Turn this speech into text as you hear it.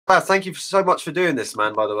thank you so much for doing this,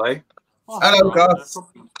 man, by the way. Oh, hello, Gus.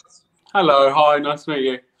 Hello, hi, nice to meet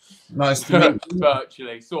you. Nice to meet you.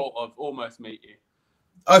 Virtually, sort of, almost meet you.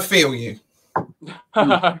 I feel you.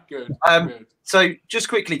 Good. Good. So just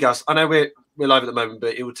quickly, Gus, I know we're live at the moment,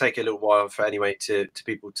 but it will take a little while for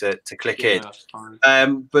people to click in. That's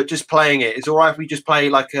fine. But just playing it, is all right if we just play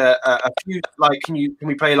like a few, like can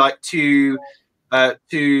we play like two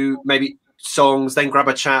maybe songs, then grab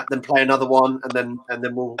a chat, then play another one, and then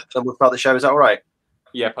we'll start the show. Is that all right?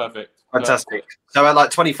 Yeah, perfect. Fantastic. Perfect. So at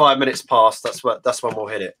like 25 minutes past, that's when we'll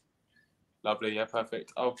hit it. Lovely. Yeah,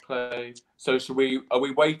 perfect. I'll play. So are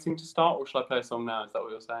we waiting to start, or should I play a song now? Is that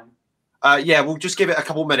what you're saying? Yeah, we'll just give it a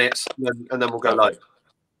couple minutes, and then we'll go live.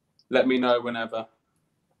 Let me know whenever.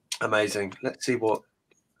 Amazing. Let's see what.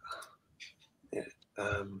 Yeah,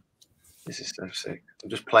 this is so sick. I'm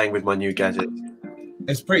just playing with my new gadget.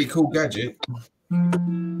 It's a pretty cool gadget.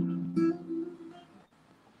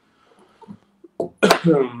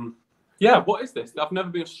 Yeah, what is this? I've never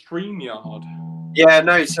been a StreamYard. Yeah,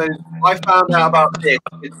 no. So I found out about this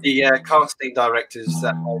with the casting directors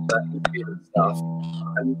that interview and stuff,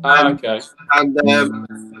 and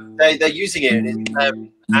they're using it.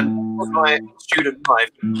 And for my student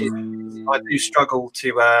life, I do struggle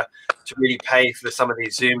to really pay for some of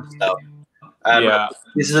these Zoom stuff.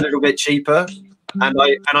 This is a little bit cheaper, and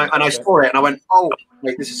I saw it and I went, oh,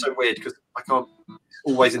 wait, this is so weird because I can't.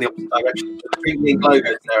 Always in the opposite direction. The premium logo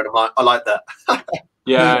is there, and I like that.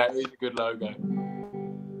 Yeah, it's a good logo.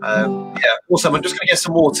 Yeah, awesome. I'm just going to get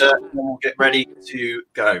some water, and then we'll get ready to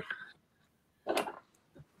go.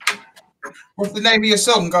 What's the name of your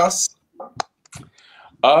song, Gus?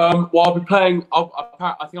 Well, I'll be playing.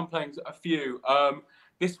 I think I'm playing a few.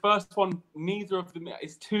 This first one, neither of them.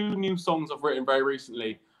 It's two new songs I've written very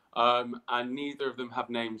recently. And neither of them have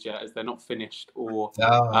names yet, as they're not finished. Or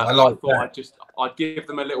I thought I'd give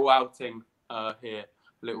them a little outing here,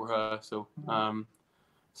 a little rehearsal.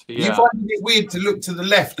 So yeah. You find it weird to look to the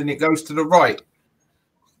left and it goes to the right,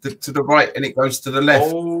 to the right and it goes to the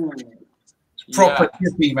left. Oh, it's proper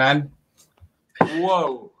trippy, man.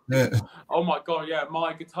 Whoa! Yeah. Oh my god! Yeah,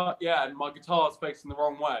 my guitar. Yeah, and my guitar's facing the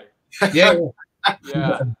wrong way. Yeah.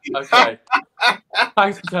 Yeah. Okay.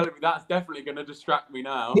 Thanks for telling me. That's definitely going to distract me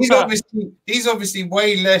now. He's obviously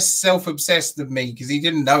way less self-obsessed than me because he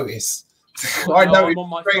didn't notice. I know I'm on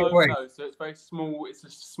my phone though, so it's very small. It's a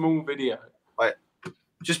small video. Right.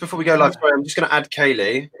 Just before we go live, sorry, I'm just going to add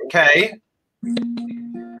Kaylee. Kay,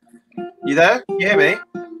 you there? You hear me?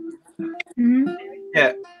 Mm-hmm.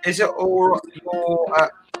 Yeah. Is it all?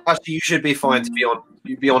 Actually, you should be fine to be on.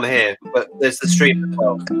 You'd be on here, but there's the stream as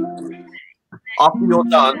well. After you're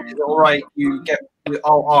done, is it all right? You get.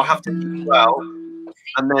 I'll have to keep you out,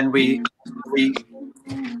 and then we.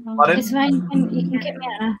 Pardon? It's fine. You can get me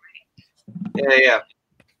out. Yeah.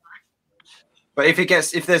 But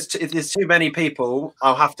if there's too many people,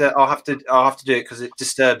 I'll have to do it because it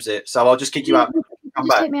disturbs it. So I'll just kick you out. Come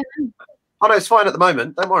back. Oh no, it's fine at the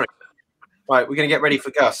moment. Don't worry. Right, we're gonna get ready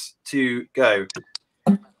for Gus to go.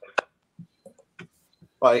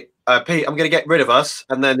 Right, Pete, I'm gonna get rid of us,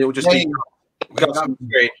 and then it will just be Gus on the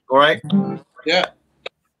screen. All right? Yeah.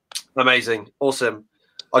 Amazing, awesome.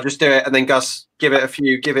 I'll just do it, and then Gus, give it a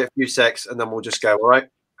few secs, and then we'll just go. All right?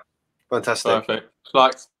 Fantastic. Perfect.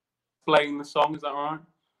 Like explain the song. Is that all right?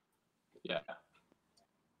 Yeah.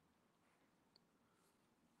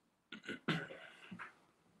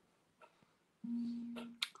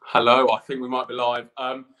 Hello, I think we might be live.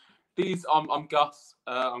 I'm Gus.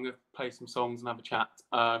 I'm going to play some songs and have a chat.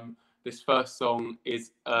 This first song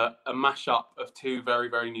is a mashup of two very,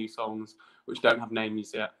 very new songs which don't have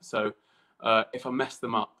names yet. So if I mess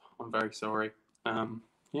them up, I'm very sorry.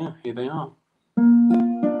 Yeah, here they are.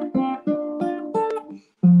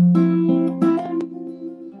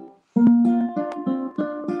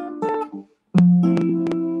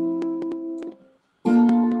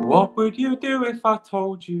 What would you do if I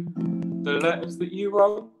told you the letters that you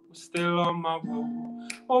wrote were still on my wall?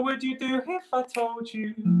 What would you do if I told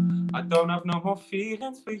you I don't have no more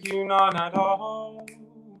feelings for you, none at all?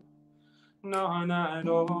 None at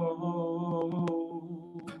all.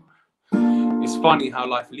 It's funny how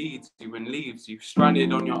life leads you and leaves you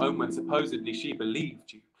stranded on your own when supposedly she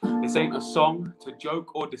believed you. This ain't a song to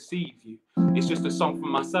joke or deceive you. It's just a song for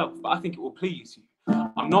myself, but I think it will please you.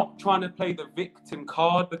 I'm not trying to play the victim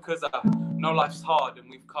card because I know life's hard and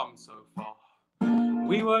we've come so far.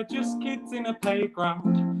 We were just kids in a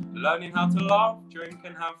playground, learning how to laugh, drink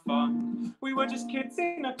and have fun. We were just kids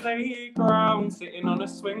in a playground, sitting on a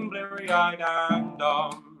swing, bleary-eyed and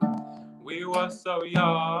dumb. We were so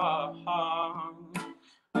young.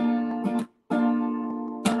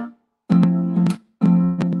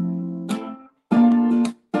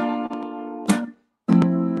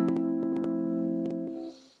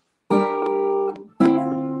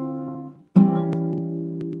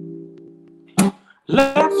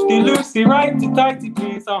 Lefty loosey, righty tighty,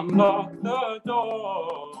 please unlock the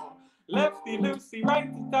door. Lefty loosey,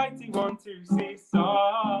 righty tighty, want to see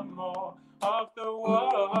some more of the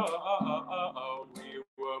world we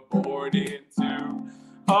were born into.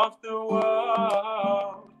 Of the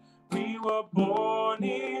world we were born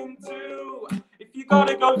into. If you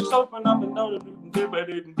gotta go, just open up and know do, but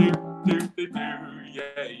didn't do,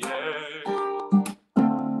 yeah, yeah.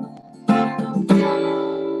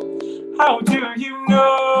 How do you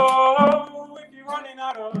know if you're running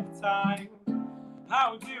out of time?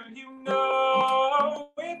 How do you know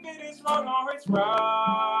if it is wrong or it's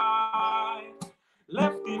right?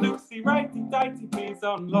 Lefty loosey, righty tighty, please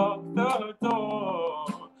unlock the door.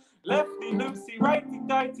 Lefty loosey, righty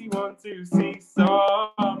tighty, want to see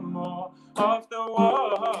some more of the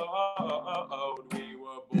world we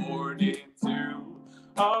were born into.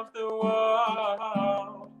 Of the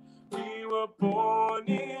world we were born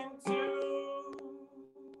into.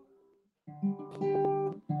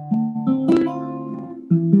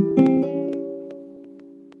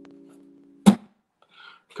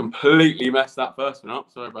 Completely messed that first one up.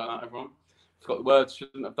 Sorry about that, everyone. Forgot the words.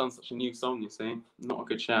 Shouldn't have done such a new song, you see. Not a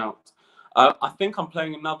good shout. I think I'm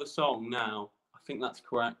playing another song now. I think that's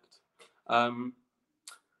correct. I'm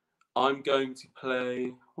going to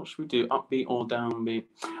play... What should we do? Upbeat or downbeat?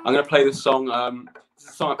 I'm going to play this song. It's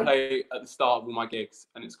a song I play at the start of all my gigs,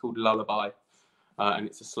 and it's called Lullaby. And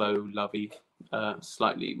it's a slow, lovey,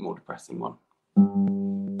 slightly more depressing one.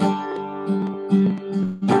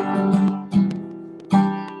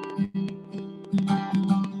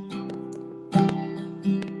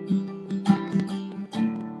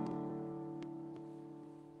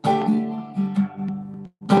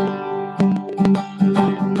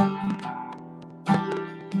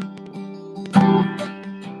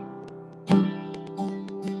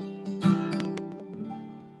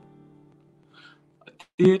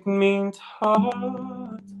 Didn't mean to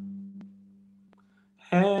hurt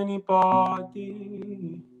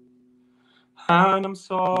anybody, and I'm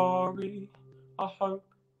sorry. I hope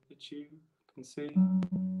that you can see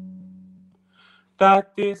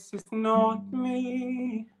that this is not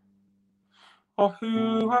me or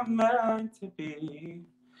who I'm meant to be.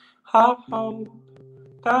 I hope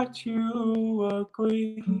that you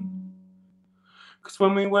agree. 'Cause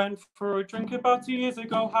when we went for a drink about 2 years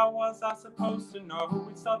ago, how was I supposed to know?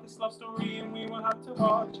 We'd start this love story and we would have to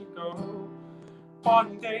watch it go.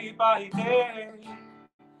 One day by day,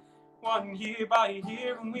 1 year by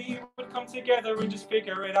year, and we would come together and just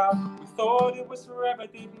figure it out. We thought it was forever,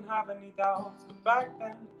 didn't have any doubts. But back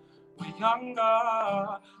then, we're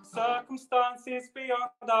younger, circumstances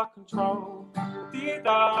beyond our control. Did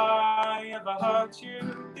I ever hurt you?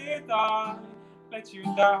 Did I let you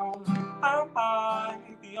down? Am I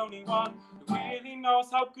the only one who really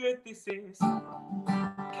knows how good this is?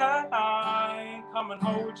 Can I come and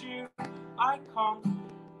hold you? I can't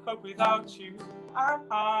cope without you. Am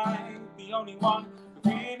I the only one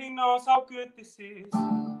who really knows how good this is?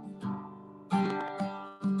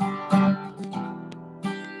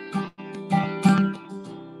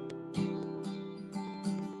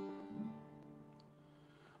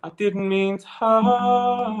 I didn't mean to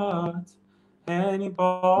hurt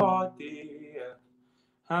anybody,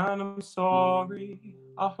 and I'm sorry.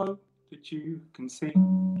 I hope that you can see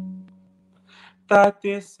that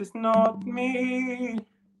this is not me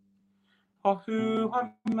or who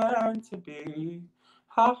I'm meant to be.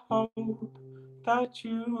 I hope that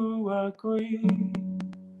you agree.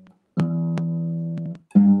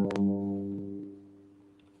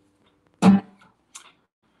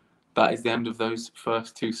 That is the end of those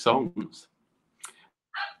first two songs.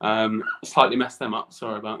 Slightly messed them up.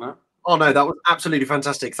 Sorry about that. Oh no, that was absolutely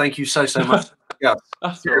fantastic. Thank you so much. Yeah,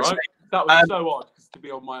 that's all right. That was so odd because to be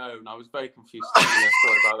on my own, I was very confused.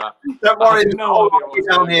 Sorry about that. Don't worry, no idea what's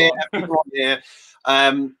down going here, on. everyone here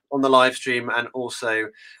on the live stream, and also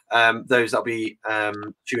those that'll be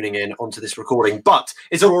tuning in onto this recording. But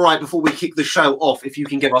is it all right before we kick the show off if you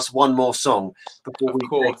can give us one more song before Of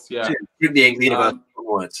course, yeah. Group the Innerverse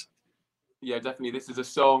onwards. Yeah, definitely. This is a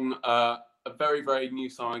song, a very, very new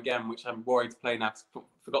song again, which I'm worried to play now because I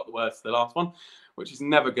forgot the words to the last one, which is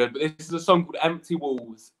never good. But this is a song called Empty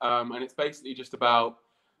Walls, and it's basically just about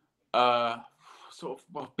sort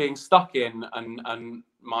of being stuck in and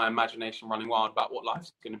my imagination running wild about what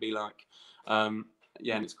life's going to be like.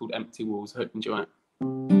 Yeah, and it's called Empty Walls. I hope you enjoy it.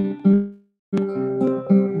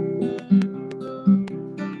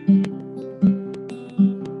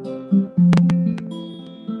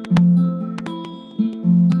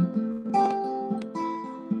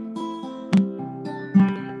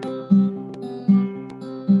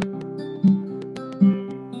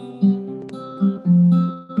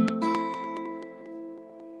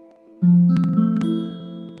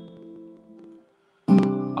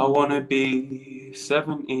 I wanna be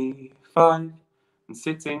 75 and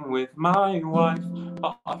sitting with my wife,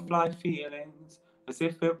 butterfly feelings as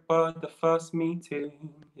if it were the first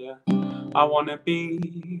meeting. Yeah, I wanna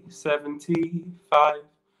be 75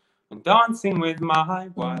 and dancing with my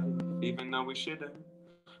wife, even though we shouldn't.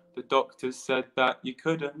 The doctor said that you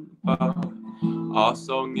couldn't, but our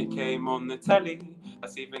song, it came on the telly.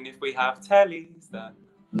 That's even if we have tellies, then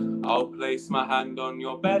I'll place my hand on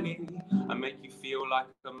your belly and make you feel like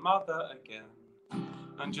a mother again.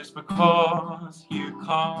 And just because you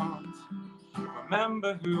can't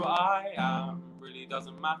remember who I am really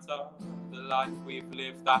doesn't matter. The life we've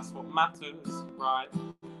lived, that's what matters, right?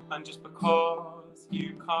 And just because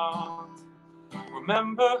you can't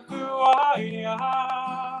remember who I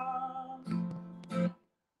am,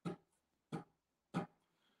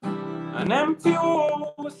 an empty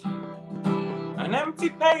walls and empty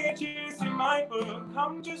pages in my book,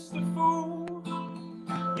 I'm just a fool.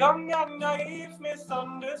 Young and naive,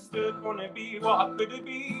 misunderstood, wanna be what I could have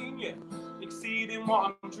been, yeah. Exceeding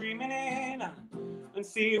what I'm dreaming in, and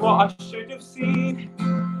see what I should have seen.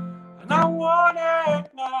 And I want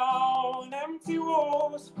it now, and empty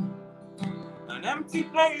walls, and empty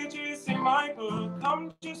pages in my book,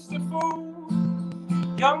 I'm just a fool.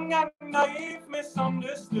 Young and naive,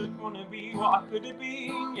 misunderstood, wanna be what I could have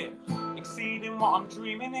been, yeah. Exceeding what I'm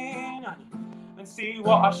dreaming in, and see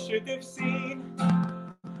what I should have seen.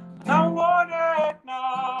 I want it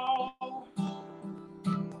now.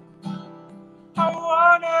 I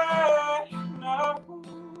want it now.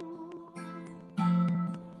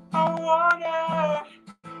 I want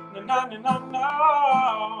it now, now,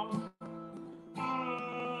 now.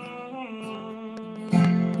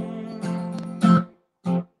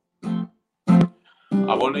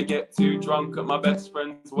 I want to get too drunk at my best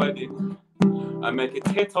friend's wedding and make a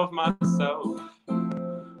tit of myself,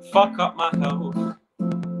 fuck up my health.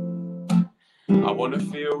 I want to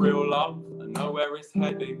feel real love and know where it's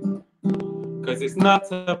heading, 'cause it's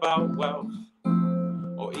not about wealth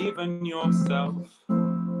or even yourself.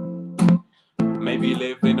 Maybe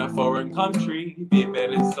live in a foreign country,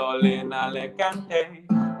 vivir el sol in Alicante.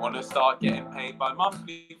 Wanna start getting paid by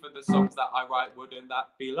monthly for the songs that I write, wouldn't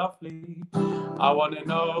that be lovely? I wanna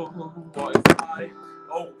know what it's like,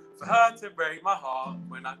 oh, for her to break my heart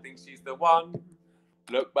when I think she's the one.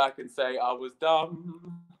 Look back and say I was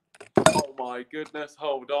dumb. Oh my goodness,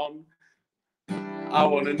 hold on. I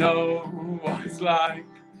wanna know what it's like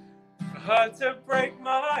for her to break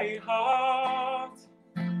my heart.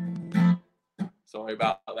 Sorry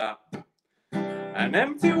about that. And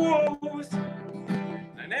empty walls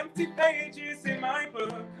and empty pages in my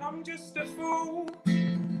book, I'm just a fool.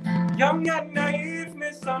 Young and naive,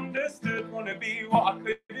 misunderstood, wanna be what I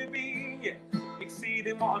could be, yeah.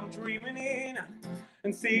 Exceeding what I'm dreaming in,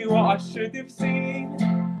 and see what I should have seen.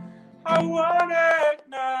 I want it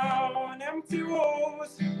now, and empty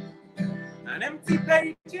walls and empty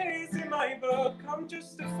pages in my book, I'm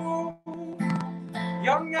just a fool.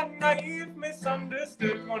 Young and naive,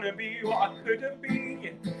 misunderstood, wanna be what I could have been,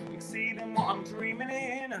 yeah. Exceeding what I'm dreaming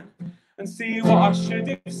in, and see what I should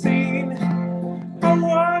have seen. I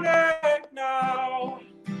want it now.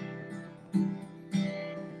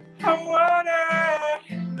 I want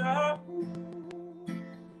it now.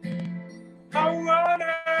 I want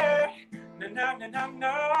it now, now, now,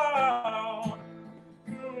 now.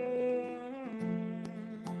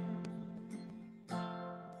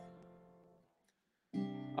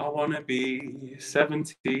 I wanna be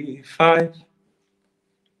 75.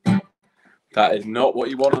 That is not what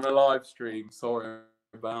you want on a live stream. Sorry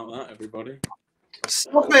about that, everybody.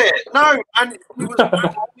 Stop it! No, and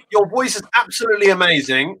your voice is absolutely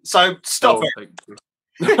amazing. So stop it. Thank you.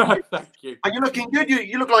 Thank you. And you're looking good.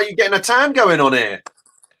 You look like you're getting a tan going on here.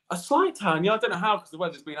 A slight tan, yeah. I don't know how, because the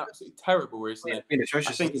weather's been absolutely terrible recently. It's been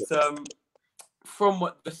atrocious. I think it's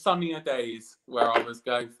from the sunnier days where I was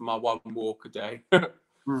going for my one walk a day.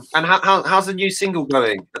 And how's the new single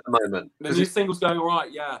going at the moment? The new single's going all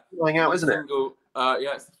right, yeah. Going out, isn't it?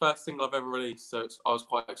 Yeah, it's the first single I've ever released, so I was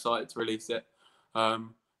quite excited to release it.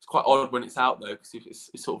 It's quite odd when it's out though, because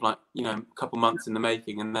it's sort of like, you know, a couple months in the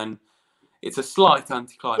making, and then it's a slight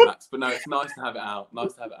anticlimax. But no, it's nice to have it out.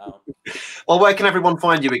 Nice to have it out. Well, where can everyone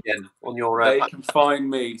find you again on your? They can find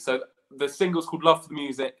me. So the single's called "Love for the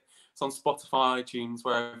Music." It's on Spotify, iTunes,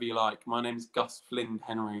 wherever you like. My name's Gus Flynn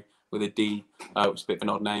Henry with a D, which is a bit of an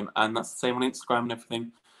odd name, and that's the same on Instagram and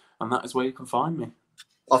everything. And that is where you can find me.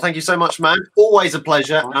 Well, thank you so much, man. Always a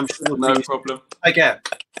pleasure. Right. I'm sure No problem. Take care.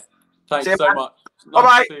 Thanks you, so man. much. Bye-bye.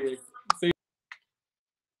 Nice to see you. See you.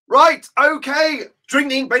 Right, okay. Drink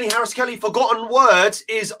the Ink, Bailey Harris Kelly, Forgotten Words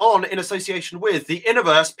is on in association with the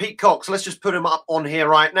Innerverse, Pete Cox. Let's just put him up on here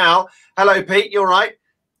right now. Hello, Pete. You all right?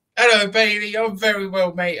 Hello, Bailey. I'm very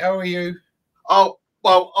well, mate. How are you? Oh,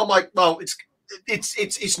 well,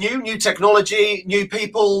 it's new technology, new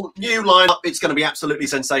people, new lineup. It's going to be absolutely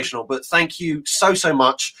sensational. But thank you so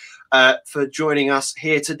much for joining us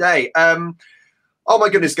here today. Oh my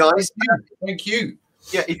goodness, guys! Thank you.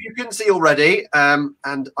 Yeah, if you can see already, and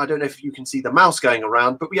I don't know if you can see the mouse going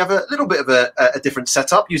around, but we have a little bit of a different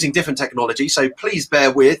setup using different technology. So please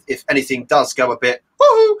bear with if anything does go a bit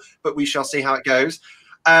woohoo, but we shall see how it goes.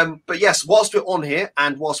 But yes, whilst we're on here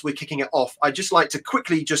and whilst we're kicking it off, I'd just like to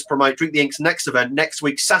quickly just promote Drink the Ink's next event next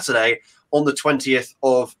week, Saturday, on the 20th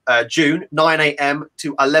of June, 9 a.m.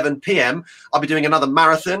 to 11 p.m. I'll be doing another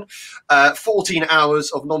marathon, 14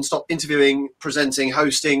 hours of non-stop interviewing, presenting,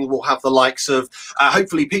 hosting. We'll have the likes of,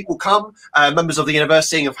 hopefully Pete will come, members of the Innerverse,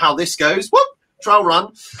 seeing of how this goes. Whoop! Trial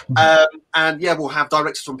run. And yeah, we'll have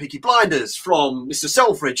directors from Peaky Blinders, from Mr.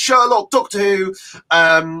 Selfridge, Sherlock, Doctor Who,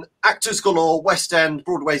 actors galore, West End,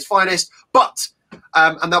 Broadway's finest. But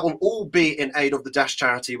and that will all be in aid of the Dash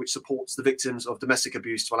charity, which supports the victims of domestic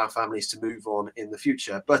abuse to allow families to move on in the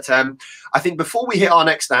future. But I think before we hit our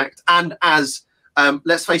next act, and as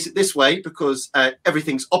let's face it this way, because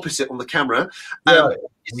everything's opposite on the camera,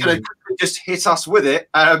 it's going to just hit us with it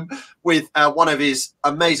with one of his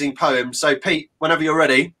amazing poems. So, Pete, whenever you're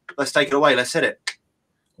ready, let's take it away. Let's hit it.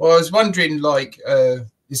 Well, I was wondering, like,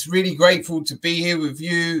 it's really grateful to be here with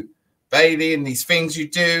you, Bailey, and these things you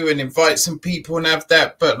do, and invite some people and have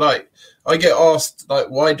that. But like, I get asked, like,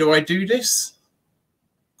 why do I do this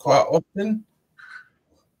quite often?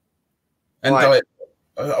 And Why?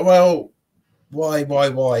 well,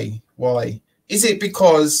 why? Is it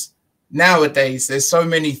because nowadays there's so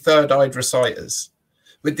many third-eyed reciters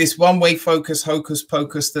with this one-way focus, hocus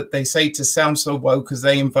pocus that they say to sound so woke as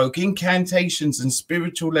they invoke incantations and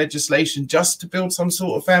spiritual legislation just to build some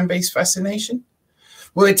sort of fan-based fascination?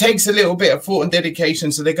 Well, it takes a little bit of thought and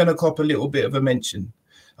dedication, so they're going to cop a little bit of a mention.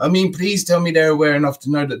 I mean, please tell me they're aware enough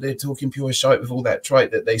to know that they're talking pure shite with all that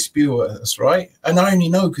trite that they spew at us, right? And I only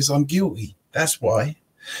know because I'm guilty. That's why.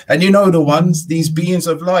 And you know the ones, these beings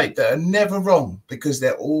of light that are never wrong because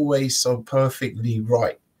they're always so perfectly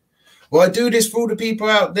right. Well, I do this for all the people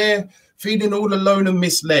out there feeling all alone and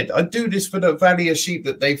misled. I do this for the valley of sheep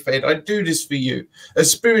that they fed. I do this for you.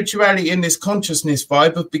 As spirituality in this consciousness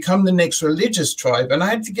vibe have become the next religious tribe, and I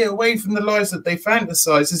had to get away from the lies that they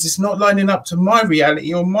fantasize as it's not lining up to my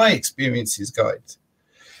reality or my experiences, guys.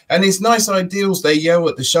 And it's nice ideals they yell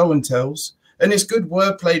at the show and tells, and it's good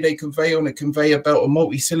wordplay they convey on a conveyor belt of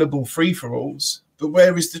multi-syllable free-for-alls. But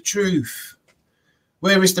where is the truth?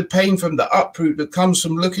 Where is the pain from the uproot that comes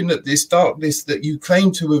from looking at this darkness that you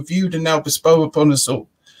claim to have viewed and now bestow upon us all?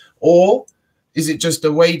 Or is it just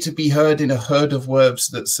a way to be heard in a herd of words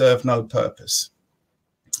that serve no purpose?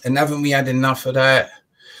 And haven't we had enough of that?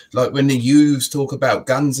 Like when the youths talk about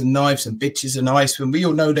guns and knives and bitches and ice, when we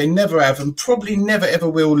all know they never have and probably never ever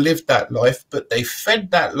will live that life, but they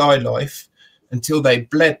fed that lie life until they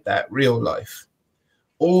bled that real life.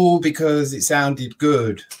 All because it sounded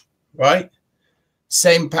good, right?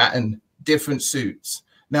 Same pattern, different suits.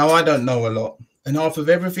 Now, I don't know a lot, and half of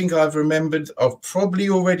everything I've remembered, I've probably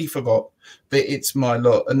already forgot, but it's my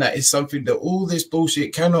lot, and that is something that all this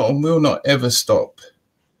bullshit cannot and will not ever stop.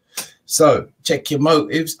 So check your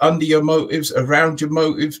motives, under your motives, around your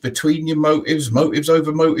motives, between your motives, motives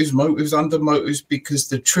over motives, motives under motives, because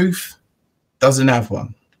the truth doesn't have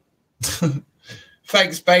one.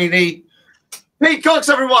 Thanks, Bailey. Pete Cox,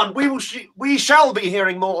 everyone. We shall be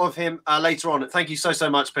hearing more of him later on. Thank you so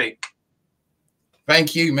much, Pete.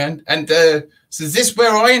 Thank you, man. And so is this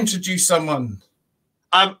where I introduce someone?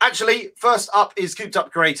 Actually, first up is Cooped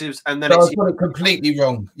Up Creatives, and then No, it's I got it completely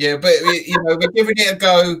wrong. Yeah, but you know, we're giving it a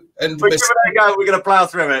go, and we're giving it a go. We're going to plow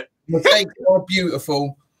through it. Mistakes are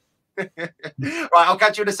beautiful. Right, I'll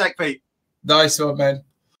catch you in a sec, Pete. Nice one, man.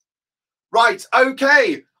 Right,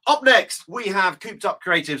 okay. Up next, we have Cooped Up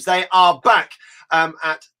Creatives. They are back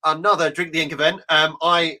at another Drink the Ink event.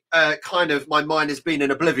 My mind has been in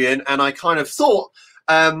oblivion, and I kind of thought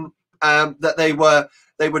that they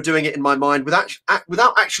were doing it in my mind without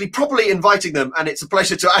actually properly inviting them, and it's a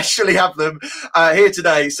pleasure to actually have them here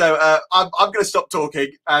today. So I'm going to stop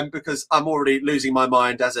talking because I'm already losing my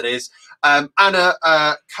mind as it is. Anna,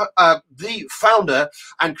 the founder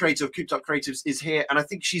and creator of Cooped Up Creatives, is here, and I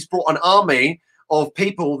think she's brought an army of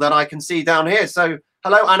people that I can see down here. So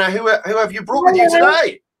hello, Anna. Who have you brought with you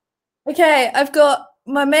today? Okay, I've got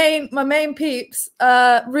my main peeps,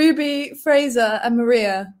 Ruby, Fraser, and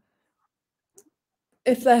Maria.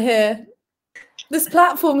 If they're here. This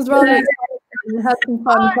platform's rather exciting. Have some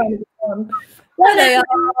fun trying to get on. There they are.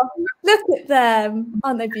 Look at them.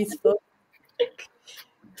 Aren't they beautiful?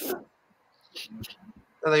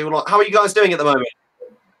 Are they all like, how are you guys doing at the moment?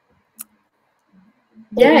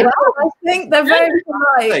 Yeah. Well, I think they're very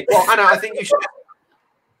polite. Well, Anna, I think you should.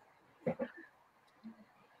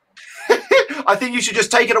 I think you should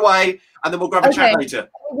just take it away, and then we'll grab a chat later.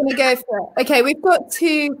 We're going to go for it. Okay, we've got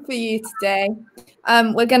 2 for you today.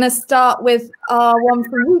 We're going to start with our one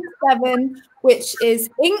from week 7, which is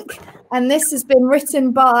iNK. And this has been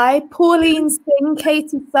written by Pauline Singh,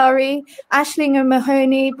 Katie Surrey, Aisling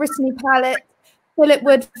Mahoney, Brittany Pallett, Philip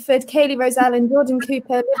Woodford, Kaylee Rose Allen, Jordan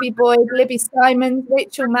Cooper, Libby Boyd, Libby Simons,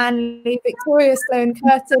 Rachel Manley, Victoria Sloan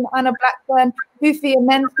Curtin, Anna Blackburn, Hufia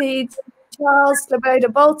Menthid, Charles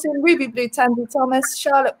Sloboda Bolton, Ruby Blue Tansy Thomas,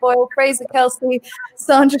 Charlotte Boyle, Fraser Kelsey,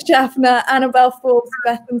 Sandra Schaffner, Annabelle Forbes,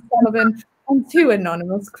 Bethan Sullivan, and 2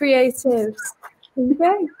 anonymous creatives. Here you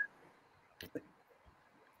go.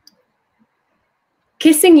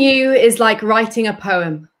 Kissing you is like writing a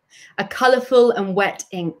poem, a colourful and wet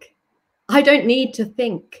ink. I don't need to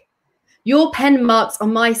think. Your pen marks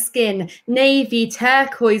on my skin, navy,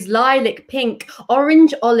 turquoise, lilac, pink,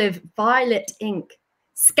 orange, olive, violet ink.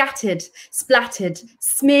 Scattered, splattered,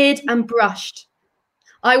 smeared and brushed.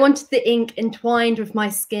 I wanted the ink entwined with my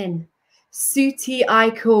skin. Sooty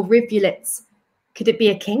ichor rivulets. Could it be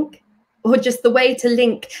a kink? Or just the way to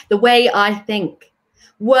link, the way I think?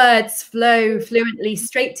 Words flow fluently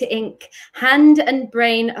straight to ink, hand and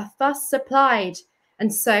brain are thus supplied,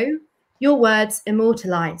 and so your words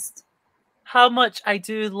immortalized. How much I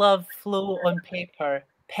do love flow on paper,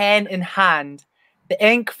 pen in hand, the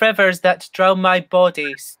ink rivers that drown my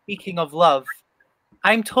body, speaking of love.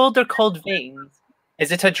 I'm told they're called veins.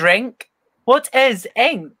 Is it a drink? What is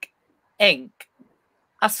ink? Ink.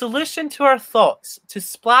 A solution to our thoughts, to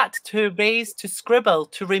splat, to erase, to scribble,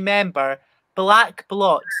 to remember, black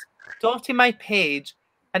blots, dotting my page,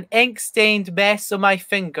 an ink-stained mess on my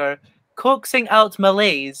finger, coaxing out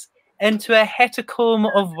malaise into a hecatomb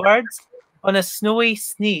of words on a snowy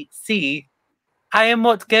sea. I am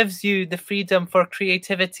what gives you the freedom for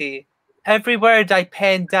creativity. Every word I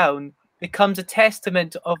pen down becomes a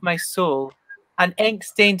testament of my soul, an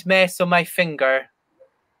ink-stained mess on my finger.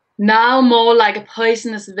 Now more like a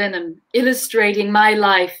poisonous venom, illustrating my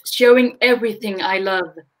life, showing everything I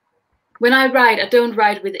love. When I write, I don't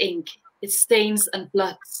write with ink. It stains and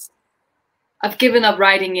bloods. I've given up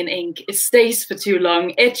writing in ink. It stays for too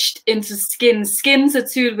long, etched into skin, skin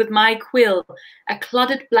tattooed with my quill, a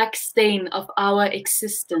clotted black stain of our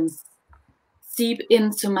existence. Seep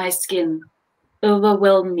into my skin,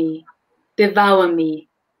 overwhelm me, devour me,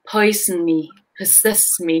 poison me,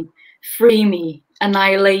 possess me, free me,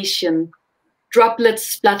 annihilation. Droplets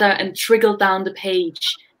splatter and trickle down the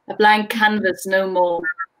page, a blank canvas no more,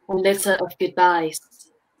 a letter of goodbyes.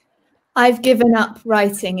 I've given up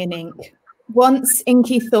writing in ink. Once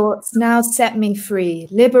inky thoughts now set me free,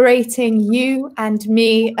 liberating you and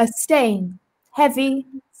me, a stain, heavy,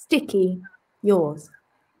 sticky, yours.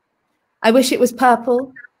 I wish it was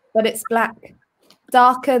purple, but it's black,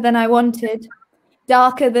 darker than I wanted,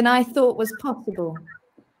 darker than I thought was possible.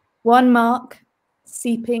 One mark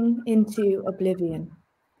seeping into oblivion.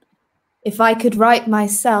 If I could write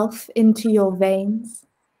myself into your veins,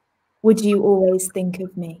 would you always think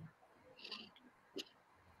of me?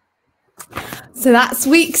 So that's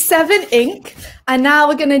week 7 iNK. And now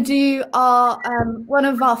we're going to do our one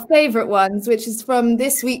of our favorite ones, which is from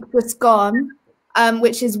this week just gone,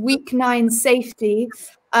 which is week 9 safety.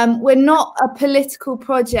 We're not a political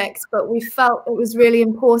project, but we felt it was really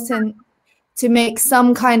important to make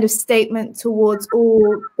some kind of statement towards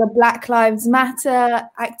all the Black Lives Matter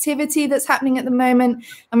activity that's happening at the moment.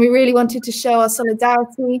 And we really wanted to show our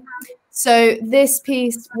solidarity. So this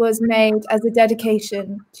piece was made as a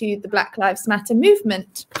dedication to the Black Lives Matter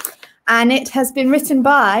movement. And it has been written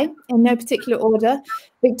by, in no particular order,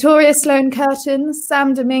 Victoria Sloan Curtin,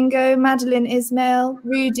 Sam Domingo, Madeline Ismail,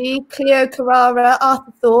 Rudy, Cleo Carrara,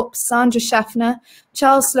 Arthur Thorpe, Sandra Schaffner,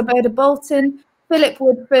 Charles Sloboda Bolton, Philip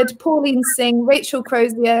Woodford, Pauline Singh, Rachel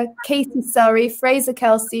Crozier, Katie Surrey, Fraser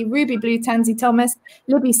Kelsey, Ruby Blue Tansy Thomas,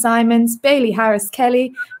 Libby Simons, Bailey Harris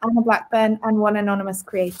Kelly, Anna Blackburn, and one anonymous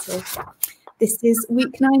creative. This is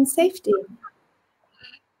week 9 safety.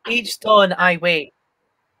 Each dawn I wake,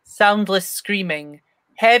 soundless screaming,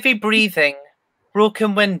 heavy breathing,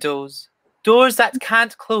 broken windows, doors that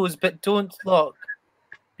can't close but don't lock.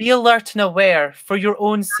 Be alert and aware for your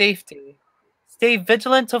own safety. Stay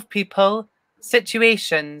vigilant of people,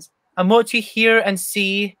 situations, and what you hear and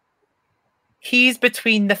see. Keys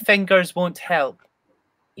between the fingers won't help.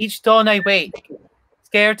 Each dawn I wake,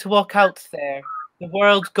 scared to walk out there, the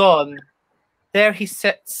world gone. There he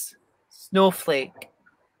sits, snowflake,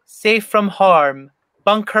 safe from harm,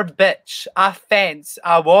 bunker bitch, a fence,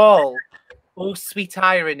 a wall. Oh, sweet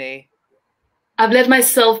irony. I've let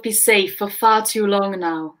myself be safe for far too long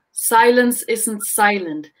now. Silence isn't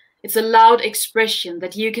silent. It's a loud expression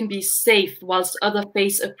that you can be safe whilst others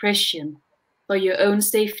face oppression for your own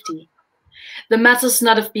safety. The matter's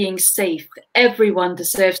not of being safe. Everyone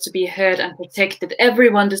deserves to be heard and protected.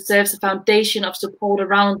 Everyone deserves a foundation of support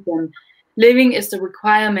around them. Living is the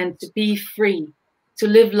requirement to be free. To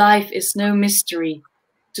live life is no mystery.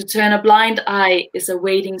 To turn a blind eye is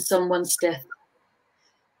awaiting someone's death.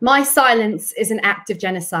 My silence is an act of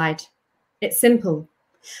genocide. It's simple.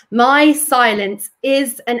 My silence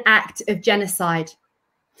is an act of genocide.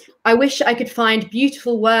 I wish I could find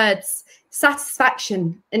beautiful words,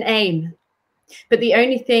 satisfaction, and aim. But the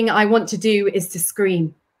only thing I want to do is to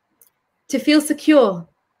scream. To feel secure,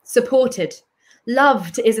 supported,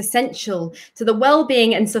 loved is essential to the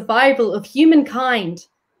well-being and survival of humankind.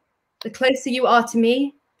 The closer you are to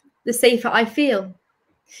me, the safer I feel.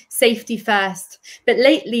 Safety first, but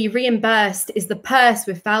lately reimbursed is the purse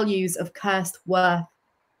with values of cursed worth.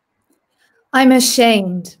 I'm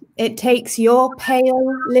ashamed. It takes your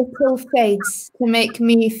pale little face to make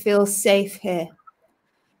me feel safe here.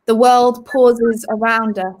 The world pauses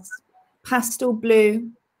around us, pastel blue,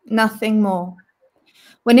 nothing more.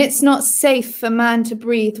 When it's not safe for man to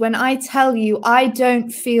breathe, when I tell you I don't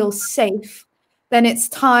feel safe, then it's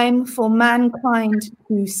time for mankind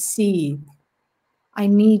to see. I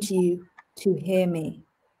need you to hear me.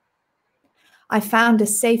 I found a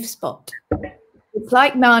safe spot. It's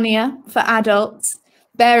like Narnia for adults,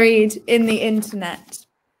 buried in the internet.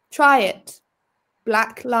 Try it.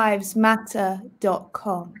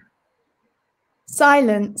 blacklivesmatter.com.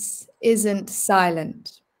 Silence isn't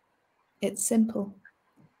silent. It's simple.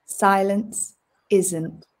 Silence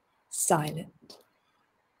isn't silent.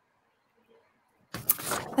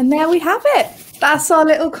 And there we have it. That's our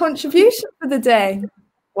little contribution for the day.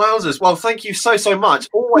 Wowzers! Well, thank you so much.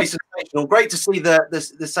 Always sensational. Great to see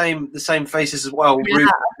the same faces as well. Yeah, I've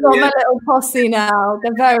got my little posse now.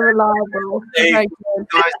 They're very reliable. They're very good.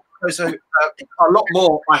 Guys, so a lot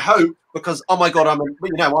more, I hope, because oh my god, I'm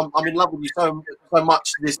in love with you so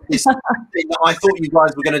much. This thing that I thought you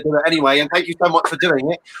guys were going to do it anyway, and thank you so much for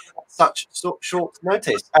doing it at such short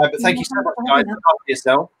notice. But thank you so much, guys. Look after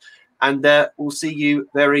yourself, and we'll see you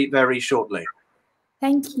very, very shortly.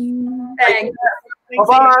 Thank you. Thanks.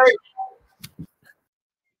 Bye-bye.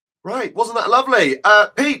 Right, wasn't that lovely?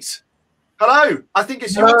 Pete, hello. I think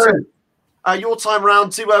it's your turn. Your time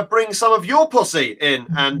round to bring some of your posse in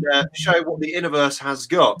and show what the Innerverse has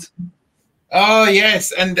got. Oh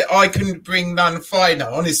yes, and I couldn't bring none finer.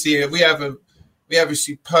 Honestly, we have a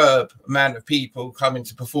superb amount of people coming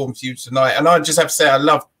to perform to you tonight, and I just have to say I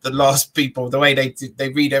love the last people. The way they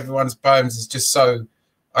read everyone's poems is just so.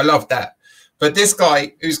 I love that. But this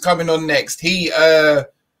guy who's coming on next, I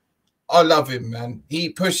love him, man. He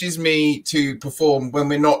pushes me to perform when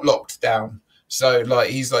we're not locked down. So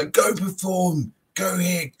like he's like, go perform, go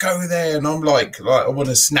here, go there, and I'm like I want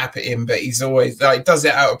to snap at him, but he's always like does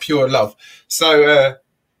it out of pure love. So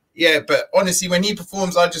yeah, but honestly, when he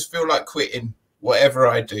performs, I just feel like quitting whatever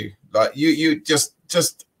I do. Like you just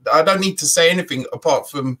I don't need to say anything apart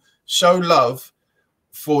from show love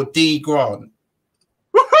for D Grant.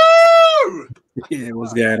 Woohoo! Yeah,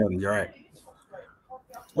 what's going on? You're right.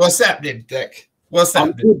 What's happening, Dick? What's I'm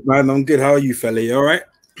happening? good, man. I'm good. How are you, fella? You all right?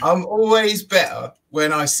 I'm always better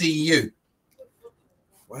when I see you.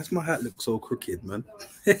 Why does my hat look so crooked, man?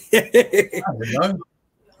 I don't know.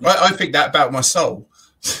 I think that about my soul.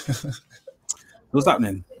 What's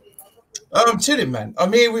happening? I'm chilling, man.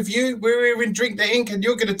 I'm here with you. We're here in Drink the Ink, and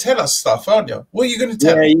you're going to tell us stuff, aren't you? What are you going to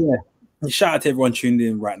tell? Yeah. Shout out to everyone tuned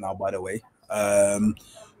in right now, by the way.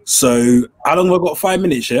 So how long have I got? 5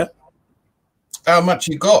 minutes, yeah? How much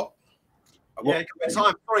you got? Yeah, good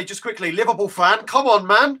time. Sorry, just quickly, Liverpool fan. Come on,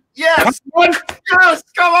 man. Yes. Yes,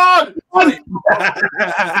 come on.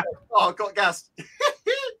 Oh, got gassed.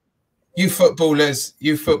 You footballers,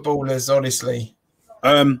 honestly.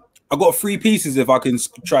 I got 3 pieces if I can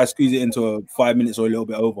try to squeeze it into 5 minutes or a little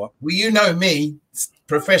bit over. Well, you know me.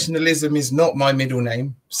 Professionalism is not my middle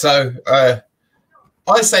name. So I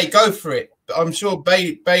say go for it. I'm sure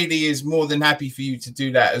Bailey is more than happy for you to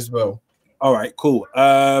do that as well. All right, cool.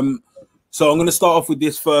 So I'm going to start off with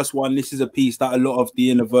this first one. This is a piece that a lot of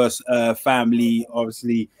the Innerverse family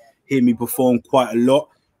obviously hear me perform quite a lot.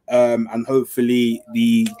 And hopefully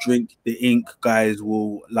the Drink the Ink guys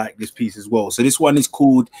will like this piece as well. So this one is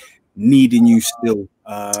called Needing You Still.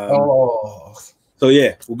 So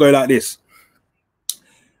yeah, we'll go like this.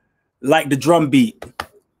 like the drum beat.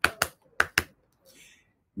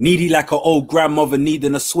 Needy like an old grandmother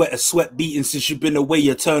needing a sweat beating since you've been away,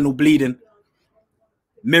 eternal bleeding.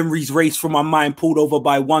 Memories raced from my mind, pulled over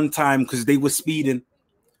by one time because they were speeding.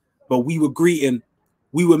 But we were greeting,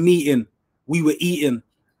 we were meeting, we were eating.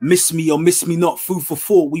 Miss me or miss me not, food for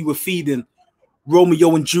thought, we were feeding.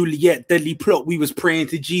 Romeo and Juliet, deadly plot, we was praying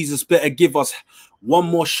to Jesus, better give us one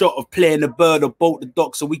more shot of playing the bird or boat the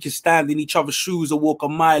dock so we can stand in each other's shoes or walk a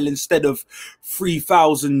mile instead of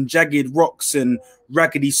 3,000 jagged rocks and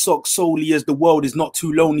raggedy socks, solely as the world is not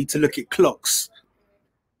too lonely to look at clocks.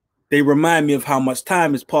 They remind me of how much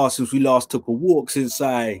time has passed since we last took a walk, since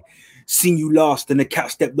I seen you last and the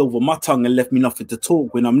cat stepped over my tongue and left me nothing to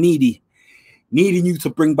talk when I'm needy. Needing you to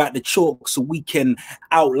bring back the chalk so we can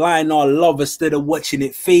outline our love instead of watching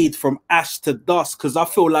it fade from ash to dust. Because I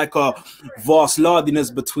feel like a vast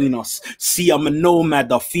lardiness between us. See, I'm a nomad,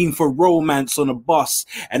 a fiend for romance on a bus.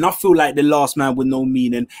 And I feel like the last man with no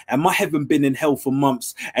meaning. And my heaven been in hell for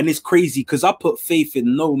months. And it's crazy because I put faith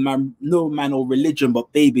in no man or religion.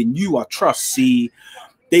 But baby, in you I trust, see.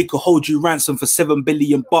 They could hold you ransom for $7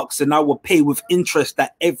 billion and I will pay with interest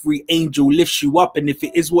that every angel lifts you up. And if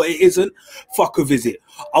it is what it isn't, fuck a visit.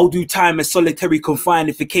 I'll do time as solitary confined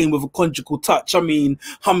if it came with a conjugal touch. I mean,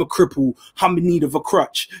 I'm a cripple, I'm in need of a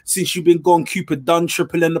crutch. Since you've been gone, Cupid done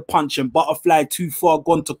tripling the punch and butterfly too far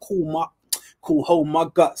gone to call home my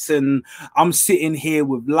guts. And I'm sitting here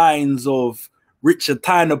with lines of Richard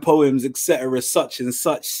Tyner poems, etc., such and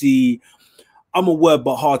such. See, I'm a word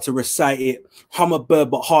but hard to recite it. I'm a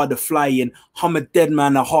bird but hard to flying. I'm a dead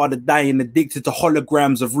man, a harder dying, addicted to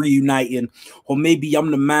holograms of reuniting. Or maybe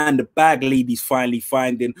I'm the man the bag ladies finally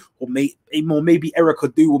finding. Or maybe Erica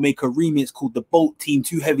Du will make a remix called The Boat Team,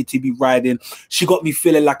 Too Heavy to Be Riding. She got me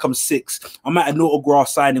feeling like I'm 6. I'm at an autograph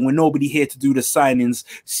signing with nobody here to do the signings.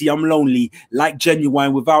 See, I'm lonely, like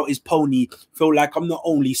Genuine without his pony. Feel like I'm not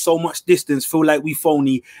only so much distance, feel like we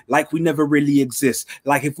phony, like we never really exist.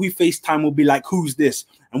 Like if we FaceTime, we'll be like, who's this?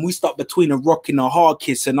 And we stuck between a rock and a hard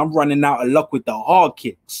kiss, and I'm running out of luck with the hard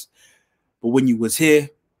kicks. But when you was here,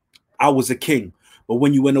 I was a king. But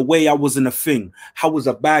when you went away, I wasn't a thing. I was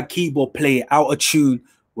a bad keyboard player, out of tune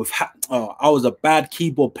with I was a bad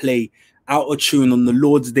keyboard play, out of tune on the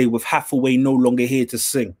Lord's Day with Hathaway no longer here to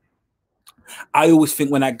sing. I always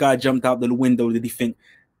think when that guy jumped out the window, did he think,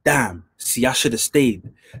 damn, see, I should have stayed.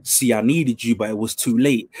 See, I needed you, but it was too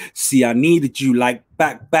late. See, I needed you like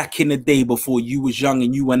back in the day before you was young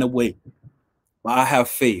and you went away. But I have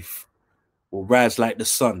faith will rise like the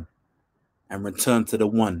sun and return to the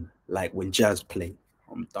one like when jazz play.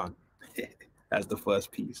 I'm done. That's the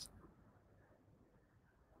first piece.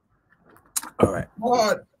 All right.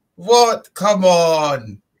 What? Come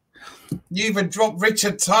on. You even dropped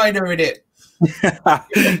Richard Tyner in it.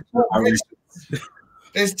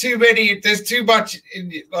 There's too many. There's too much.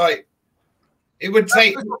 Like it would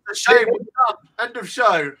take. The show. End of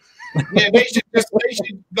show. Yeah,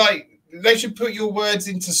 they should put your words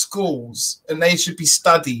into schools and they should be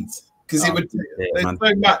studied because it would. There's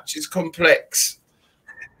so much. It's complex.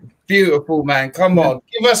 Beautiful, man. Come on,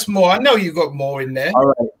 give us more. I know you got more in there. All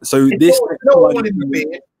right. So this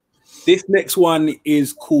next one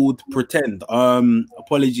is called Pretend.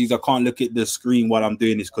 Apologies, I can't look at the screen while I'm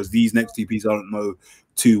doing this because these next two pieces I don't know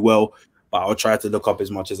too well, but I'll try to look up as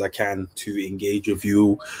much as I can to engage with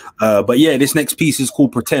you. But yeah, this next piece is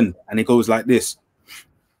called Pretend, and it goes like this.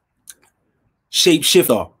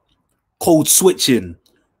 Shapeshifter, code switching,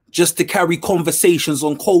 just to carry conversations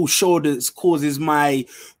on cold shoulders causes my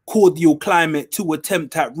cordial climate to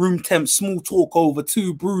attempt at room temp small talk over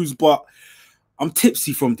 2 brews, but I'm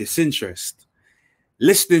tipsy from disinterest.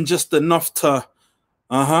 Listening just enough to,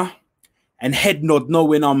 and head nod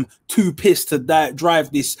knowing I'm too pissed to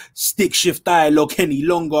drive this stick shift dialogue any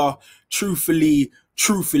longer. Truthfully,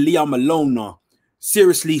 I'm a loner.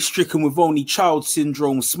 Seriously stricken with only child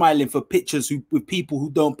syndrome, smiling for pictures with people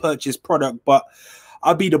who don't purchase product, but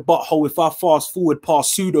I'll be the butthole if I fast forward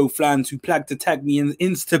past pseudo flans who plan to tag me in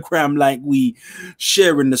Instagram like we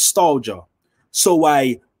sharing nostalgia. So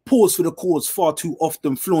I pause for the cause far too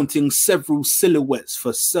often, flaunting several silhouettes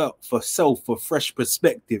for fresh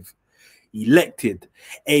perspective. Elected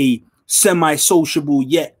a semi-sociable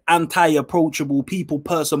yet anti-approachable people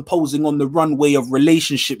person posing on the runway of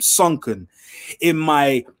relationships sunken. In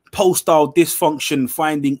my post-style dysfunction,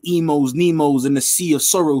 finding emos, Nemos in a sea of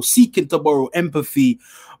sorrow, seeking to borrow empathy,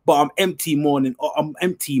 but I'm empty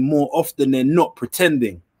more often than not,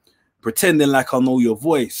 pretending like I know your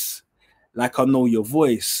voice. Like I know your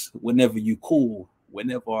voice whenever you call,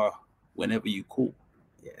 whenever you call.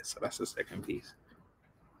 Yeah, so that's the second piece.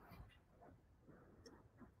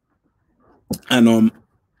 And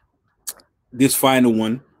this final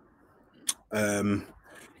one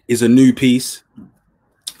is a new piece,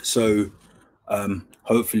 so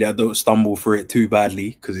hopefully I don't stumble through it too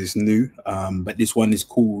badly because it's new. But this one is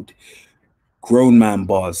called Grown Man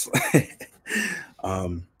Bars.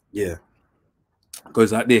 Yeah, it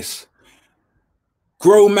goes like this.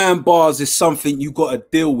 Grown man bars is something you gotta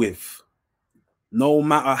deal with. No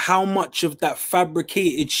matter how much of that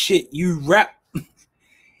fabricated shit you rap,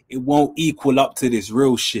 it won't equal up to this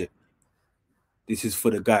real shit. This is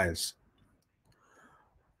for the guys.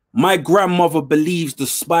 My grandmother believes the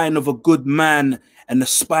spine of a good man and the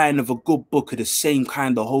spine of a good book are the same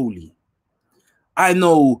kind of holy. I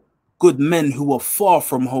know good men who are far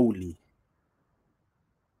from holy.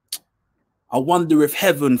 I wonder if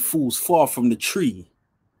heaven falls far from the tree.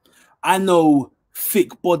 I know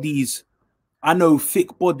thick bodies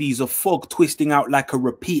of fog twisting out like a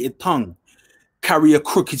repeated tongue, carry a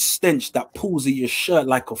crooked stench that pulls at your shirt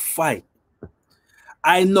like a fight.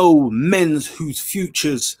 I know men whose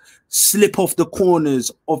futures slip off the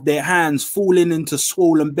corners of their hands, falling into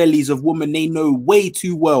swollen bellies of women they know way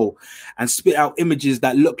too well and spit out images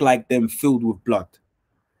that look like them filled with blood.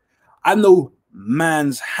 I know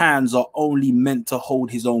man's hands are only meant to hold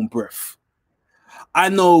his own breath. I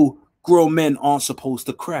know grown men aren't supposed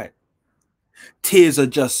to cry. Tears are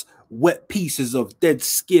just wet pieces of dead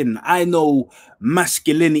skin. I know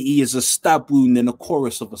masculinity is a stab wound in a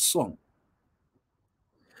chorus of a song.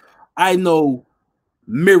 I know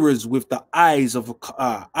mirrors with the eyes of the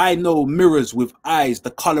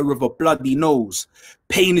color of a bloody nose.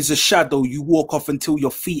 Pain is a shadow you walk off until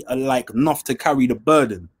your feet are like enough to carry the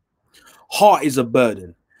burden. Heart is a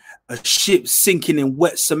burden. A ship sinking in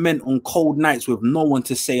wet cement on cold nights with no one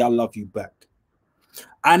to say I love you back.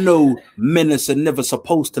 I know menace are never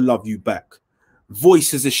supposed to love you back.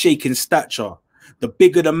 Voice is a shaking stature. The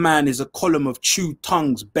bigger the man is a column of chewed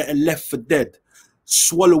tongues better left for dead,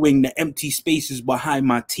 swallowing the empty spaces behind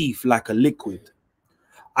my teeth like a liquid.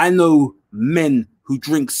 I know men who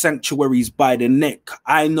drink sanctuaries by the neck.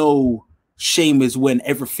 I know shame is when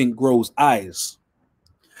everything grows eyes.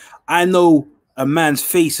 I know a man's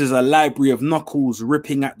face is a library of knuckles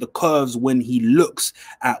ripping at the curves when he looks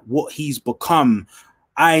at what he's become.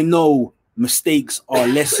 I know mistakes are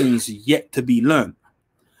lessons yet to be learned.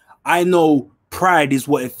 I know pride is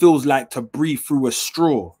what it feels like to breathe through a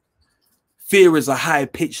straw. Fear is a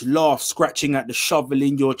high-pitched laugh scratching at the shovel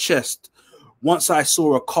in your chest. Once I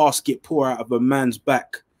saw a casket pour out of a man's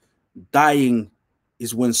back. Dying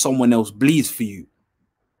is when someone else bleeds for you.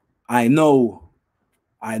 I know.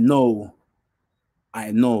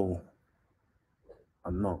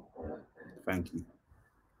 Thank you.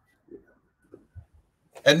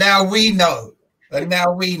 And now we know. And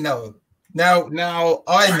now we know. Now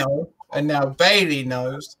I know. And now Bailey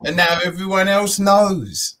knows. And now everyone else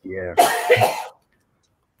knows. Yeah.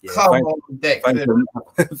 Come on, Declan.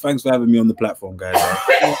 Thanks for having me on the platform, guys.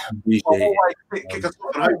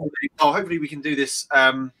 Hopefully we can do this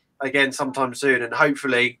again sometime soon, and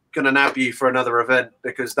hopefully gonna nab you for another event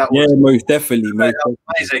because that was most definitely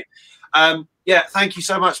amazing. Yeah, thank you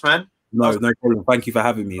so much, man. No problem. Thank you for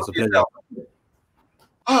having me. It's a pleasure.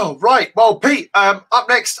 Oh, right. Well, Pete, up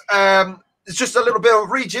next, it's just a little bit of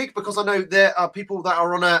rejig because I know there are people that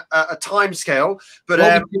are on a time scale, but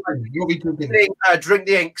drink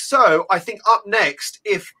the ink. So I think up next,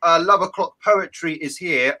 if Love O'Clock Poetry is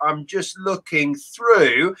here, I'm just looking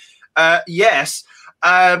through. Yes,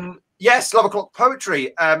 Love O'Clock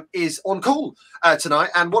Poetry is on call tonight,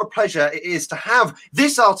 and what a pleasure it is to have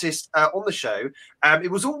this artist on the show.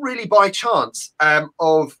 It was all really by chance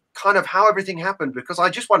of kind of how everything happened, because I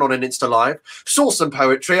just went on an Insta Live, saw some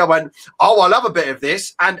poetry. I went, oh, I love a bit of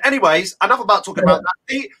this. And anyways, enough about talking about that.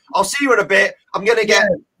 Pete, I'll see you in a bit. I'm going to get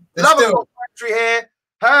Love O'Clock Poetry here.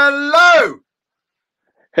 Hello.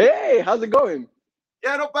 Hey, how's it going?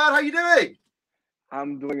 Yeah, not bad. How you doing?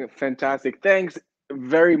 I'm doing fantastic. Thanks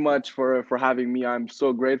very much for having me. I'm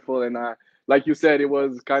so grateful. And like you said, it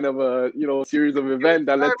was kind of a series of events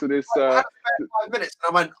that led to this. I had 5 minutes,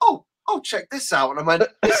 and I went, oh, check this out. And I went,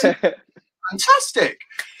 this is fantastic.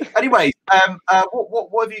 Anyway,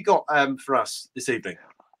 what have you got for us this evening?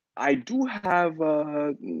 I do have,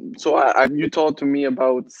 you talked to me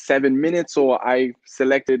about 7 minutes, so I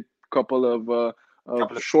selected a couple of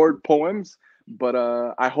short poems, but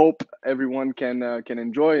I hope everyone can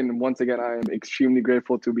enjoy. And once again, I am extremely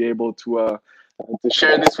grateful to be able to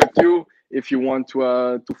share this with you. If you want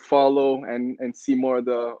to follow and see more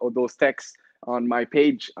of those texts on my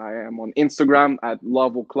page, I am on Instagram at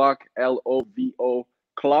Love O'Clock, LOVO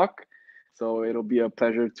clock. So it'll be a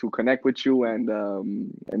pleasure to connect with you and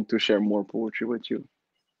to share more poetry with you.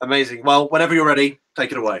 Amazing. Well, whenever you're ready,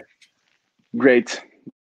 take it away. Great.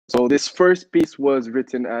 So this first piece was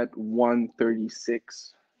written at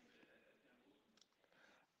 1:36.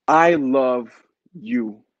 I love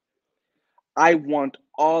you. I want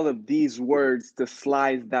all of these words to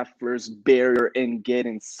slice that first barrier and get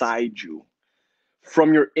inside you.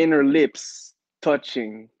 From your inner lips,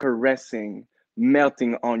 touching, caressing,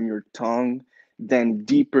 melting on your tongue, then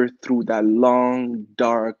deeper through that long,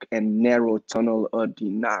 dark, and narrow tunnel of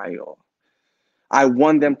denial. I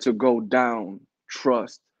want them to go down,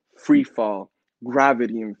 trust, free fall,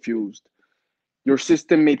 gravity infused. Your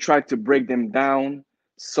system may try to break them down,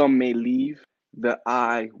 some may leave, the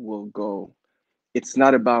I will go. It's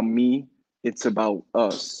not about me, it's about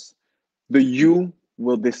us. The you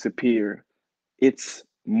will disappear. It's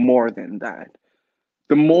more than that.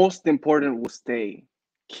 The most important will stay.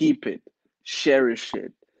 Keep it, cherish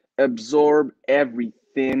it, absorb every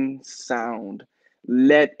thin sound.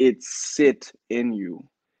 Let it sit in you,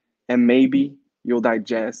 and maybe you'll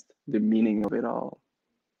digest the meaning of it all.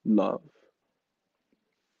 Love.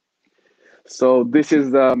 So this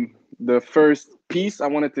is the first piece I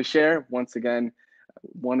wanted to share. Once again,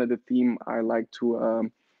 one of the theme I like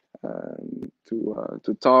to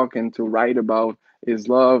talk and to write about is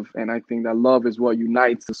love, and I think that love is what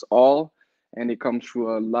unites us all, and it comes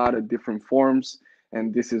through a lot of different forms,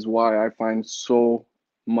 and this is why I find so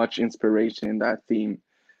much inspiration in that theme.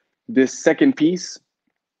 This second piece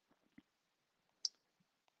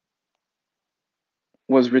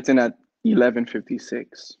was written at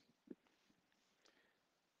 11:56.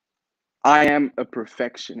 I am a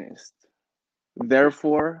perfectionist.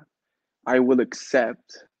 Therefore, I will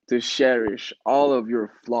accept to cherish all of your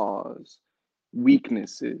flaws,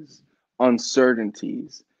 weaknesses,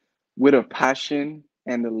 uncertainties with a passion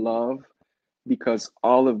and a love because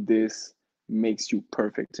all of this makes you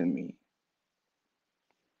perfect to me.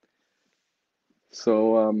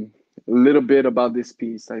 So, a little bit about this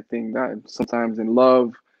piece. I think that sometimes in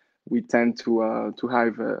love, we tend to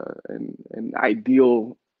have an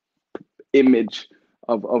ideal image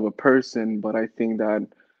of a person, but I think that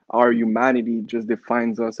our humanity just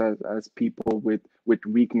defines us as people with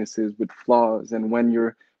weaknesses, with flaws. And when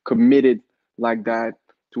you're committed like that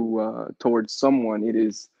to towards someone, it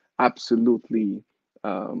is absolutely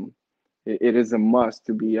it is a must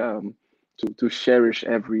to be to cherish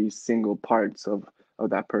every single parts of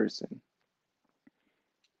that person.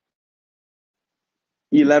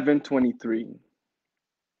 11:23.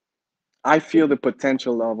 I feel the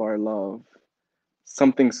potential of our love.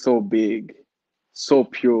 Something so big, so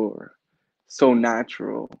pure, so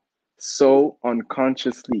natural, so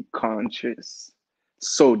unconsciously conscious,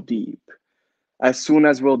 so deep. As soon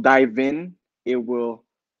as we'll dive in, it will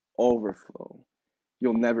overflow.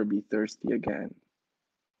 You'll never be thirsty again.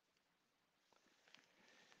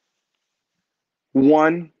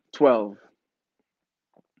 1:12.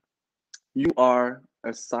 You are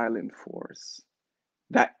a silent force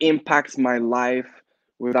that impacts my life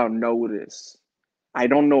without notice. I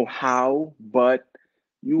don't know how, but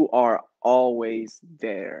you are always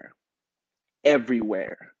there,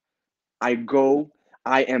 everywhere. I go,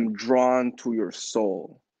 I am drawn to your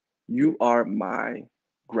soul. You are my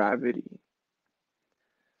gravity.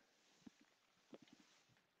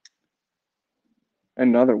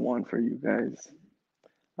 Another one for you guys.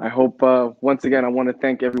 I hope, once again, I want to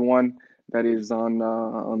thank everyone that is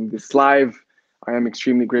on this live. I am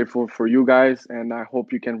extremely grateful for you guys, and I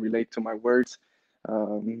hope you can relate to my words.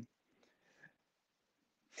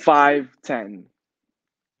 5:10.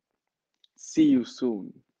 See you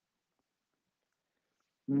soon.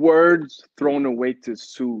 Words thrown away to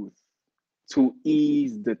soothe, to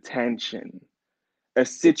ease the tension. A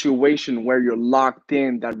situation where you're locked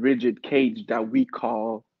in that rigid cage that we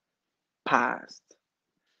call past.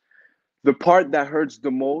 The part that hurts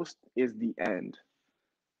the most is the end.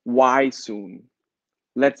 Why soon?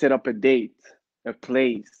 Let's set up a date, a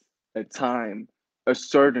place, a time, a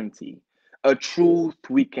certainty, a truth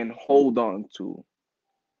we can hold on to.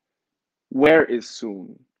 Where is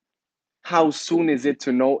soon? How soon is it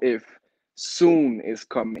to know if soon is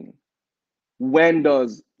coming? When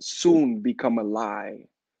does soon become a lie?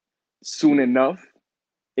 Soon enough?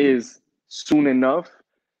 Is soon enough?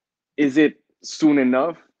 Is it soon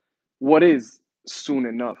enough? What is soon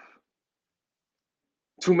enough?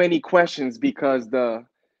 Too many questions because the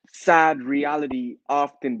sad reality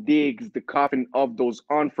often digs the coffin of those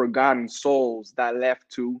unforgotten souls that left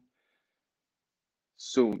too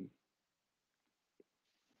soon.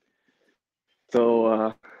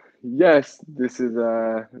 So yes, this is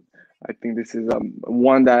I think this is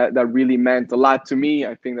one that really meant a lot to me.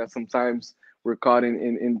 I think that sometimes we're caught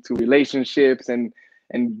into relationships and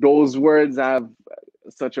those words have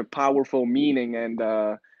such a powerful meaning, and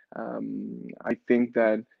I think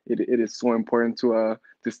that it is so important to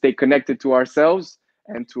stay connected to ourselves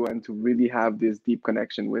and to really have this deep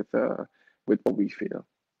connection with what we feel.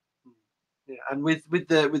 Yeah, and with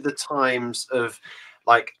the times of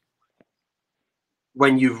like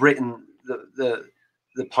when you've written the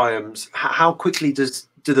poems, how quickly do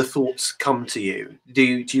the thoughts come to you? Do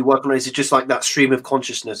you work on it? Is it just like that stream of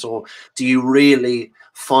consciousness, or do you really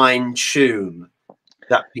fine tune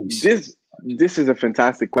that piece? This is a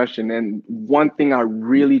fantastic question, and one thing I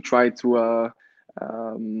really try to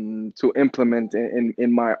implement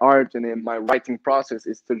in my art and in my writing process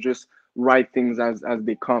is to just write things as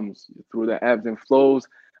they comes through the ebbs and flows.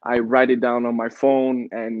 I write it down on my phone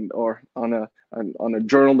or on a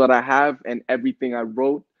journal that I have, and everything I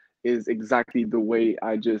wrote is exactly the way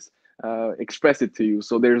I just express it to you.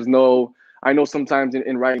 So there's no, I know sometimes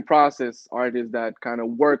in writing process, artists that kind of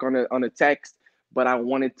work on a text, but I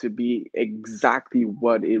want it to be exactly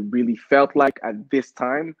what it really felt like at this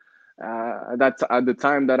time. That's at the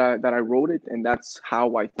time that I wrote it, and that's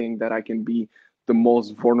how I think that I can be the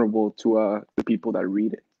most vulnerable to the people that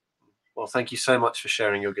read it. Well, thank you so much for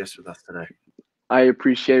sharing your gifts with us today. I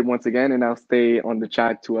appreciate once again, and I'll stay on the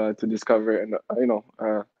chat to discover and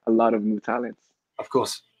a lot of new talents. Of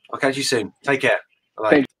course, I'll catch you soon. Take care.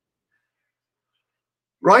 Bye.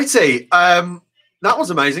 Righty, that was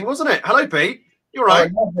amazing, wasn't it? Hello, Pete. You're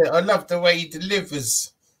right. I love it. I love the way he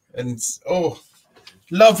delivers, and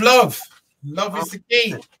love is the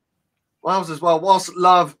key. Wales as well. Whilst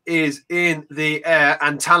love is in the air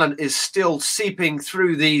and talent is still seeping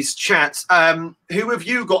through these chats, who have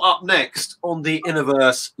you got up next on the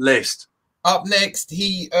Innerverse list? Up next,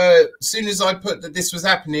 he as soon as I put that this was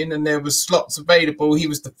happening and there was slots available, he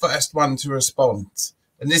was the first one to respond.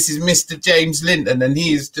 And this is Mr. James Linton, and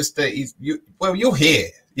he is just you're here.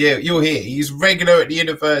 Yeah, you're here. He's regular at the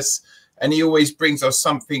Innerverse, and he always brings us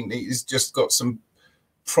something that has just got some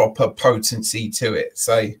proper potency to it.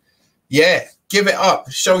 So yeah, give it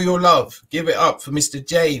up. Show your love. Give it up for Mr.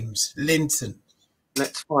 James Linton.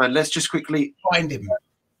 Let's just quickly find him.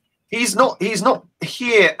 He's not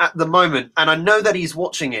here at the moment, and I know that he's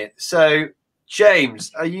watching it. So,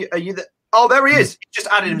 James, are you the? Oh, there he is. He just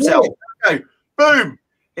added himself. Yeah. Okay. Boom.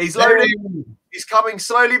 He's loading. He's coming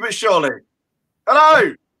slowly but surely.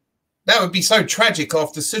 Hello. That would be so tragic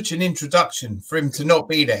after such an introduction for him to not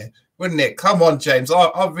be there, wouldn't it? Come on, James.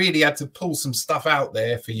 I really had to pull some stuff out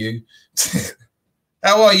there for you.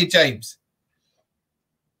 How are you, James?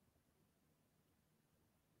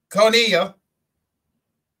 Can't hear you.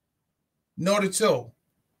 Not at all.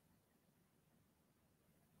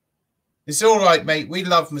 It's all right, mate. We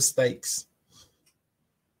love mistakes.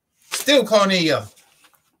 Still can't hear you.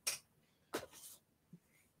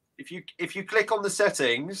 If you click on the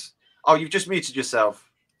settings, oh, you've just muted yourself.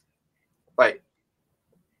 Wait.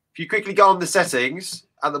 If you quickly go on the settings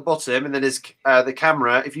at the bottom, and then there's the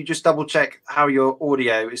camera. If you just double check how your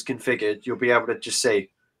audio is configured, you'll be able to just see.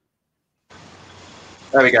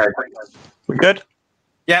 There we go. We good?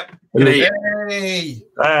 Yep. Hey.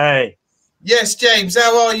 Hey. Yes, James.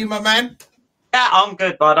 How are you, my man? Yeah, I'm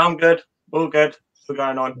good, bud. I'm good. All good. What's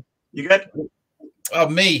going on? You good?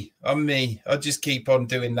 I'm me. I just keep on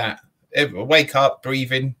doing that. Wake up,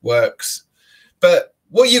 breathing works. But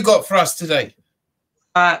what you got for us today?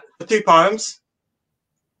 The 2 poems.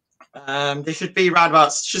 They should be round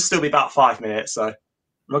about. Should still be about 5 minutes, so I'm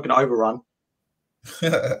not going to overrun.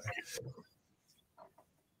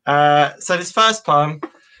 So this first poem,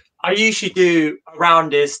 I usually do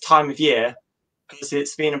around this time of year because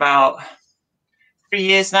it's been about 3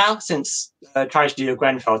 years now since tragedy of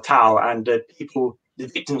Grenfell Tower, and the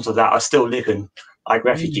victims of that are still living like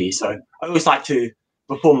refugees. So I always like to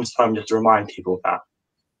perform this poem just to remind people of that.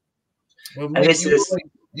 Well, and mate, this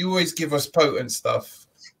you always give us potent stuff.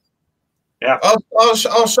 Yeah. I'll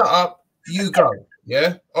shut up. You go.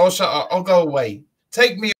 Yeah. I'll shut up. I'll go away.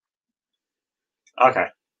 Take me. Okay.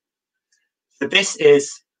 So this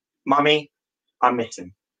is Mummy, I'm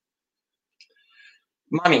missing.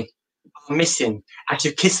 Mummy, I'm missing. As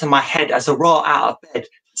you kiss on my head as I roll out of bed,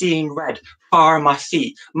 seeing red, fire on my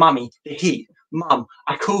feet. Mummy, the heat. Mum,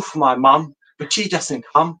 I call for my mum, but she doesn't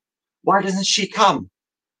come. Why doesn't she come?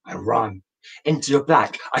 I run into the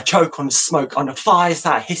black. I choke on the smoke, on the fires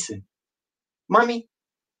that are hissing. Mummy,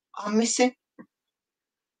 I'm missing.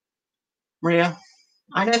 Maria,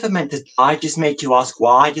 I never meant to die, just make you ask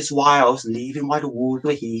why, just why I was leaving, why the walls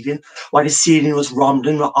were heaving, why the ceiling was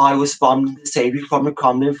rumbling, why I was fumbling to save you from the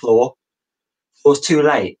crumbling floor. It was too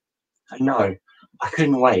late. I know, I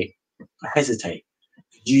couldn't wait. I hesitate.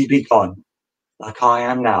 Could you be gone, like I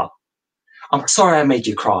am now? I'm sorry I made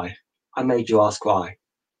you cry. I made you ask why.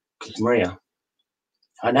 Because Maria,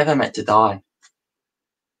 I never meant to die.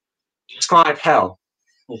 Describe hell.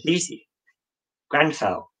 It's easy.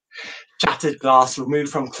 Grenfell. Shattered glass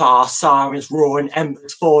removed from class, sirens roaring,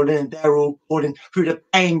 embers falling, and they're all calling through the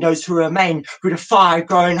pain, those who remain, through the fire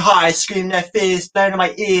growing high, scream their fears, blowing in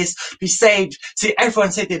my ears, be saved. See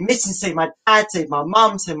everyone say they're missing, say my dad, say my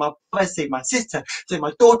mum, say my brother, say my sister, say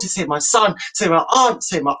my daughter, say my son, say my aunt,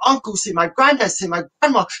 say my uncle, say my granddad, say my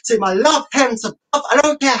grandma, say my loved parents above. I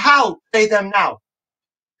don't care how, say them now.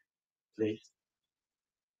 Please.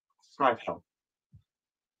 Describe hell.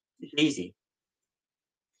 It's easy.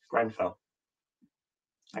 Grenfell.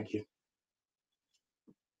 Thank you.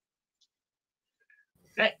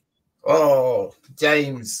 Oh,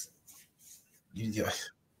 James, you're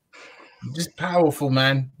just powerful,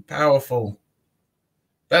 man. Powerful.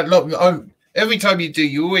 That lot. Every time you do,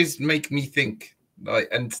 you always make me think. Like,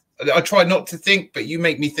 and I try not to think, but you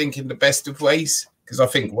make me think in the best of ways because I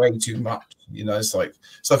think way too much. You know, it's like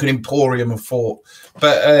an emporium of thought.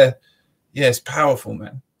 But yeah, it's powerful,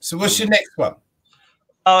 man. So, what's your next one?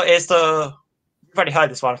 Oh, it's the. You've already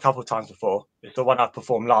heard this one a couple of times before. It's the one I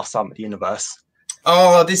performed last summer at the Innerverse.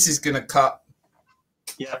 Oh, this is gonna cut.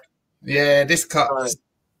 Yeah. Yeah, this cuts.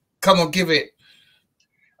 Come on, give it.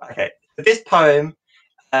 Okay. So this poem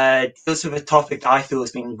deals with a topic I feel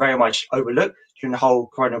has been very much overlooked during the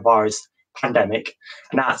whole coronavirus pandemic,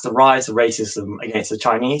 and that's the rise of racism against the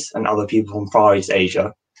Chinese and other people from Far East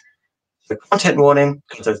Asia. The content warning,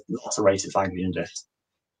 because there's lots of racist language in this.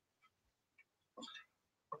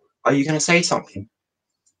 Are you going to say something?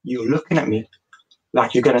 You're looking at me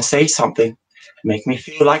like you're going to say something. Make me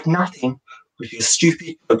feel like nothing with your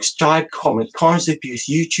stupid jokes, jibe, comments, constant abuse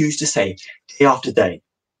you choose to say day after day.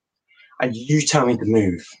 And you tell me to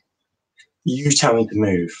move. You tell me to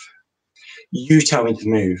move. You tell me to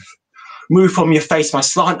move. Move from your face, my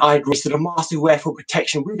slant-eyed wrist, to the mask we wear for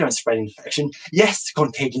protection. We don't spread infection. Yes, the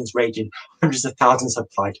contagion's raging. Hundreds of thousands have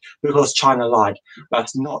died because China lied.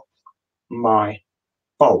 That's not my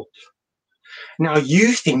fault. Now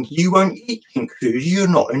you think you won't eat pink food, you're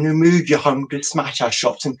not in the mood, you're hungry to smash our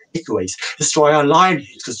shops and takeaways, destroy our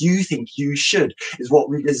livelihoods because you think you should, is what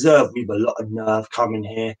we deserve. We've a lot of nerve coming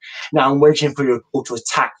here. Now I'm waiting for your call to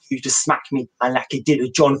attack you to smack me down like you did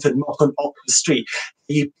with Jonathan Mock on Oxford Street.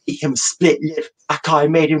 You beat him split lip, black eye,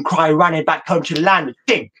 made him cry, running back home to the land with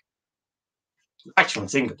pink. Actually, in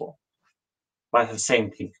Singapore, but that's the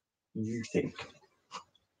same thing you think.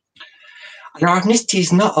 And our ethnicity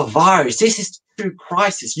is not a virus. This is true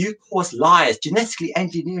crisis. You cause liars, genetically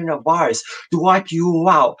engineering a virus to wipe you all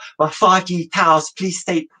out by 5G towers, police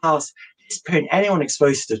state powers, disappearing anyone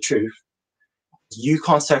exposed to the truth. You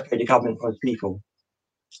can't separate the government from the people.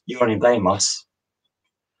 You only blame us.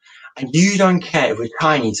 And you don't care if we're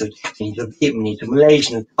Chinese or Japanese or Vietnamese or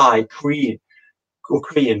Malaysian or Thai, Korean.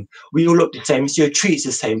 We all look the same, so your treats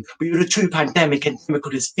the same. We are the true pandemic and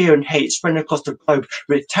chemical is fear and hate spreading across the globe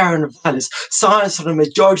with terror and violence. Silence for the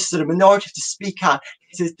majority so the minority to speak out.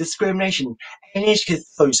 This is discrimination. NHK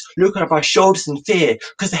those looking over our shoulders in fear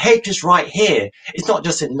because the hate is right here. It's not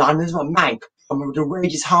just in London, it's not Mank. The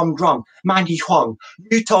rage's humdrum. Mandy Huang,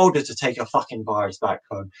 you told her to take her fucking virus back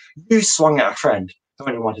home. You swung at a friend who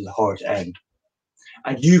only wanted the horror to end.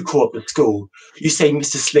 And you call up the school. You say,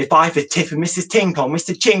 Mr. Slip, Ivor, Tiff, and Mrs. Ting Tong,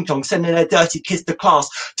 Mr. Ching Tong, sending their dirty kids to class.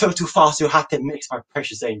 Total fast, you'll have to mix my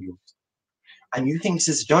precious angels. And you think this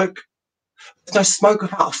is a joke? There's no smoke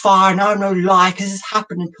without fire, no lie, because this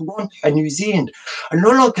happened in Toronto and New Zealand. And no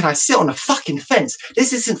longer can I sit on a fucking fence.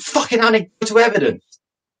 This isn't fucking anecdotal evidence.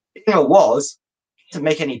 You know it was. It doesn't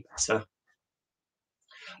make any better.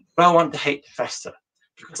 But I want the hate to fester.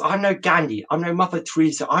 Because I'm no Gandhi, I'm no Mother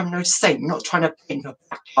Teresa, I'm no saint, not trying to paint a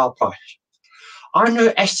black child brush. I'm no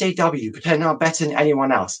SJW pretending I'm better than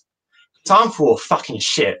anyone else. So I'm full of fucking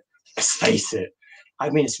shit. Let's face it.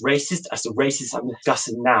 I mean, it's racist as the racist I'm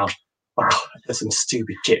discussing now. Oh, there's some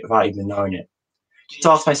stupid shit without even knowing it. Just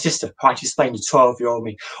ask my sister, how to explain to 12-year-old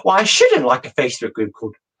me why I shouldn't like a Facebook group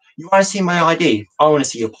called, you want to see my ID? I want to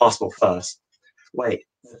see your passport first. Wait,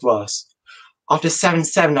 there's worse. After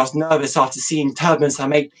 7/7, I was nervous after seeing turbans. I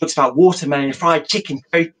made jokes about watermelon, fried chicken,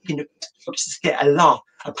 very chicken, just to get a laugh,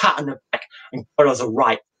 a pat on the back, and God, I was a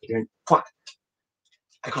right ignorant twat.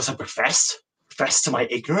 Because I profess to my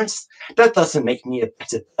ignorance, that doesn't make me a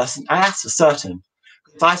better person, and that's for certain.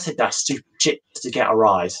 Because I said that stupid shit just to get a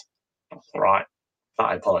rise. Alright,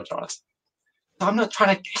 I apologise. I'm not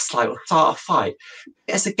trying to gaslight or start a fight.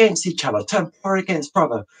 Get us against each other, turn brother against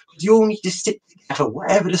brother. Because you all need to stick together,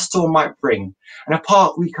 whatever the storm might bring. And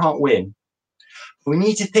apart, we can't win. We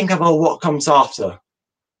need to think about what comes after.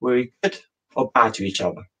 Were we good or bad to each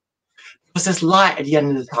other? Because there's light at the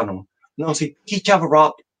end of the tunnel. As long as we pick each other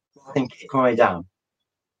up, rather than kick my way down.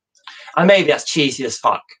 And maybe that's cheesy as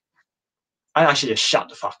fuck. I should just shut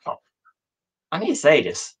the fuck up. I need to say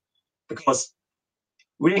this because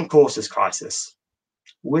we're in quarters crisis.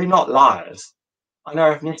 We're not liars. And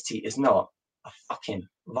our ethnicity is not a fucking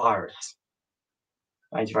virus.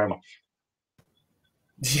 Thank you very much.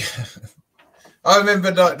 Yeah. I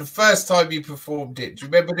remember like the first time you performed it. Do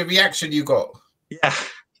you remember the reaction you got? Yeah.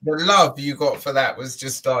 The love you got for that was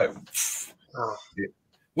just like. Oh.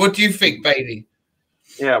 What do you think, Bailey?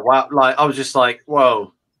 Yeah, wow! Like I was just like,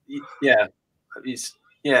 whoa, yeah,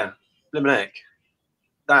 Limerick.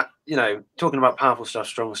 That talking about powerful stuff,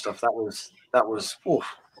 strong stuff. That was. Oof.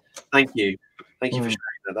 Thank you for sharing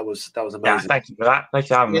that. That was amazing. Yeah, thank you for that. Thanks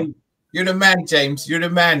for having me. You're the man, James. You're the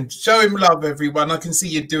man. Show him love, everyone. I can see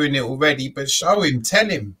you're doing it already, but show him. Tell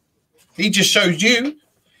him. He just showed you.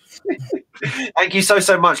 Thank you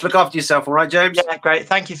so much. Look after yourself, all right, James? Yeah, great.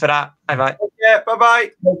 Thank you for that. Bye-bye. Yeah,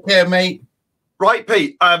 bye-bye. Take care, mate. Right,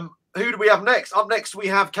 Pete. Who do we have next? Up next, we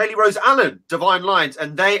have Kaylee Rose Allen, Divine Lines,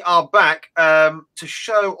 and they are back to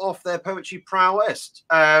show off their poetry prowess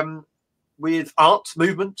with art,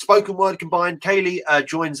 movement, spoken word combined. Kaylee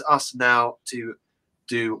joins us now to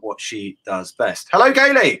do what she does best. Hello,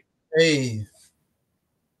 Kaylee. Hey.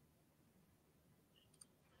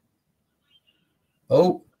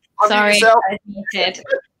 Oh. Sorry, I was muted.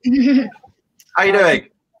 How you doing?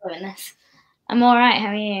 Goodness. I'm all right. How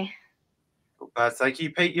are you? Not bad, thank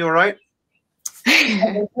you. Pete, you all right?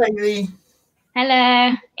 Hello, Kaylee.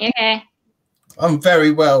 Hello. You okay? I'm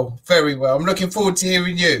very well, very well. I'm looking forward to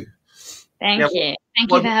hearing you. Thank you.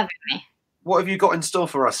 Thank you for having me. What have you got in store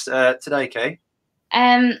for us today, Kay?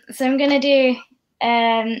 So I'm going to do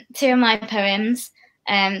 2 of my poems.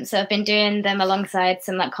 So I've been doing them alongside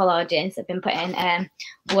some like collages. I've been putting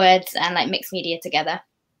words and like mixed media together.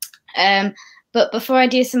 But before I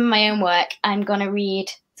do some of my own work, I'm going to read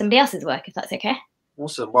somebody else's work, if that's okay.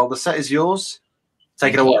 Awesome. Well, the set is yours.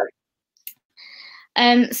 Take it away.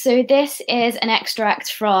 So this is an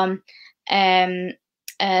extract from a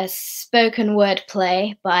spoken word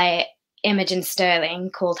play by Imogen Sterling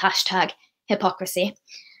called #Hypocrisy.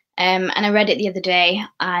 And I read it the other day,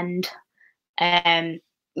 and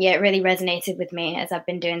yeah, it really resonated with me as I've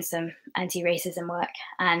been doing some anti-racism work,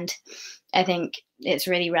 and I think it's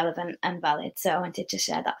really relevant and valid. So I wanted to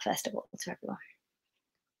share that first of all to everyone.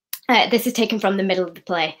 This is taken from the middle of the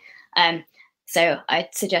play, so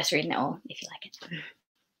I'd suggest reading it all if you like it.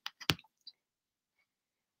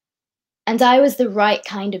 And I was the right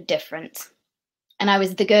kind of different, and I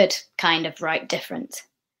was the good kind of right different,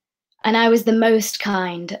 and I was the most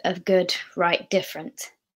kind of good right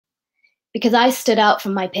different, because I stood out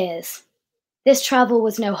from my peers. This travel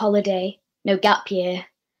was no holiday, no gap year,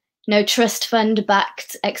 no trust fund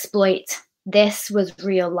backed exploit. This was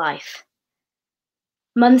real life.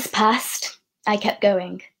 Months passed, I kept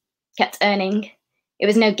going, kept earning. It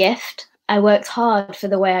was no gift. I worked hard for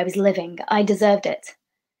the way I was living. I deserved it.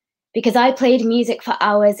 Because I played music for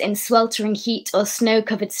hours in sweltering heat or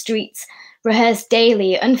snow-covered streets, rehearsed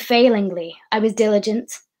daily, unfailingly. I was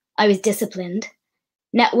diligent. I was disciplined.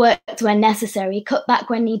 Networked when necessary, cut back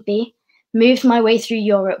when need be, moved my way through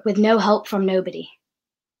Europe with no help from nobody.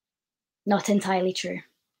 Not entirely true.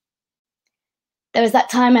 There was that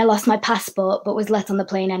time I lost my passport but was let on the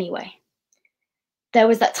plane anyway. There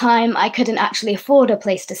was that time I couldn't actually afford a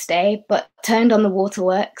place to stay but turned on the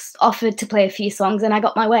waterworks, offered to play a few songs, and I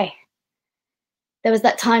got my way. There was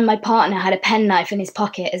that time my partner had a penknife in his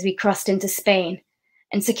pocket as we crossed into Spain,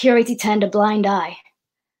 and security turned a blind eye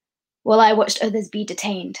while I watched others be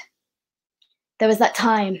detained. There was that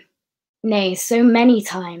time, nay, so many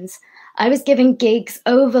times, I was giving gigs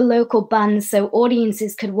over local bands so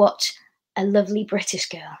audiences could watch a lovely British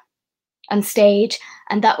girl on stage,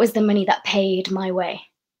 and that was the money that paid my way.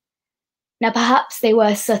 Now, perhaps they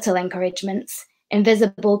were subtle encouragements,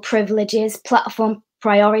 invisible privileges, platform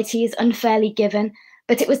priorities unfairly given,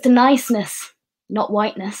 but it was the niceness, not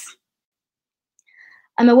whiteness.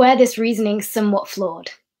 I'm aware this reasoning's somewhat flawed.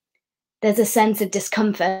 There's a sense of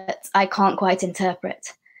discomfort I can't quite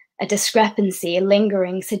interpret, a discrepancy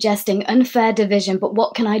lingering, suggesting unfair division, but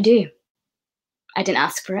what can I do? I didn't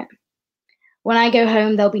ask for it. When I go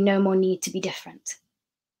home, there'll be no more need to be different.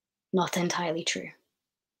 Not entirely true.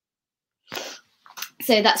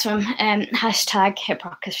 So that's from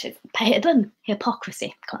 #Hypocrisy.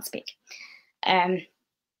 Hypocrisy. Can't speak.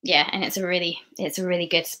 Yeah, and it's a really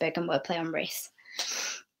good spoken word play on race.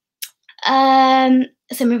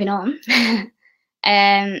 So moving on,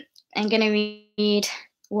 I'm going to read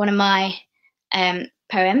one of my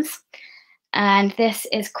poems, and this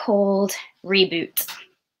is called Reboot.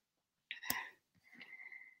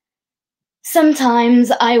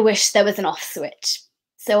 Sometimes I wish there was an off switch,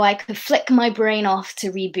 so I could flick my brain off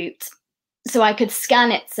to reboot, so I could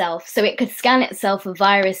scan itself, so it could scan itself for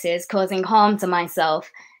viruses causing harm to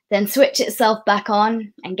myself, then switch itself back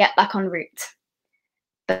on and get back en route.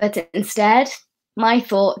 But instead, my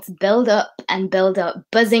thoughts build up,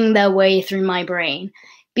 buzzing their way through my brain,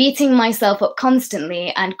 beating myself up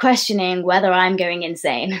constantly and questioning whether I'm going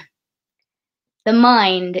insane. The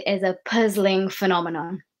mind is a puzzling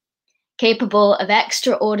phenomenon, capable of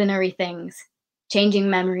extraordinary things, changing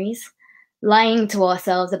memories, lying to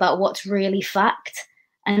ourselves about what's really fact,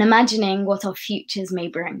 and imagining what our futures may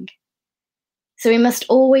bring. So we must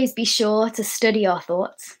always be sure to study our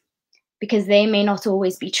thoughts, because they may not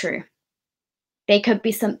always be true. They could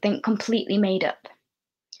be something completely made up.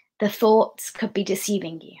 The thoughts could be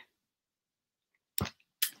deceiving you.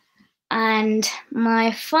 And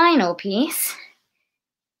my final piece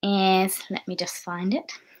is, let me just find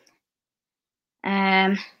it.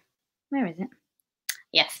 Where is it?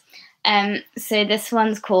 Yes. So this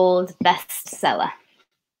one's called Bestseller.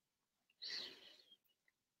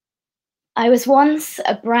 I was once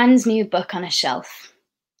a brand new book on a shelf,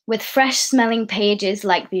 with fresh smelling pages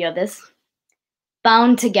like the others,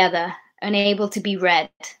 bound together, unable to be read,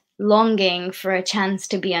 longing for a chance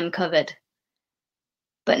to be uncovered.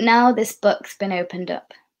 But now this book's been opened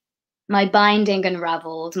up. My binding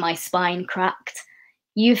unraveled, my spine cracked.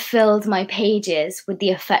 You've filled my pages with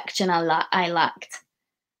the affection I lacked,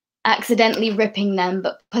 accidentally ripping them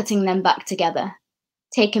but putting them back together,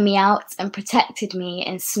 taken me out and protected me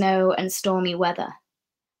in snow and stormy weather.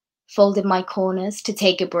 Folded my corners to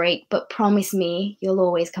take a break, but promise me you'll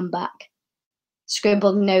always come back.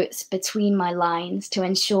 Scribbled notes between my lines to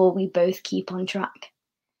ensure we both keep on track.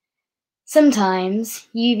 Sometimes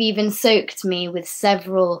you've even soaked me with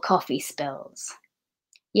several coffee spills,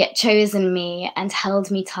 yet chosen me and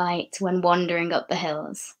held me tight when wandering up the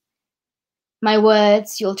hills. My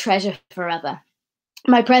words you'll treasure forever.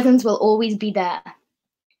 My presence will always be there.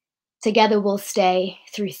 Together we'll stay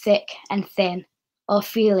through thick and thin. Our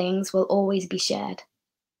feelings will always be shared.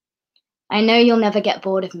 I know you'll never get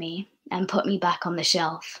bored of me and put me back on the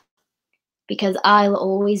shelf, because I'll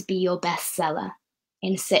always be your bestseller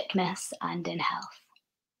in sickness and in health.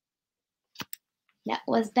 That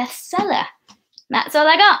was Bestseller. That's all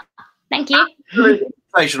I got. Thank you. Really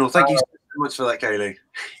inspirational. Thank you so much for that, Kaylee.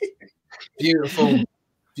 Beautiful,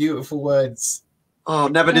 beautiful words. Oh,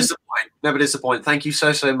 never disappoint. Never disappoint. Thank you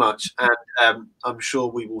so, so much. And I'm sure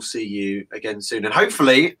we will see you again soon. And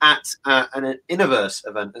hopefully at an Innerverse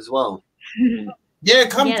event as well. Yeah,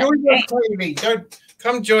 come join us, Kaylee.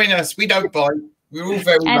 Come join us. We don't bite. We're all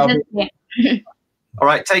very lovely. All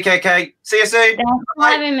right. Take care, Kate. See you soon. Thanks for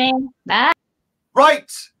having me. Bye. Right.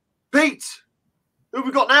 Pete, who have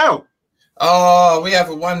we got now? Oh, we have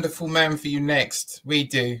a wonderful man for you next. We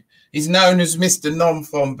do. He's known as Mr.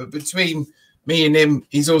 Non-Fom, but between me and him,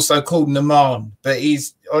 he's also called Naman. But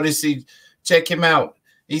he's honestly, check him out.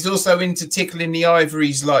 He's also into tickling the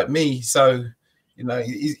ivories like me. So, you know,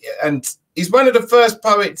 he's one of the first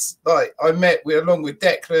poets like I met with, along with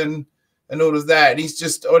Declan and all of that. And he's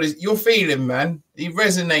just, you'll feel him, man. He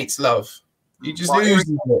resonates love. He just oozes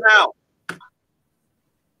it.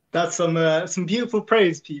 That's some beautiful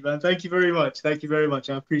praise, Pete, man. Thank you very much. Thank you very much.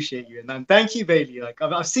 I appreciate you. And thank you, Bailey. Like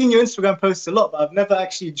I've seen your Instagram posts a lot, but I've never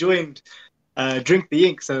actually joined Drink the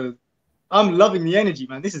Ink. So I'm loving the energy,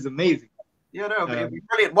 man. This is amazing. Yeah, no, it'll be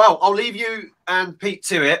brilliant. Well, I'll leave you and Pete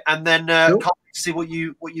to it, and then can't wait to see what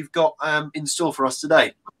you've got in store for us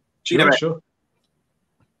today. Sure.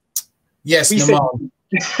 Yes,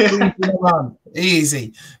 Naman.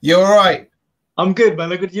 Easy. You're all right. I'm good,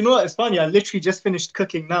 man. You know what? It's funny. I literally just finished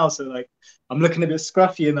cooking now, so like I'm looking a bit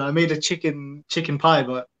scruffy, and I made a chicken pie.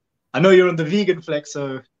 But I know you're on the vegan flex,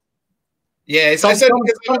 so yeah. Send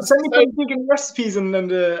me some vegan recipes, and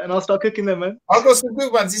I'll start cooking them, man. I've got some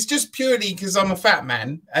good ones. It's just purely because I'm a fat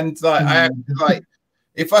man, and like I have to, like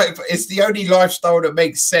if it's the only lifestyle that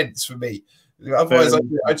makes sense for me. Otherwise,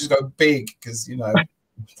 I just go big because you know.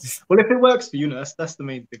 Well, if it works for you, that's the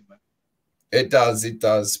main thing, man. It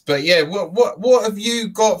does. But yeah, what have you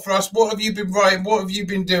got for us? What have you been writing? What have you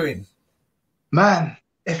been doing? Man,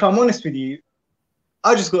 if I'm honest with you,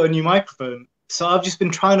 I just got a new microphone. So I've just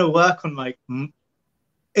been trying to work on like,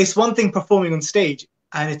 it's one thing performing on stage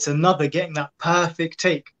and it's another getting that perfect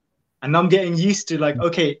take. And I'm getting used to like,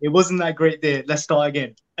 okay, it wasn't that great there. Let's start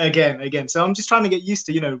again. So I'm just trying to get used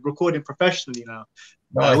to, you know, recording professionally now,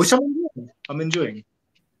 nice. Which I'm enjoying.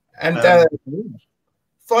 And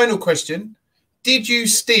final question. Did you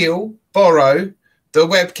borrow the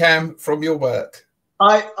webcam from your work?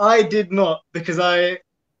 I did not, because I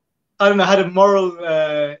don't know, I had a moral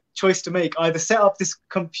choice to make: either set up this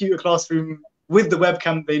computer classroom with the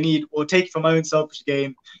webcam they need, or take it for my own selfish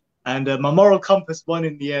gain. And my moral compass won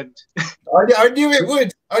in the end. I knew it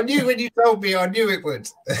would. I knew when you told me. I knew it would.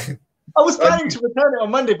 I was planning to return it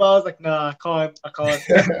on Monday, but I was like, nah, I can't.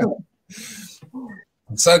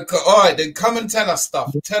 So, all right, then come and tell us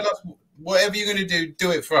stuff. Tell us whatever you're going to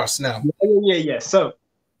do it for us now. Yeah. So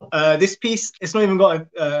this piece, it's not even got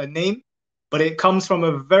a name, but it comes from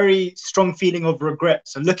a very strong feeling of regret.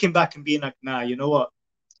 So looking back and being like, nah, you know what?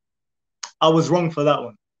 I was wrong for that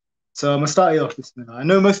one. So I'm going to start it off, Bismillah. I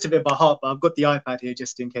know most of it by heart, but I've got the iPad here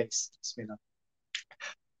just in case. Bismillah.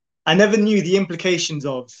 I never knew the implications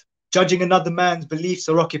of judging another man's beliefs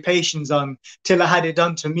or occupations till I had it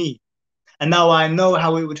done to me. And now I know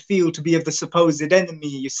how it would feel to be of the supposed enemy.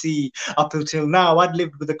 You see, up until now, I'd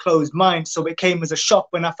lived with a closed mind, so it came as a shock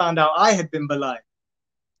when I found out I had been belied.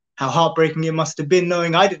 How heartbreaking it must have been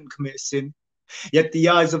knowing I didn't commit sin. Yet the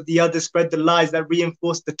eyes of the others spread the lies that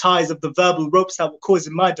reinforced the ties of the verbal ropes that were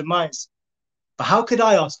causing my demise. But how could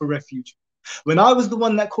I ask for refuge when I was the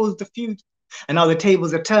one that caused the feud? And now the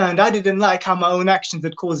tables are turned. I didn't like how my own actions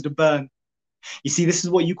had caused a burn. You see, this is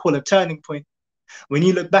what you call a turning point. When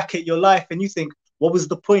you look back at your life and you think, what was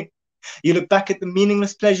the point? You look back at the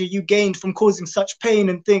meaningless pleasure you gained from causing such pain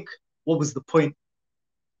and think, what was the point?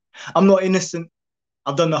 I'm not innocent.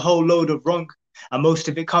 I've done a whole load of wrong. And most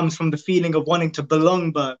of it comes from the feeling of wanting to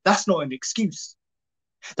belong, but that's not an excuse.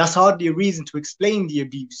 That's hardly a reason to explain the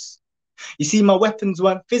abuse. You see, my weapons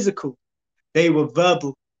weren't physical. They were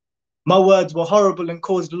verbal. My words were horrible and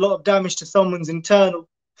caused a lot of damage to someone's internal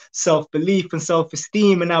self-belief and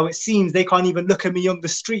self-esteem, and now it seems they can't even look at me on the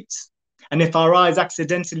streets. And if our eyes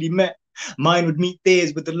accidentally met, mine would meet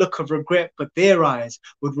theirs with the look of regret, but their eyes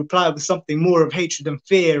would reply with something more of hatred and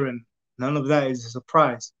fear, and none of that is a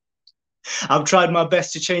surprise. I've tried my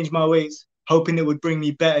best to change my ways, hoping it would bring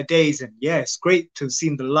me better days, and yeah, it's great to have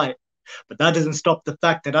seen the light, but that doesn't stop the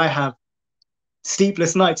fact that I have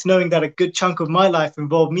sleepless nights knowing that a good chunk of my life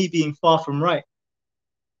involved me being far from right.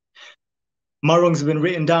 My wrongs have been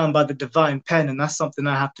written down by the divine pen, and that's something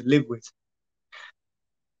I have to live with.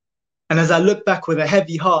 And as I look back with a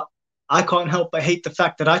heavy heart, I can't help but hate the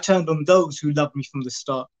fact that I turned on those who loved me from the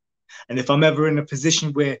start. And if I'm ever in a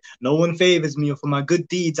position where no one favors me or for my good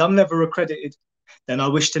deeds I'm never accredited, then I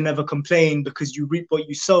wish to never complain, because you reap what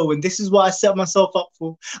you sow. And this is what I set myself up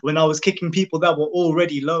for when I was kicking people that were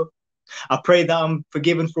already low. I pray that I'm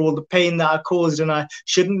forgiven for all the pain that I caused, and I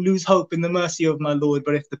shouldn't lose hope in the mercy of my Lord.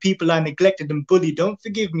 But if the people I neglected and bullied don't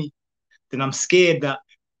forgive me, then I'm scared that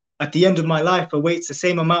at the end of my life awaits the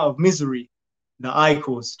same amount of misery that I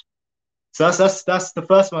caused. So that's the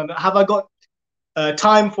first one. Have I got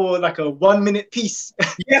time for like a 1 minute piece?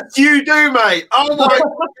 Yes, you do, mate. Oh my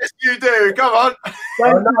God, yes, you do. Come on.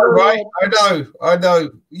 I know, right? I know.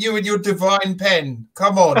 You and your divine pen.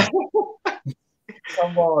 Come on.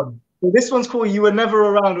 Come on. So this one's called You Were Never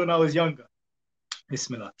Around When I Was Younger.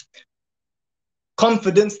 Bismillah.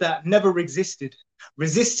 Confidence that never existed.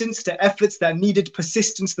 Resistance to efforts that needed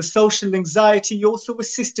persistence. The social anxiety also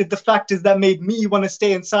assisted the factors that made me want to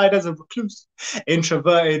stay inside as a recluse.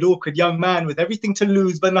 Introverted, awkward young man with everything to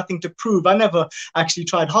lose but nothing to prove. I never actually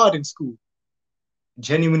tried hard in school.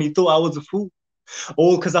 Genuinely thought I was a fool.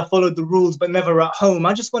 All because I followed the rules but never at home.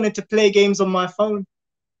 I just wanted to play games on my phone.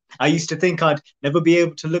 I used to think I'd never be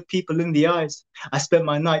able to look people in the eyes. I spent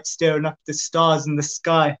my nights staring up at the stars in the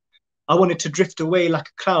sky. I wanted to drift away like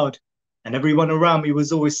a cloud, and everyone around me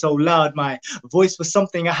was always so loud. My voice was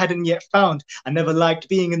something I hadn't yet found. I never liked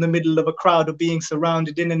being in the middle of a crowd or being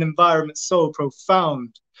surrounded in an environment so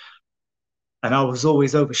profound. And I was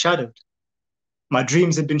always overshadowed. My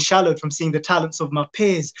dreams had been shallowed from seeing the talents of my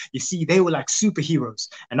peers. You see, they were like superheroes,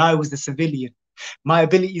 and I was the civilian. My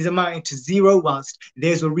abilities amounted to zero whilst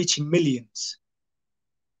theirs were reaching millions.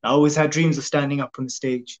 I always had dreams of standing up on the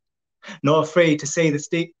stage, not afraid to say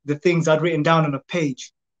the things I'd written down on a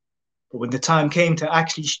page. But when the time came to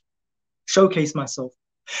actually showcase myself,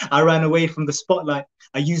 I ran away from the spotlight.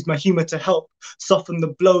 I used my humor to help soften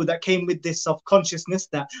the blow that came with this self-consciousness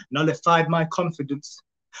that nullified my confidence.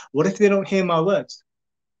 What if they don't hear my words?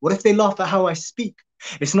 What if they laugh at how I speak?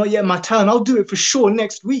 It's not yet my turn. I'll do it for sure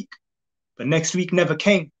next week. But next week never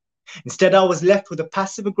came. Instead, I was left with a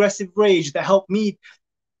passive-aggressive rage that helped me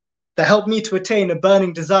to attain a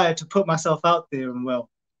burning desire to put myself out there. And well,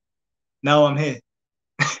 now I'm here.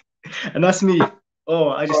 And that's me. Oh,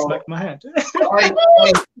 I just smacked my hand.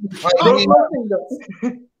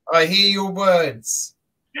 I hear your words.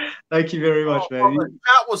 Thank you very much, man. The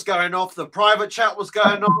chat was going off. The private chat was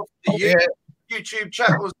going off. YouTube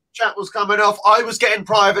chat was coming off. I was getting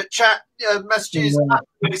private chat messages.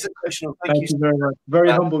 Absolutely sensational. Thank you very much. Very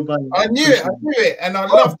humbled by you. I knew it, and I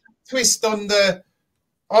love the twist on the.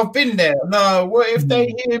 I've been there. No, what if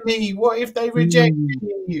they hear me? What if they reject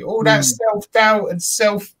me? All that self-doubt and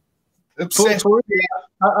self-obsession.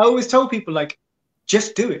 I always tell people, like,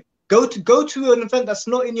 just do it. Go to an event that's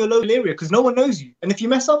not in your local area because no one knows you. And if you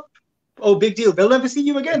mess up, oh, big deal. They'll never see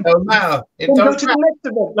you again. It don't matter. Go to the next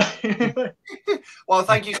event. Well,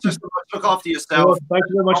 thank you so much. Look after yourself. Well, thank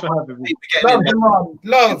you very much for having me. Love you, Mum.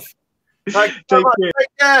 Love. Thank you so much.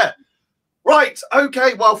 Take care. Right,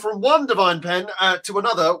 okay, well, from one divine pen to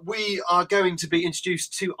another, we are going to be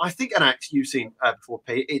introduced to, I think, an act you've seen before,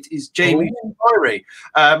 Pete. It is Jamie Diary,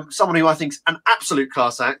 someone who I think is an absolute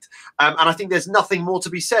class act, and I think there's nothing more to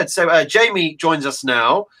be said. So Jamie joins us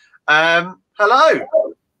now. Hello.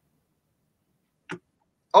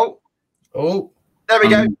 Oh, there we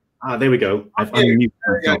go. There we go. I've unmuted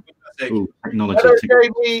myself. Technology. Hello,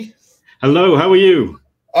 Jamie. Hello, how are you?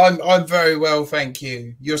 I'm very well, thank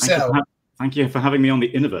you. Yourself? Thank you for having me on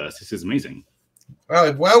the Innerverse. This is amazing.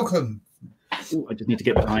 Oh, welcome. Ooh, I just need to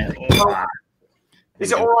get higher.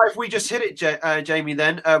 Is it all right if we just hit it, Jamie,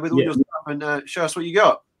 then, with all your stuff and show us what you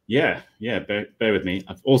got? Yeah. Bear with me.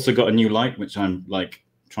 I've also got a new light, which I'm like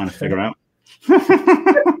trying to figure out.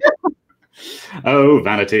 Oh,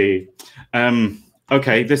 vanity.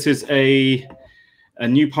 Okay, this is a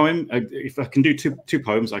new poem. If I can do two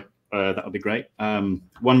poems, that would be great.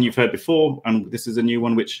 One you've heard before, and this is a new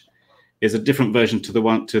one, which is a different version to the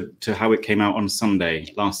one to how it came out on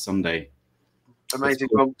last Sunday. Amazing.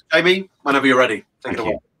 Well, Jamie, whenever you're ready. Thank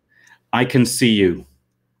you. I can see you.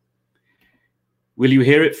 Will you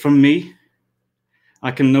hear it from me?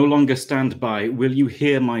 I can no longer stand by. Will you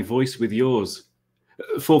hear my voice with yours?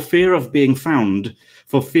 For fear of being found,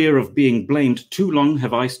 for fear of being blamed, too long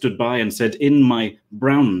have I stood by and said, in my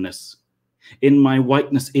brownness, in my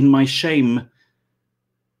whiteness, in my shame,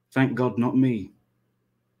 thank God, not me.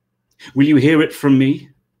 Will you hear it from me?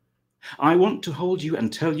 I want to hold you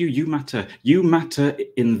and tell you you matter. You matter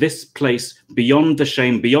in this place, beyond the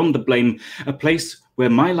shame, beyond the blame, a place where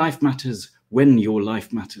my life matters when your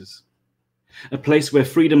life matters. A place where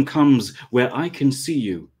freedom comes, where I can see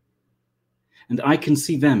you and I can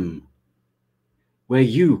see them, where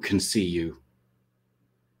you can see you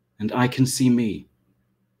and I can see me.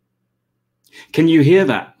 Can you hear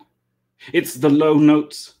that? It's the low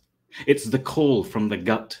notes. It's the call from the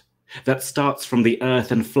gut that starts from the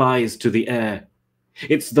earth and flies to the air.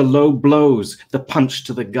 It's the low blows, the punch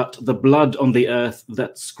to the gut, the blood on the earth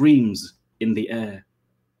that screams in the air.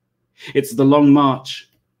 It's the long march,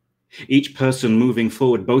 each person moving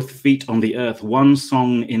forward, both feet on the earth, one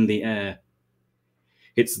song in the air.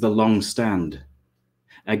 It's the long stand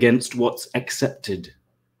against what's accepted,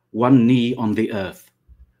 one knee on the earth,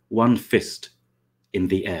 one fist in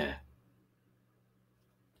the air.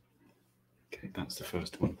 Okay, that's the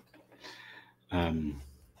first one.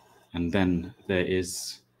 And then there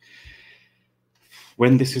is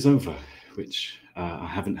When This Is Over, which I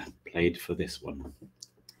haven't played for this one.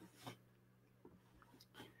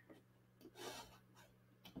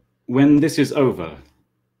 When this is over,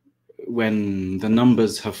 when the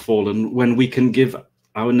numbers have fallen, when we can give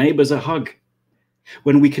our neighbors a hug,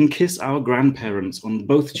 when we can kiss our grandparents on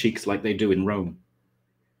both cheeks like they do in Rome,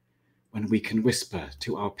 when we can whisper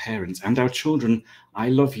to our parents and our children, I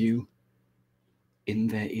love you, in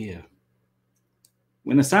their ear.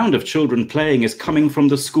 When the sound of children playing is coming from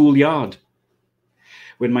the schoolyard,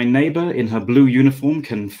 when my neighbor in her blue uniform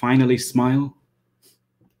can finally smile.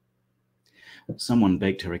 Someone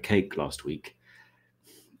baked her a cake last week.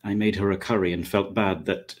 I made her a curry and felt bad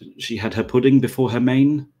that she had her pudding before her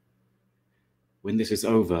main. When this is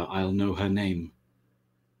over, I'll know her name.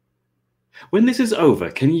 When this is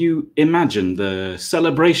over, can you imagine the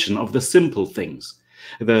celebration of the simple things?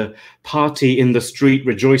 The party in the street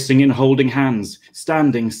rejoicing in holding hands,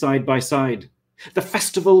 standing side by side. The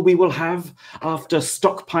festival we will have after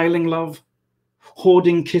stockpiling love,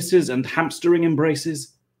 hoarding kisses and hamstering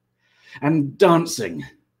embraces, and dancing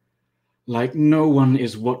like no one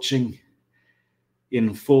is watching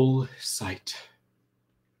in full sight.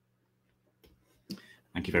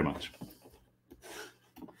 Thank you very much.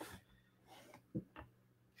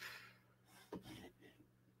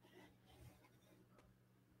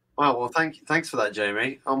 Wow, well, thanks for that,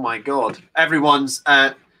 Jamie. Oh my God, everyone's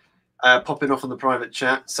popping off on the private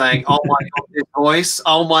chat saying, "Oh my God, this voice!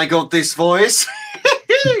 Oh my God, this voice!"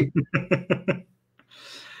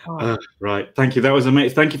 Right, thank you. That was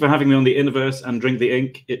amazing. Thank you for having me on the Innerverse and Drink the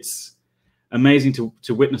Ink. It's amazing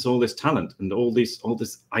to witness all this talent and all these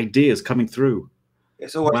ideas coming through.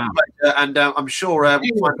 It's always Wow. a pleasure, and I'm sure we'll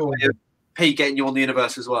find a way of Pete getting you on the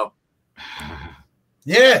Innerverse as well.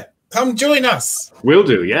 Yeah, come join us. Will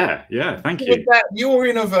do. Yeah, thank With you. that, your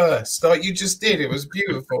Innerverse, like you just did. It was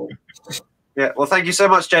beautiful. Yeah, well, thank you so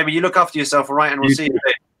much, Jamie. You look after yourself, all right, and we'll see you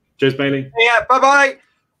soon. Cheers, Bailey. Yeah, bye-bye.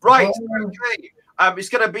 Right, okay. It's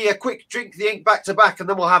going to be a quick drink the ink back-to-back, and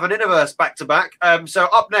then we'll have an Innerverse back-to-back. So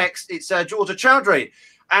up next, it's Georgia Chowdhury.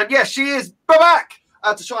 And yes, she is back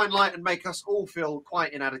to shine light and make us all feel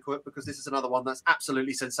quite inadequate, because this is another one that's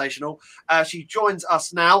absolutely sensational. She joins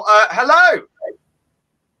us now. Hello.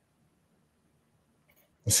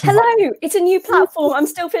 Hello. It's a new platform. I'm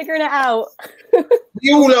still figuring it out.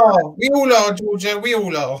 We all are. We all are, Georgia. We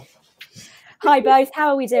all are. Hi, both. How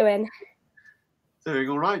are we doing? Doing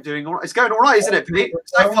all right. Doing all right. It's going all right, isn't it, Pete?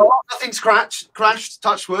 So far, nothing's crashed.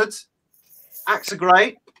 Touch wood. Acts are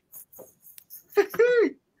great.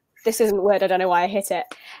 This isn't word. I don't know why I hit it.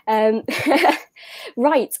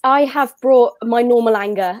 Right. I have brought my normal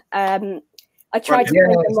anger. I tried to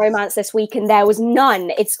bring some romance this week, and there was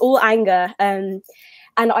none. It's all anger. And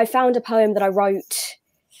I found a poem that I wrote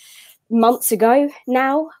months ago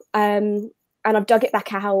now. And I've dug it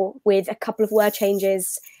back out with a couple of word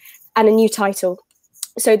changes and a new title.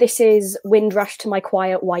 So this is Wind Rush to My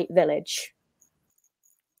Quiet White Village.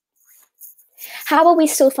 How are we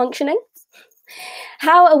still functioning?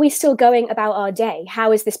 How are we still going about our day?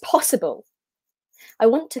 How is this possible? I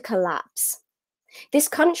want to collapse. This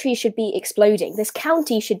country should be exploding. This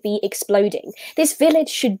county should be exploding. This village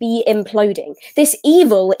should be imploding. This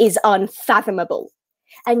evil is unfathomable.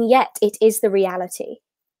 And yet it is the reality.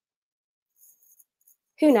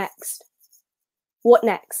 Who next? What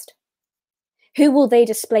next? Who will they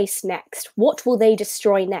displace next? What will they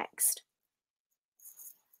destroy next?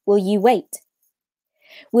 Will you wait?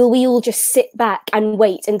 Will we all just sit back and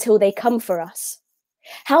wait until they come for us?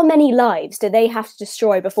 How many lives do they have to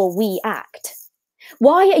destroy before we act?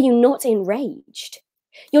 Why are you not enraged?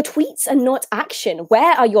 Your tweets are not action.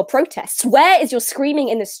 Where are your protests? Where is your screaming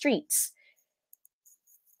in the streets?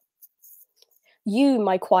 You,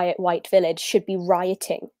 my quiet white village, should be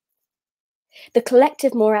rioting. The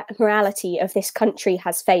collective morality of this country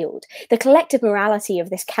has failed. The collective morality of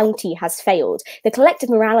this county has failed. The collective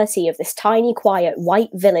morality of this tiny, quiet, white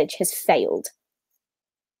village has failed.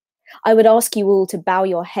 I would ask you all to bow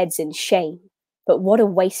your heads in shame, but what a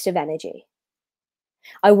waste of energy.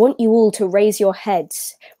 I want you all to raise your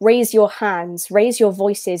heads, raise your hands, raise your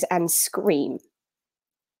voices, and scream.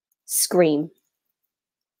 Scream.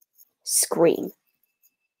 Scream.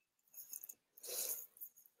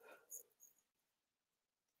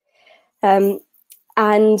 And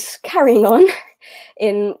carrying on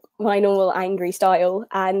in my normal angry style,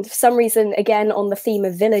 and for some reason, again, on the theme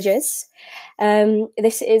of villages,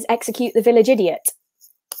 this is Execute the Village Idiot.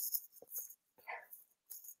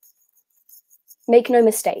 Make no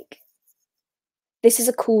mistake, this is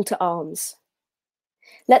a call to arms.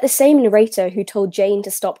 Let the same narrator who told Jane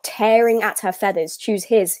to stop tearing at her feathers choose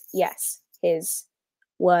his, yes, his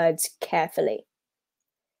words carefully.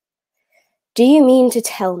 Do you mean to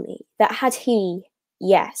tell me that had he,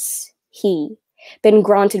 yes, he, been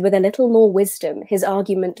granted with a little more wisdom, his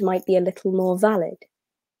argument might be a little more valid?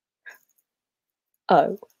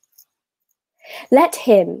 Oh. Let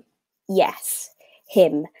him, yes,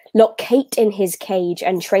 him, lock Kate in his cage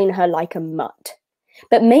and train her like a mutt.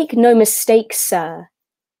 But make no mistake, sir,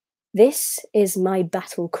 this is my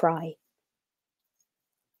battle cry.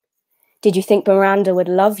 Did you think Miranda would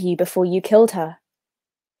love you before you killed her?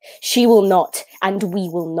 She will not, and we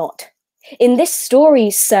will not. In this story,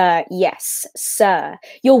 sir, yes, sir,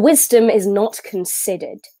 your wisdom is not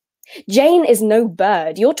considered. Jane is no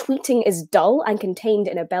bird. Your tweeting is dull and contained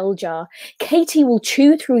in a bell jar. Katie will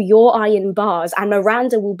chew through your iron bars, and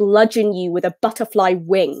Miranda will bludgeon you with a butterfly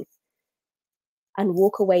wing and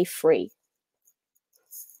walk away free.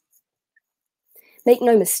 Make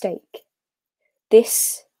no mistake,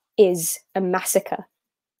 this is a massacre.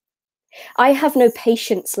 I have no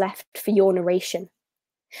patience left for your narration.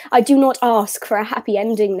 I do not ask for a happy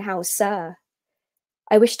ending now, sir.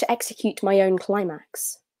 I wish to execute my own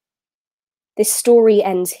climax. This story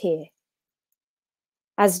ends here.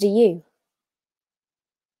 As do you,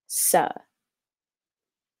 sir.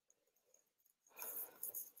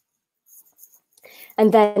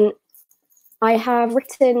 And then I have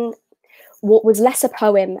written what was less a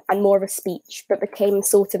poem and more of a speech, but became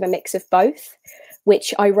sort of a mix of both,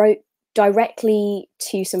 which I wrote directly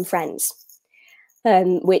to some friends,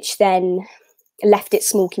 which then left its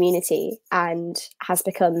small community and has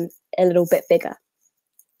become a little bit bigger.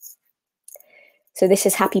 So this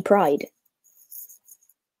is Happy Pride.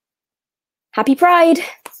 Happy Pride!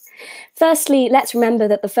 Firstly, let's remember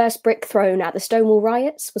that the first brick thrown at the Stonewall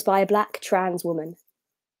riots was by a black trans woman.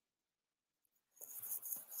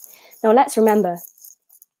 Now let's remember,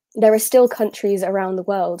 there are still countries around the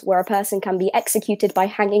world where a person can be executed by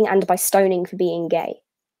hanging and by stoning for being gay.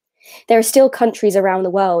 There are still countries around the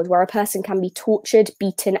world where a person can be tortured,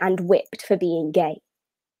 beaten, and whipped for being gay.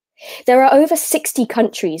 There are over 60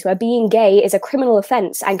 countries where being gay is a criminal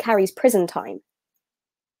offence and carries prison time.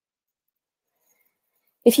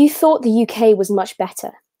 If you thought the UK was much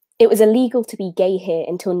better, it was illegal to be gay here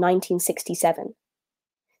until 1967.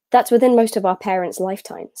 That's within most of our parents'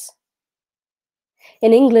 lifetimes.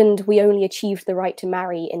 In England, we only achieved the right to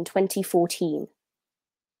marry in 2014.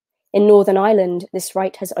 In Northern Ireland, this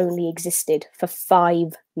right has only existed for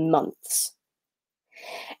 5 months.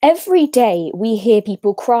 Every day we hear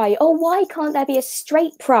people cry, oh, why can't there be a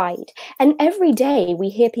straight pride? And every day we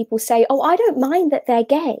hear people say, oh, I don't mind that they're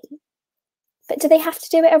gay. But do they have to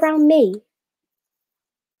do it around me?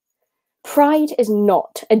 Pride is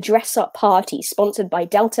not a dress-up party sponsored by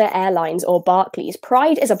Delta Airlines or Barclays.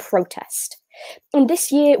 Pride is a protest. And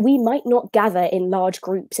this year, we might not gather in large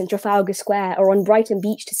groups in Trafalgar Square or on Brighton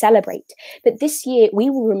Beach to celebrate, but this year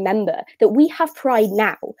we will remember that we have pride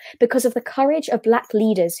now because of the courage of Black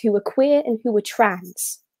leaders who were queer and who were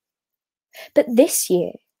trans. But this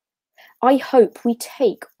year, I hope we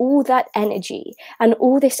take all that energy and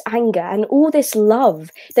all this anger and all this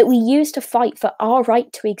love that we use to fight for our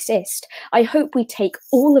right to exist. I hope we take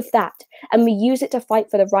all of that and we use it to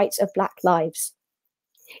fight for the rights of Black lives.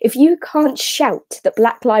 If you can't shout that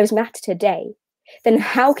Black Lives Matter today, then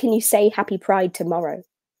how can you say Happy Pride tomorrow?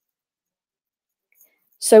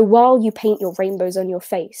 So while you paint your rainbows on your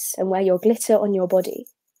face and wear your glitter on your body,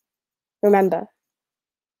 remember,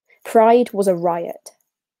 Pride was a riot.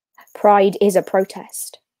 Pride is a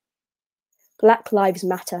protest. Black Lives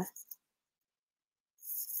Matter.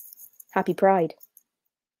 Happy Pride.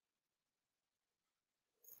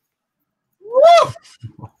 Woo!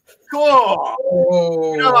 Cool.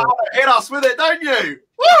 Oh. You know how to hit us with it, don't you?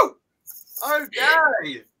 Woo!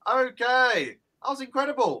 Okay. Okay. That was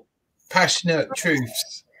incredible. Passionate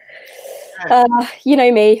truths. You know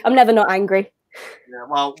me. I'm never not angry. Yeah,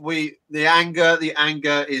 well, the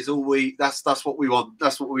anger is all that's what we want.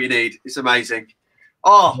 That's what we need. It's amazing.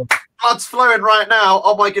 Oh, blood's flowing right now.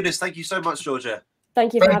 Oh my goodness. Thank you so much, Georgia.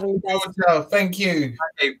 Thank you for having me, guys. Thank you.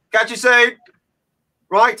 Catch you soon.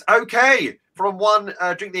 Right, okay. From one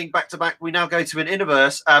Drink the Ink back to back, we now go to an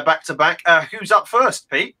Innerverse back to back. Who's up first,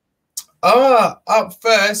 Pete? Up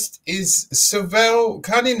first is Savelle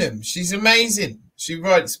Cunningham. She's amazing. She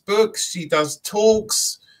writes books, she does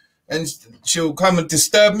talks, and she'll come and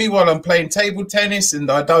disturb me while I'm playing table tennis,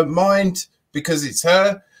 and I don't mind because it's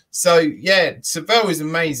her. So, yeah, Savelle is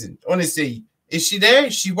amazing. Honestly, is she there?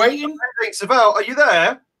 Is she waiting? I think, Savelle, are you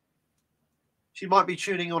there? She might be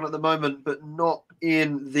tuning on at the moment, but not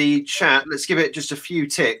in the chat. Let's give it just a few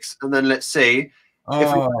ticks, and then let's see.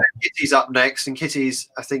 If Kitty's up next, and Kitty's,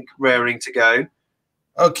 I think, raring to go.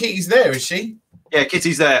 Oh, Kitty's there, is she? Yeah,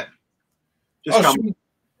 Kitty's there. Just come.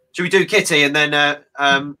 Should we do Kitty, and then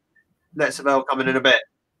let Savelle come in a bit?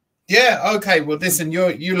 Yeah, okay. Well, listen,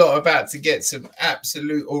 you lot are about to get some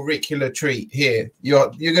absolute auricular treat here. You're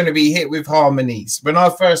going to be hit with harmonies. When I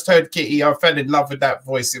first heard Kitty, I fell in love with that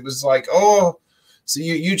voice. It was like, oh, so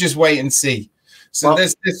you just wait and see. So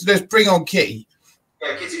let's bring on Kitty.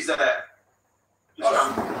 Yeah, Kitty's there. Just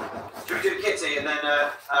come. Should we do Kitty, and then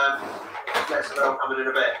let Savelle come in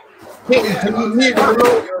a bit? Kitty, can you hear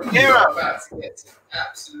the You're about to get some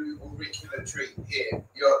absolute auricular treat here.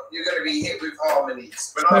 You're going to be hit with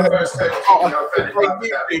harmonies. When I first heard Kitty, I fell in love with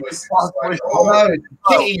that voice. It was like, oh, no,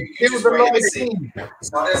 Kitty, you just wait and see.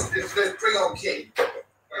 So let's bring on Kitty.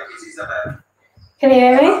 Kitty's there. Can you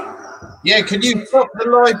hear me? Yeah, can you stop the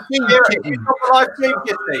live feed, Kitty? Stop the live feed,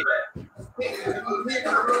 Kitty.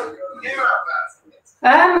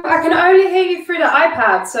 I can only hear you through the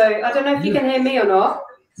iPad, so I don't know if you can hear me or not.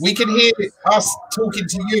 We can hear us talking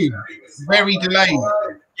to you. Very delayed.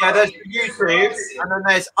 Yeah, there's YouTube, and then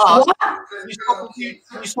there's us. Can you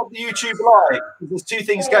stop the YouTube live? There's two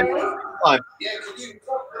things going on at the time. Yeah, can you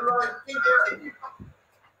stop the live feed?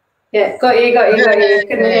 Yeah, got you.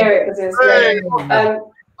 Couldn't hear it because it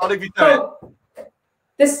was I'll leave you to it.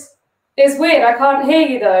 This is weird. I can't hear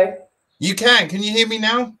you though. You can. Can you hear me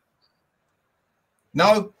now?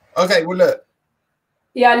 No? Okay, well look.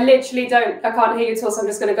 Yeah, I literally don't. I can't hear you at all, so I'm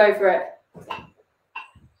just going to go for it.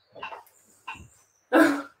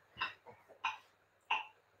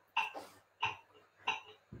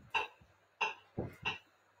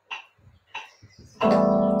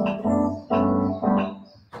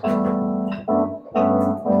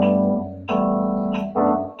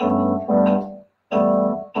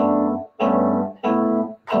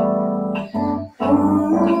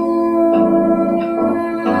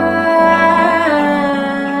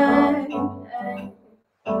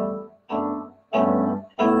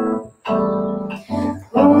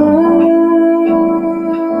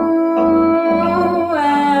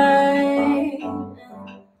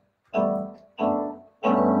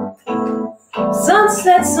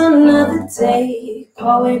 take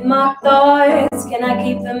away my thoughts? Can I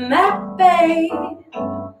keep them at bay?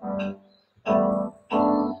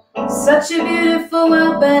 Such a beautiful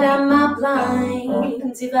world, but am I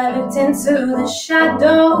blind? If I looked into the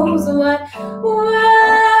shadows, what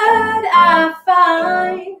would I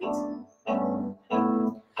find?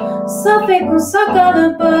 So fickle, so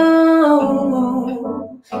gullible,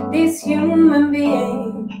 these human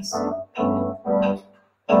beings.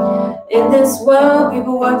 In this world,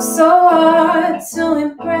 people work so hard to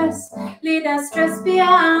impress, leave that stress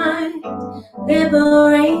behind,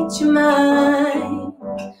 liberate your mind.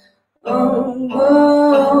 Oh,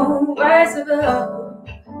 oh, rise above.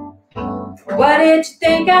 What did you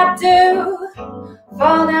think I'd do?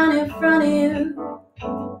 Fall down in front of you.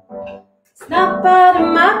 It's not part of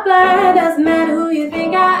my plan, doesn't matter who you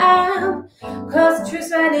think I am, 'cause the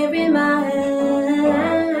truth's right here in my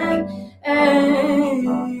hands.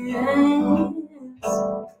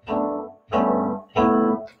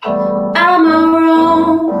 Am I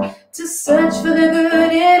wrong to search for the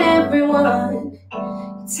good in everyone?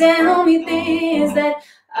 Tell me things that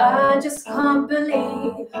I just can't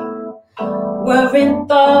believe. Worrying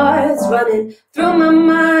thoughts running through my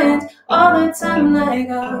mind all the time, like,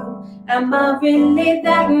 oh, am I really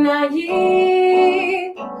that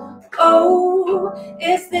naive? Oh,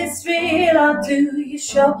 is this real, or do you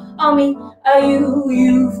show on me a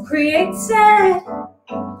you've created?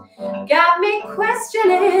 Got me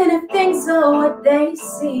questioning if things are what they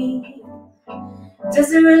seem.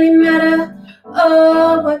 Does it really matter?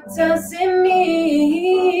 Oh, what does it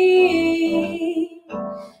mean?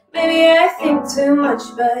 Maybe I think too much,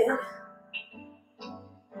 but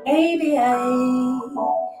maybe I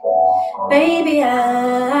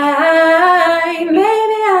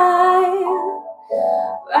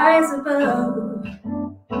rise above.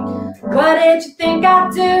 What did you think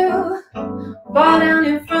I'd do? Fall down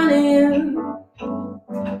in front of you.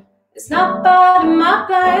 It's not part of my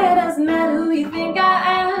plan, doesn't matter who you think I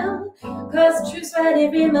am, 'cause the truth's right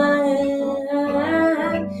here in my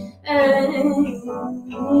hand.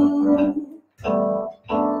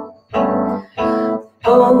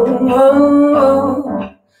 Oh, oh, oh,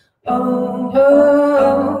 oh, oh,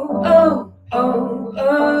 oh, oh,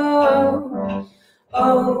 oh,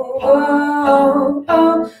 oh, oh,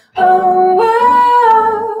 oh,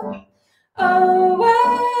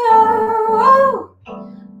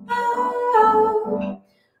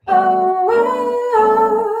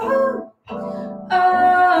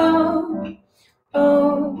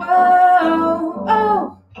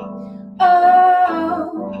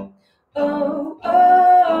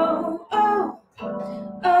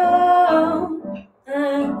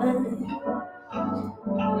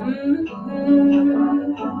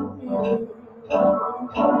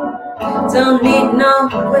 Don't need no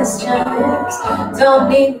questions, don't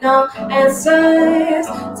need no answers,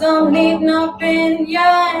 don't need no opinion,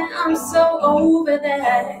 I'm so over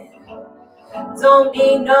that. Don't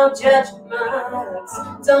need no judgments,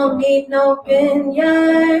 don't need no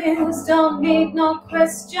opinions, don't need no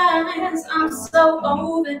questions, I'm so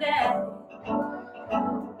over that.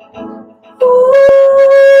 Ooh,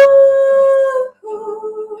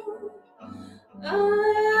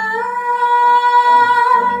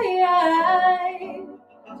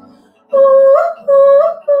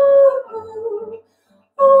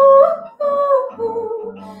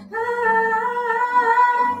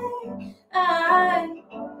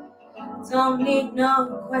 don't need no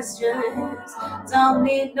questions, don't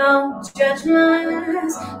need no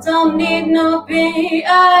judgments, don't need no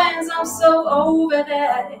opinions, I'm so over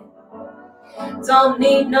that. Don't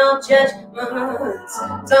need no judgments,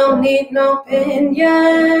 don't need no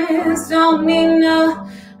opinions, don't need no,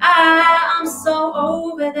 I'm so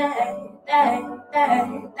over that.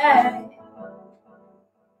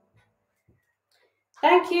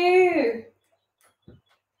 Thank you.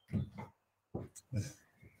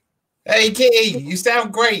 Hey, Kitty, you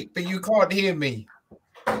sound great, but you can't hear me.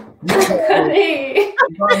 You can't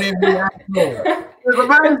hear me at all. It was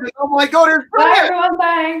amazing. Oh my God, it was Bye, brilliant. everyone.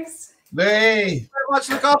 Thanks. Hey. Very much.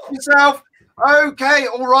 Look after yourself. Okay,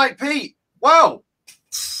 all right, Pete. Well,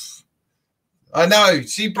 I know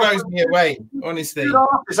she blows me away, honestly. Good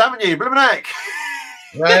artist, haven't you, Bliminick?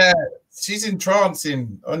 Yeah, she's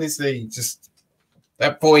entrancing, honestly. Just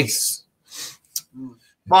that voice.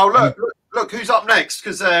 Well, look, who's up next?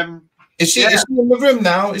 Because is she in the room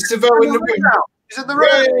now? Is Seville in the room now? She's in the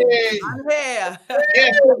room. Yay. I'm here.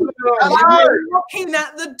 Yes, hello. Knocking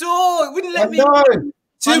at the door. It wouldn't let me.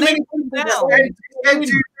 Too many now.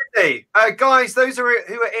 Guys, those who are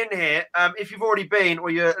in here, if you've already been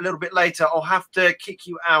or you're a little bit later, I'll have to kick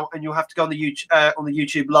you out and you'll have to go on the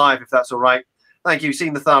YouTube live if that's all right. Thank you.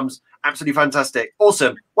 Seen the thumbs. Absolutely fantastic.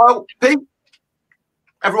 Awesome. Well, Pete,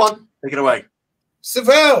 everyone, take it away.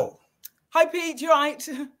 Savelle. Hi, Pete. You right?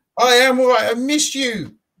 I am all right. I missed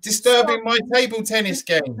you. Disturbing my table tennis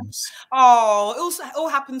games. Oh, it'll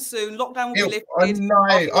happen soon. Lockdown will be lifted. I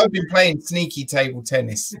know. I've been playing sneaky table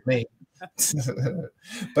tennis, me.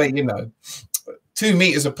 But you know, 2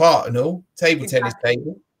 meters apart and all. Table tennis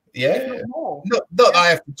table. Yeah. Not that I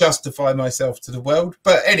have to justify myself to the world,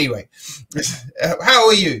 but anyway. How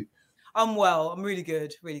are you? I'm well. I'm really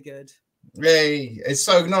good. Really good. Hey, it's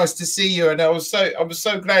so nice to see you, and I was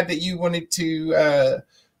so glad that you wanted to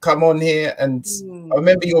come on here. And I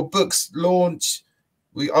remember your book's launch.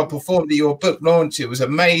 I performed at your book launch. It was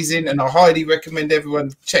amazing, and I highly recommend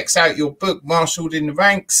everyone checks out your book, Marshaled in the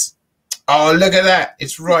Ranks. Oh, look at that!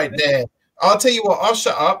 It's right there. I'll tell you what. I'll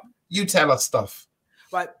shut up. You tell us stuff.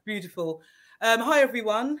 Right, beautiful. Hi,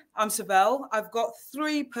 everyone. I'm Savelle. I've got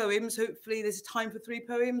 3 poems. Hopefully there's time for 3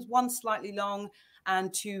 poems, 1 slightly long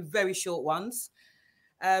and 2 very short ones.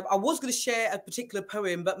 I was going to share a particular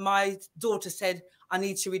poem, but my daughter said I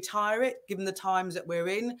need to retire it, given the times that we're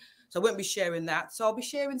in. So I won't be sharing that. So I'll be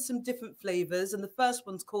sharing some different flavors. And the first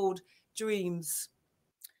one's called Dreams.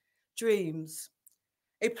 Dreams.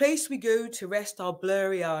 A place we go to rest our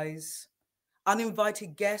blurry eyes.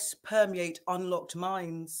 Uninvited guests permeate unlocked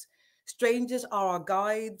minds. Strangers are our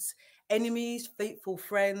guides, enemies, faithful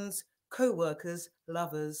friends, co-workers,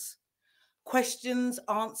 lovers. Questions,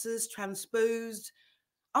 answers transposed.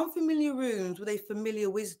 Unfamiliar rooms with a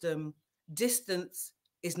familiar wisdom. Distance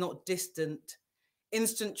is not distant.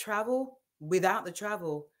 Instant travel without the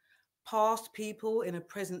travel. Past people in a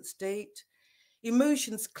present state.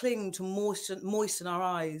 Emotions cling to moisten our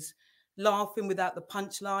eyes. Laughing without the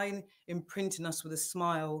punchline, imprinting us with a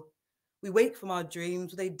smile. We wake from our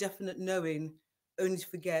dreams with a definite knowing, only to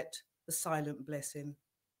forget the silent blessing.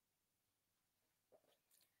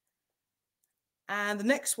 And the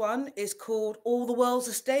next one is called All the World's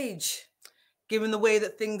a Stage. Given the way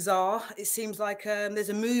that things are, it seems like there's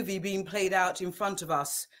a movie being played out in front of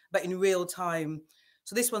us, but in real time.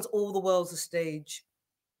 So this one's All the World's a Stage.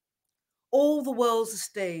 All the world's a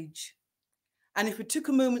stage. And if we took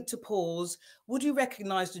a moment to pause, would you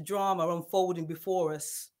recognize the drama unfolding before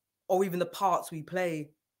us, or even the parts we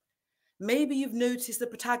play? Maybe you've noticed the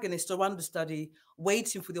protagonist or understudy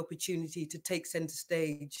waiting for the opportunity to take center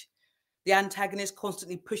stage. The antagonist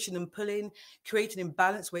constantly pushing and pulling, creating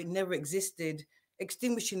imbalance where it never existed,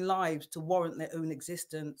 extinguishing lives to warrant their own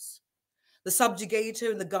existence. The subjugator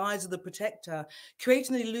in the guise of the protector,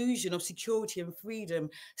 creating an illusion of security and freedom,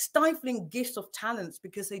 stifling gifts of talents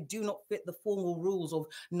because they do not fit the formal rules of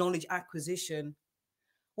knowledge acquisition.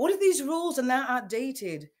 What if these rules are now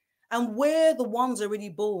outdated and we're the ones already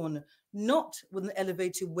born, not with an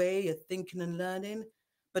elevated way of thinking and learning,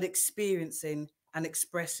 but experiencing and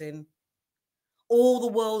expressing? All the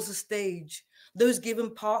world's a stage, those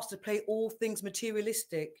given parts to play all things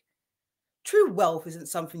materialistic. True wealth isn't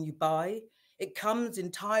something you buy. It comes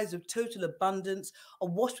in ties of total abundance,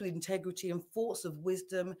 awash with integrity and force of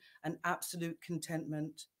wisdom and absolute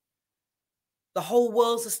contentment. The whole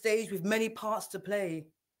world's a stage with many parts to play.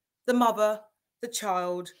 The mother, the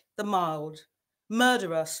child, the mild,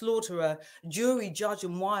 murderer, slaughterer, jury, judge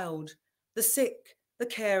and wild, the sick, the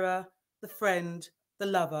carer, the friend, the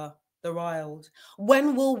lover, the riled.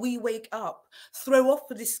 When will we wake up, throw off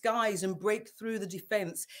the disguise and break through the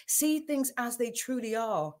defense, see things as they truly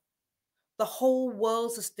are? The whole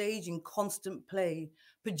world's a stage in constant play.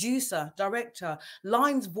 Producer, director,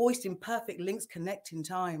 lines voiced in perfect links connect in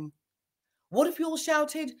time. What if you all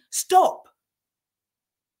shouted, stop?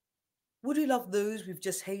 Would we love those we've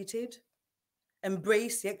just hated?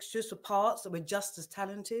 Embrace the extras for parts that we're just as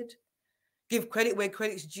talented? Give credit where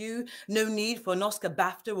credit's due, no need for an Oscar,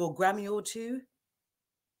 BAFTA or Grammy or 2?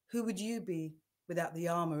 Who would you be without the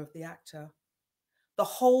armor of the actor? The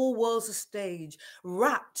whole world's a stage,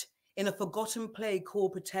 wrapped in a forgotten play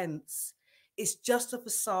called pretense. It's just a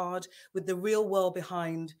facade with the real world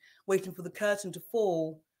behind, waiting for the curtain to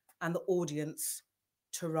fall and the audience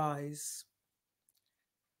to rise.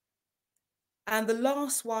 And the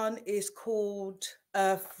last one is called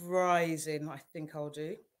Earth Rising. I think I'll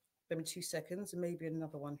do. Give me 2 seconds and maybe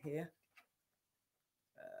another one here.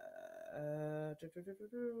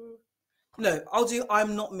 No, I'll do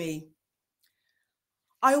I'm Not Me.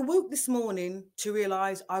 I awoke this morning to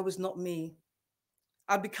realize I was not me.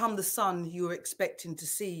 I'd become the son you were expecting to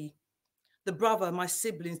see. The brother my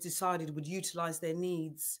siblings decided would utilize their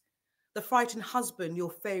needs. The frightened husband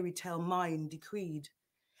your fairy tale mind decreed.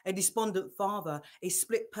 A despondent father, a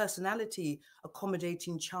split personality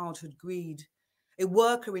accommodating childhood greed. A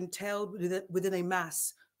worker entailed within a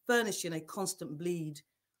mass, furnishing a constant bleed.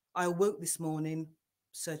 I awoke this morning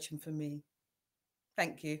searching for me.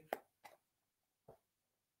 Thank you.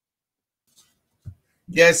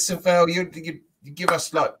 Yes, Savelle, you give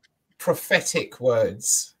us like prophetic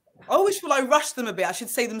words. I always feel I rush them a bit. I should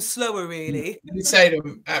say them slower, really. You say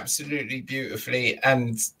them absolutely beautifully,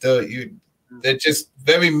 and they're just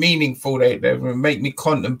very meaningful. They make me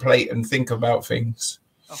contemplate and think about things.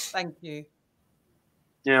 Oh, thank you.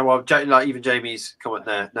 Yeah, well, like even Jamie's comment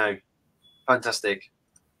there. No, fantastic.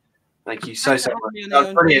 Thank you so much.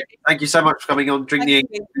 That's brilliant. Thank you so much for coming on, drinking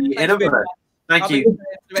the Innerverse. Thank you.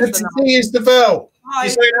 Good to see you, Savelle. You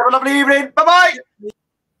soon. Have a lovely evening. Bye bye.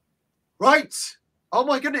 Right. Oh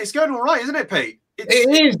my goodness, it's going all right, isn't it, Pete? It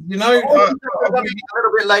is. You know, a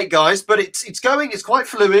little bit late, guys, but it's going. It's quite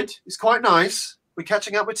fluid. It's quite nice. We're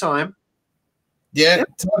catching up with time. Yeah,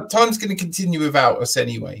 time's going to continue without us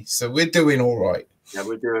anyway, so we're doing all right. Yeah,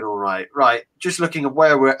 we're doing all right. Right. Just looking at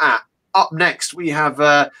where we're at. Up next, we have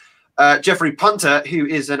Jeffrey Punter, who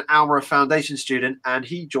is an Almara Foundation student, and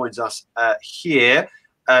he joins us here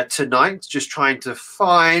tonight. Just trying to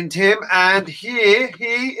find him, and here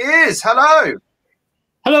he is. Hello.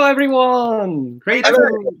 Hello, everyone. Great.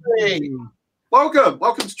 Welcome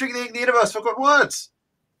to Drinking the Innerverse. Forgotten Words.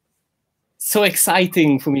 So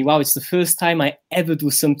exciting for me. Wow, it's the first time I ever do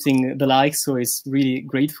something the like, so it's really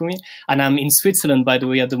great for me. And I'm in Switzerland, by the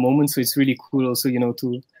way, at the moment, so it's really cool also, you know,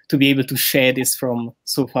 to be able to share this from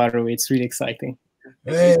so far away. It's really exciting.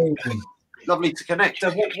 Hey. Lovely to connect.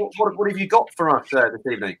 What have you got for us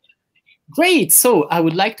this evening? Great. So I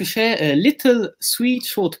would like to share a little sweet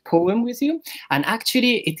short poem with you. And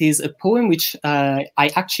actually, it is a poem which I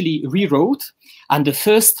actually rewrote. And the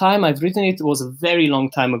first time I've written it was a very long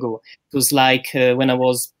time ago. It was like when I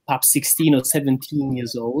was perhaps 16 or 17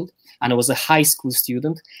 years old. And I was a high school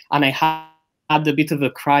student. And I had a bit of a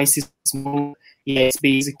crisis moment. Yeah, it's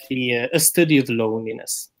basically a study of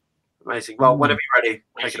loneliness. Amazing. Well, whenever you're ready,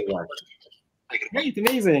 take it away. Great,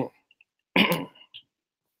 amazing.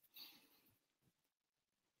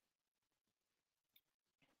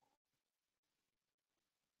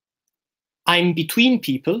 I'm between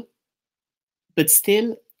people, but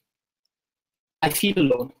still I feel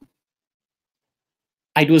alone.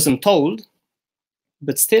 I wasn't told,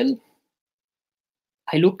 but still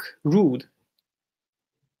I look rude.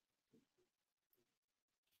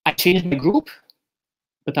 I changed my group,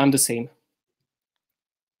 but I'm the same.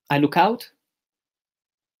 I look out,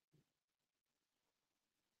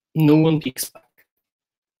 no one picks back.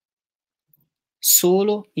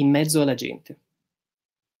 Solo in mezzo alla gente.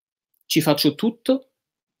 Ci faccio tutto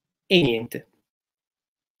e niente.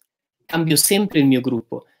 Cambio sempre il mio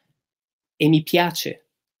gruppo e mi piace,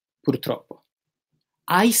 purtroppo.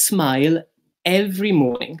 I smile every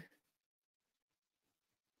morning,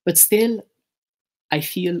 but still I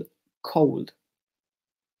feel cold.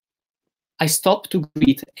 I stop to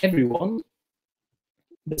greet everyone,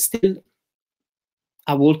 but still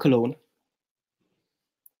I walk alone.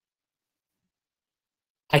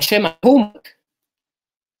 I share my homework,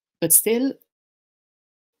 but still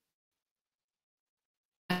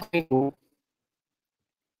I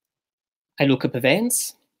look up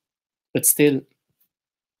events, but still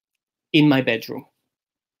in my bedroom.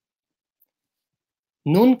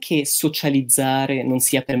 Non che socializzare non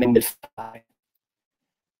sia per me un bel fare.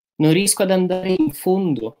 Non riesco ad andare in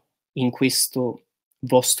fondo in questo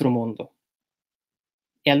vostro mondo.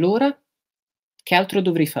 E allora, che altro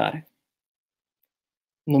dovrei fare?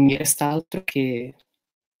 Non mi resta altro che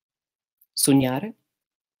sognare.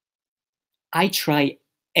 I try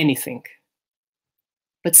anything,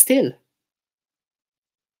 but still,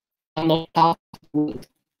 I'm not part of the world.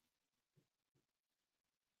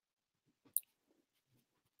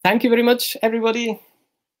 Thank you very much, everybody.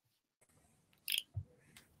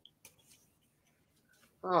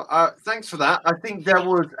 Thanks for that. I think there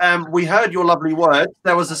was, we heard your lovely words.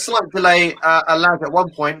 There was a slight delay, a lag at one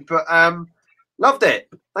point, but loved it.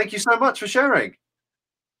 Thank you so much for sharing.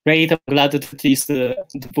 Great. I'm glad that at least the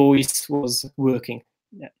voice was working.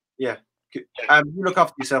 Yeah. Yeah. Good. You look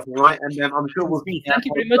after yourself, all right? And I'm sure we'll be. Thank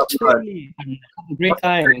you very much. Have a great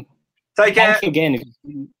time. Take care. Thank you again.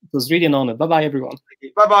 It was really an honor. Bye-bye, everyone.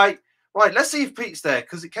 Bye-bye. Right, let's see if Pete's there,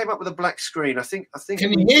 because it came up with a black screen. I think.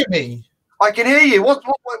 Can you hear me? I can hear you.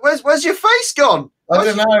 Where's your face gone? I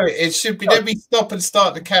don't know. It should be. Let me stop and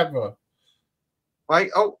start the camera.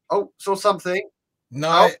 Wait. Oh, saw something.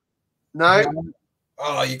 No. No.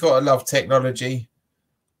 Oh, you gotta love technology.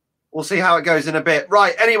 We'll see how it goes in a bit.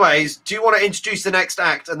 Right. Anyways, do you want to introduce the next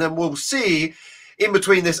act, and then we'll see in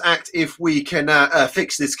between this act if we can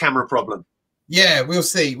fix this camera problem. Yeah, we'll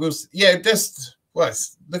see. Yeah, just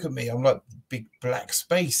look at me. I'm like big black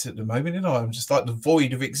space at the moment, and I'm just like the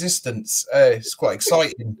void of existence. It's quite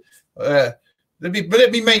exciting. Let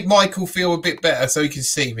me make Michael feel a bit better so he can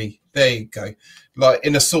see me. There you go, like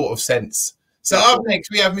in a sort of sense. So up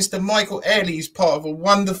next we have Mr. Michael Airley, who's part of a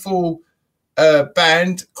wonderful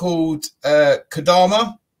band called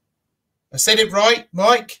Kadama. I said it right,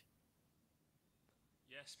 Mike?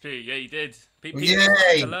 Yes, Pete. Yeah, you did. People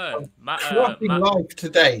Yay! to learn. Matt live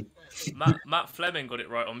today. Matt Fleming got it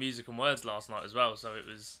right on Music and Words last night as well. So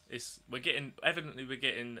we're getting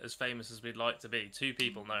as famous as we'd like to be. 2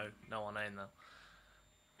 people know our name now.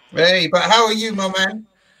 Hey, but how are you, my man?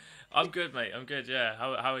 I'm good, mate. I'm good. Yeah.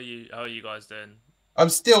 How are you? How are you guys doing? I'm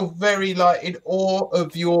still very like in awe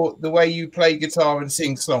of the way you play guitar and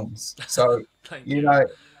sing songs. So Thank you know,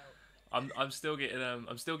 I'm still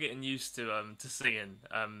getting used to singing.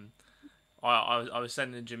 I was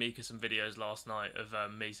sending Jamaica some videos last night of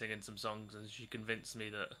me singing some songs, and she convinced me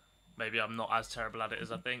that maybe I'm not as terrible at it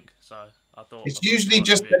as I think. So I thought it's usually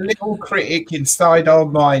just a little critic inside our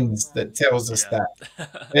minds that tells us that.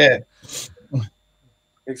 Yeah.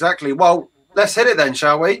 Exactly. Well, let's hit it then,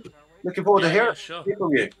 shall we? Looking forward to hearing sure.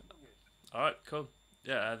 from you. All right, cool.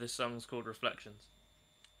 Yeah, this song's called Reflections.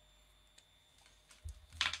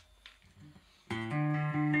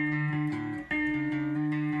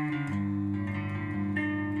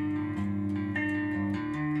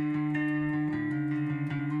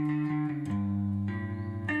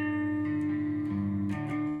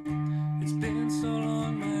 It's been so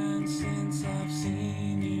long, man, since I've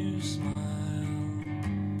seen you smile.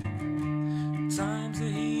 Time's a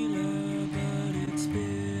healer, but it's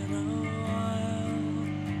been a while.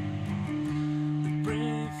 The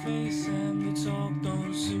brave face and the talk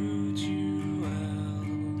don't suit you well,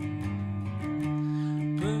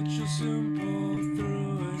 but you'll soon pull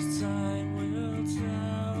through as time will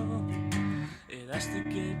tell. It has to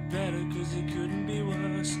get better, cause it couldn't be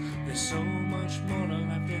worse. There's so much more to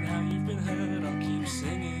life than how you've been hurt. I'll keep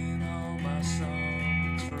singing all my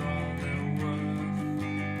songs for all they're worth.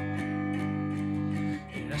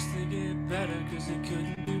 It has to get better, cause it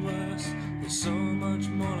couldn't be worse. There's so much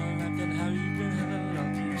more to life than how you've been hurt.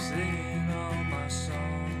 I'll keep singing all my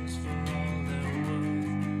songs for all they're worth.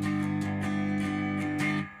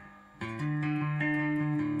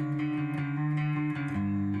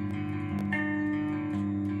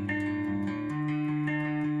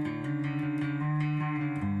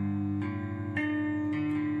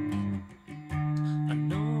 I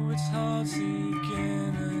know it's hard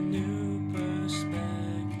seeking a new perspective.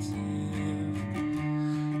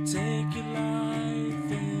 Take your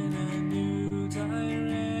life in a new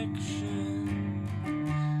direction.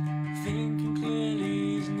 Thinking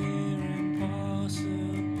clearly is near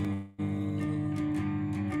impossible,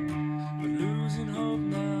 but losing hope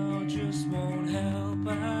now just won't help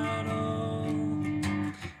at all.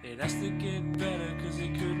 It has to get better, cause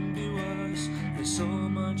it couldn't be worse. There's so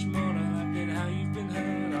much more to life than how you've been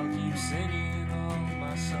hurt. I'll keep singing all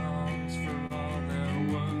my songs for all they're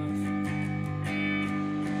worth.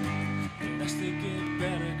 It has to get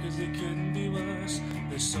better, cause it couldn't be worse.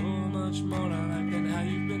 There's so much more to life than how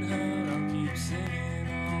you've been hurt. I'll keep singing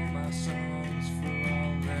all my songs for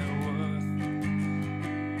all they're worth.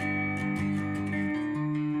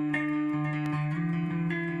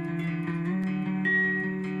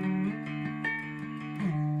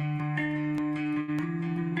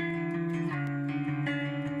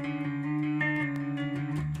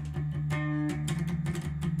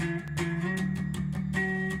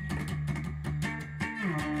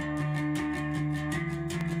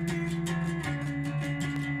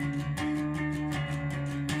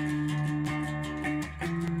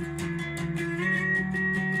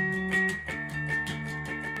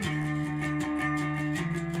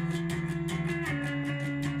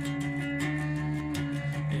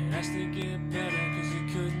 It has to get better, cause it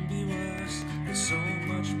couldn't be worse. There's so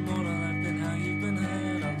much more to life than how you've been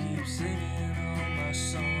hurt. I'll keep singing all my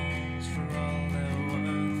songs for all they're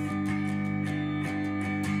worth.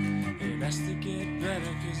 It has to get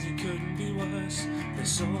better, cause it couldn't be worse. There's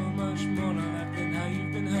so much more to life than how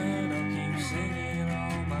you've been hurt. I'll keep singing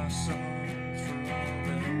all my songs for all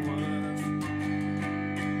they're worth.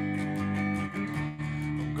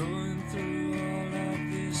 I'm going through all of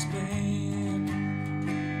this pain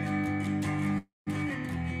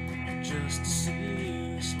just to see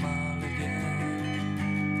you smile again.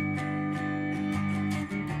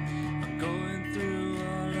 I'm going through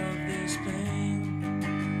all of this pain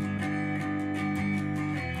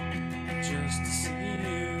just to see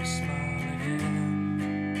you smile again.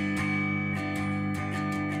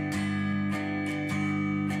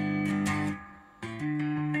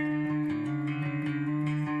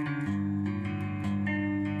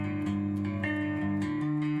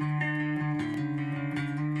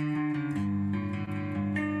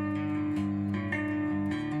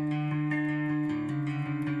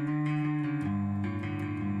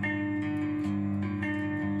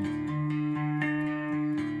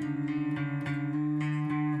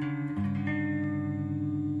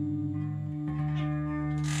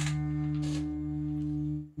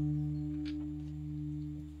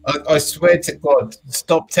 I swear to God,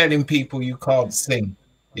 stop telling people you can't sing.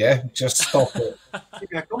 Yeah, just stop it.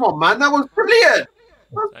 Yeah, come on, man. That was brilliant.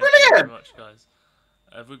 That was Thank you very brilliant. much, guys.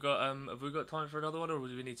 Have we got time for another one, or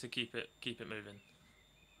do we need to keep it moving?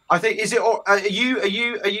 I think is it. Are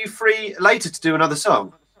you free later to do another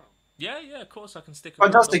song? Yeah, of course I can stick.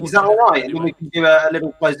 Fantastic. Is that all right? And then we can do a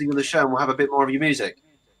little closing of the show, and we'll have a bit more of your music.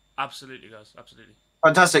 Absolutely, guys. Absolutely.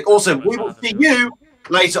 Fantastic. Awesome. We will see you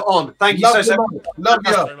later on. Thank you so much. Love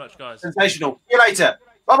you. Very much, guys. Sensational. See you later.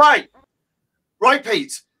 Bye bye. Right,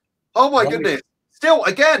 Pete. Oh my goodness. Still,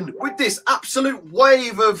 again, with this absolute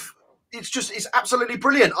wave of, it's absolutely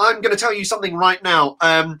brilliant. I'm going to tell you something right now.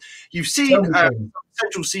 You've seen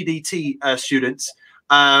Central CDT students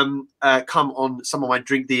come on some of my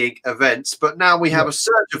Drink the Ink events, but now we have a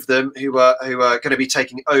surge of them who are going to be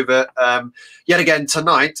taking over yet again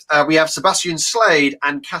tonight. We have Sebastian Slade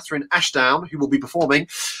and Catherine Ashdown who will be performing,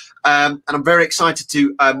 and I'm very excited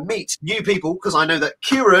to meet new people because I know that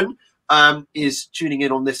Kieran is tuning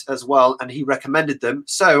in on this as well, and he recommended them.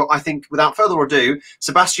 So I think, without further ado,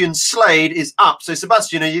 Sebastian Slade is up. So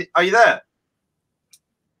Sebastian, are you there?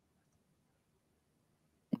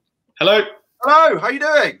 Hello. Hello. How are you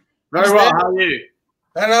doing? Very well. How are you?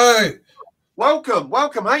 Hello. Welcome.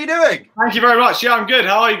 How are you doing? Thank you very much. Yeah, I'm good.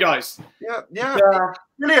 How are you guys? Yeah.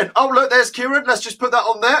 Brilliant. Oh, look, there's Kieran. Let's just put that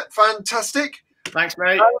on there. Fantastic. Thanks,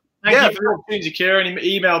 mate. Thank you for the opportunity, Kieran.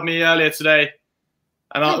 He emailed me earlier today,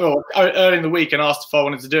 and early in the week, and asked if I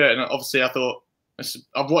wanted to do it. And obviously, I thought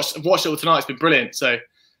I've watched it all tonight. It's been brilliant. So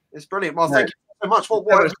it's brilliant. Well, thank you so much. You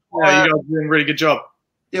guys are doing a really good job.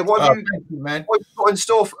 Yeah. What have you got in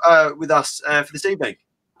store with us for this evening?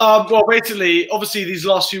 Well, basically, obviously, these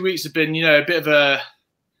last few weeks have been, a bit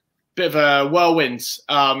of a whirlwind.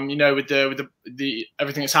 With the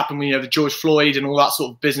everything that's happened, with the George Floyd and all that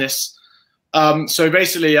sort of business. So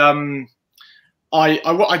basically, I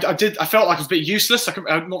felt like I was a bit useless. I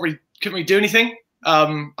couldn't really do anything.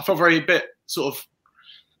 I felt a bit sort of,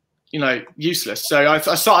 useless. So I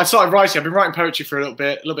started writing. I've been writing poetry for a little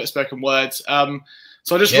bit of spoken words.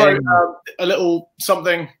 So I just wrote a little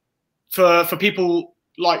something for people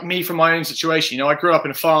like me from my own situation. I grew up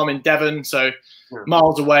in a farm in Devon, so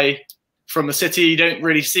miles away from the city. You don't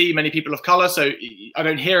really see many people of color, so I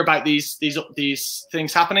don't hear about these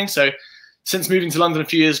things happening. So since moving to London a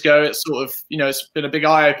few years ago, it's sort of, it's been a big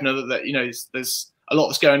eye opener that there's a lot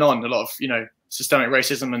that's going on, a lot of systemic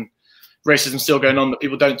racism and racism still going on that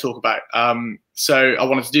people don't talk about. So I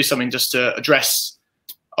wanted to do something just to address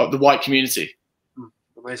the white community.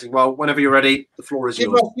 Amazing. Well, whenever you're ready, the floor is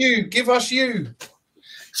yours. Give us you.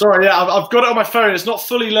 Sorry, yeah, I've got it on my phone. It's not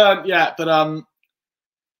fully learned yet, but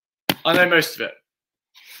I know most of it.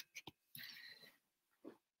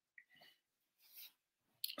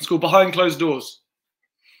 It's called Behind Closed Doors.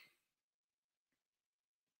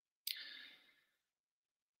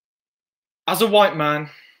 As a white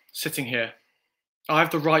man sitting here, I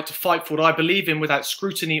have the right to fight for what I believe in without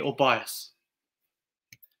scrutiny or bias.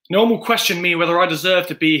 No one will question me whether I deserve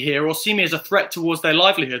to be here or see me as a threat towards their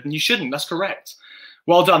livelihood, and you shouldn't. That's correct.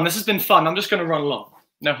 Well done. This has been fun. I'm just going to run along.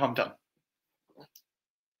 No harm done.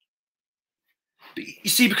 But you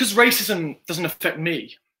see, because racism doesn't affect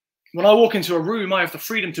me, when I walk into a room, I have the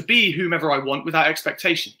freedom to be whomever I want without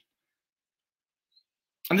expectation.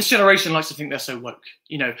 And this generation likes to think they're so woke.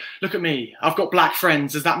 Look at me. I've got black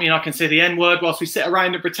friends. Does that mean I can say the N-word whilst we sit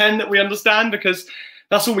around and pretend that we understand? Because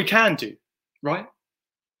that's all we can do, right?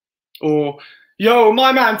 Or, yo,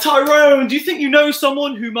 my man, Tyrone, do you think you know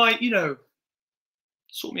someone who might,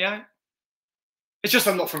 sort me out? It's just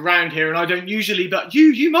I'm not from around here and I don't usually, but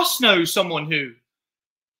you must know someone who.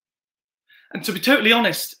 And to be totally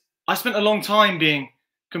honest, I spent a long time being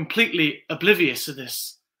completely oblivious to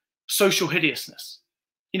this social hideousness,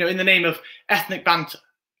 in the name of ethnic banter,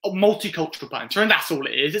 or multicultural banter, and that's all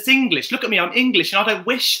it is. It's English. Look at me, I'm English, and I don't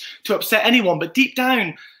wish to upset anyone, but deep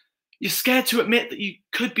down, you're scared to admit that you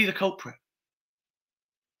could be the culprit.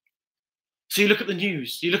 So you look at the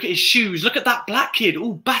news, you look at his shoes, look at that black kid,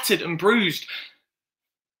 all battered and bruised.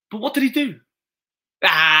 But what did he do?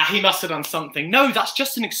 He must have done something. No, that's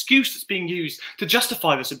just an excuse that's being used to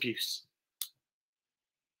justify this abuse.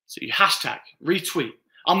 So you hashtag, retweet,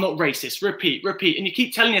 I'm not racist, repeat, and you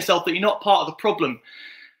keep telling yourself that you're not part of the problem.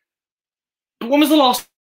 But when was the last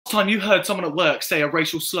time you heard someone at work say a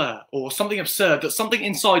racial slur or something absurd that something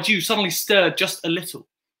inside you suddenly stirred just a little?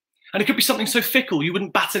 And it could be something so fickle you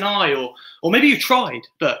wouldn't bat an eye, or maybe you tried,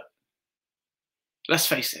 but let's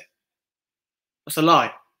face it, that's a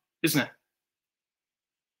lie, isn't it?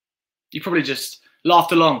 You probably just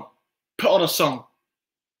laughed along, put on a song.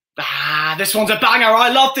 This one's a banger. I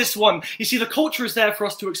love this one. You see, the culture is there for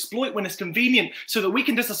us to exploit when it's convenient so that we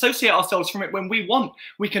can disassociate ourselves from it when we want.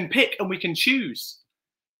 We can pick and we can choose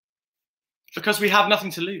because we have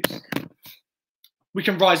nothing to lose. We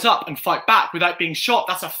can rise up and fight back without being shot.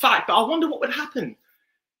 That's a fact. But I wonder what would happen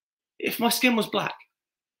if my skin was black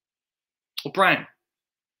or brown.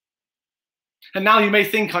 And now you may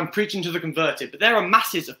think I'm preaching to the converted, but there are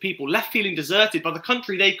masses of people left feeling deserted by the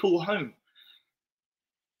country they call home.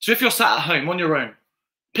 So if you're sat at home on your own,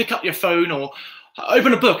 pick up your phone or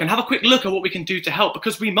open a book and have a quick look at what we can do to help,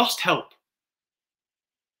 because we must help.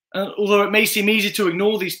 And although it may seem easy to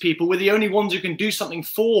ignore these people, we're the only ones who can do something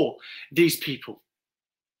for these people.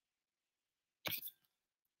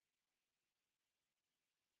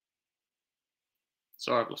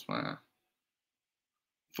 Sorry, I've lost my...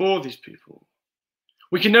 For these people.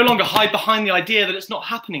 We can no longer hide behind the idea that it's not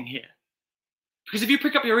happening here. Because if you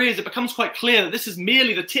prick up your ears, it becomes quite clear that this is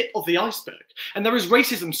merely the tip of the iceberg. And there is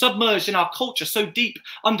racism submerged in our culture so deep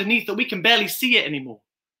underneath that we can barely see it anymore.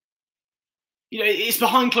 You know, it's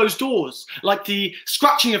behind closed doors, like the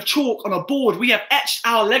scratching of chalk on a board. We have etched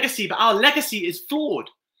our legacy, but our legacy is flawed.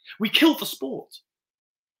 We kill for sport.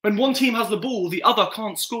 When one team has the ball, the other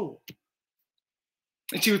can't score.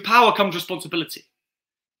 And see, with power comes responsibility.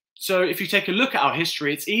 So if you take a look at our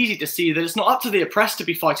history, it's easy to see that it's not up to the oppressed to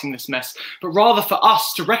be fighting this mess, but rather for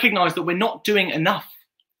us to recognize that we're not doing enough.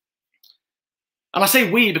 And I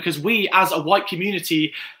say we because we, as a white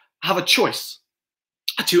community, have a choice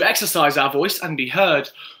to exercise our voice and be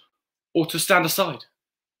heard, or to stand aside,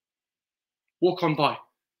 walk on by,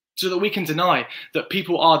 so that we can deny that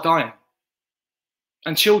people are dying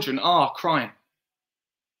and children are crying.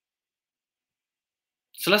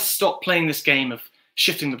 So let's stop playing this game of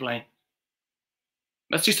shifting the blame.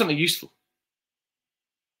 Let's do something useful.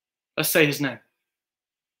 Let's say his name.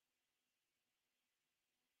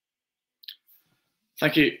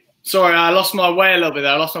 Thank you. Sorry, I lost my way a little bit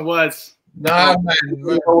there. I lost my words. No, man.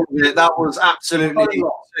 That was absolutely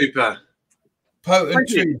super. Potent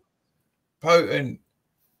truth. Potent.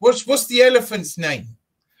 What's the elephant's name?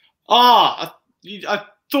 I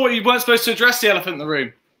thought you weren't supposed to address the elephant in the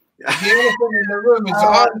room. The elephant in the room is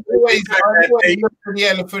I always look for the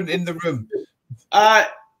elephant in the room.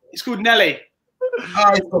 It's called Nelly.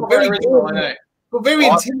 It's got very intimidating.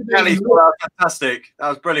 Nelly, that was fantastic. That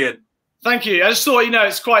was brilliant. Thank you. I just thought,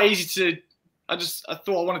 it's quite easy to. I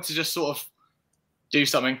thought I wanted to just sort of do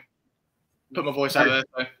something, put my voice out there.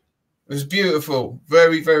 So. It was beautiful.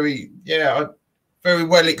 Very, very, very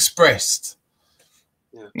well expressed.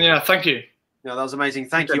 Yeah, thank you. Yeah, that was amazing.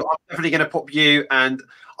 Thank you. I'm definitely going to pop you, and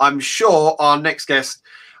I'm sure our next guest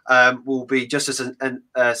will be just as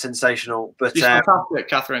sensational. But fantastic,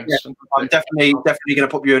 Catherine. Yeah, I'm definitely going to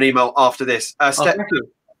pop you an email after this. Thank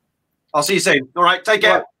you. I'll see you soon. All right, take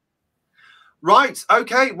care. Right.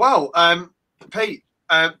 Okay. Well, Pete.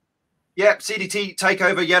 CDT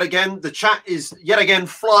takeover yet again. The chat is yet again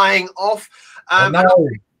flying off.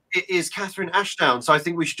 It is Catherine Ashdown, so I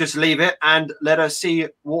think we should just leave it and let her see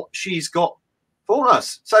what she's got for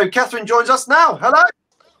us. So Catherine joins us now. Hello.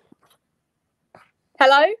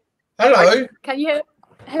 Hello. Hello. Can you hear?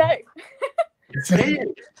 Hello.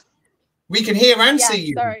 We can hear and see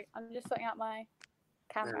you. Sorry, I'm just sorting out my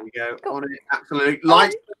camera. There we go. Cool. On it. Absolutely.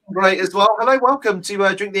 Light. Great as well. Hello. Welcome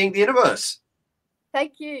to Drink the Ink, the Innerverse.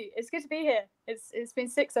 Thank you. It's good to be here. It's been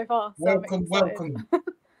sick so far. So welcome.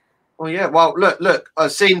 Well, yeah. Well, look.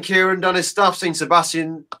 I've seen Kieran done his stuff, seen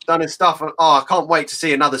Sebastian done his stuff, and I can't wait to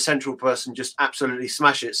see another central person just absolutely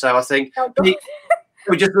smash it. So I think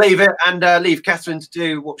we just leave it and leave Catherine to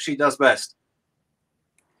do what she does best.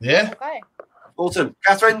 Yeah. Okay. Awesome,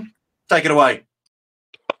 Catherine, take it away.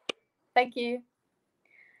 Thank you.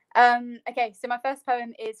 Okay, so my first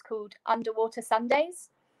poem is called Underwater Sundays.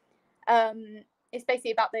 It's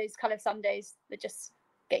basically about those kind of Sundays that just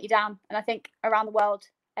get you down. And I think around the world,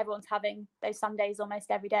 everyone's having those Sundays almost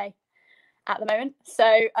every day at the moment. So,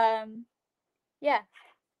 yeah,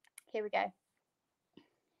 here we go.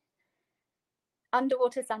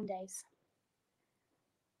 Underwater Sundays.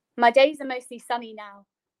 My days are mostly sunny now,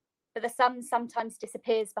 but the sun sometimes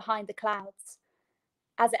disappears behind the clouds,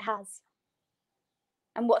 as it has.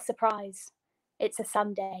 And what surprise, it's a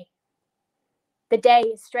Sunday. The day,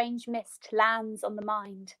 a strange mist lands on the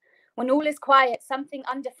mind. When all is quiet, something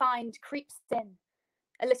undefined creeps in.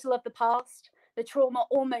 A little of the past, the trauma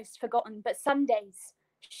almost forgotten, but Sundays,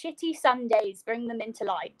 shitty Sundays, bring them into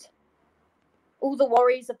light. All the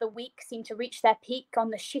worries of the week seem to reach their peak on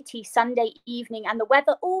the shitty Sunday evening, and the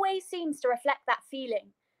weather always seems to reflect that feeling.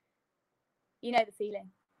 You know the feeling.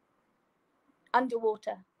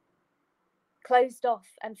 Underwater, closed off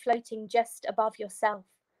and floating just above yourself.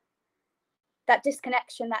 that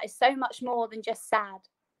disconnection that is so much more than just sad.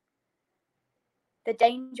 The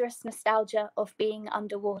dangerous nostalgia of being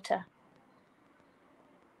underwater.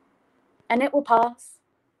 And it will pass,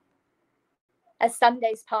 as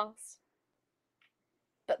Sundays pass.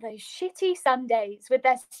 But those shitty Sundays with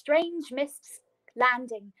their strange mists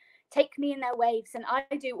landing take me in their waves, and I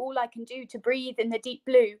do all I can do to breathe in the deep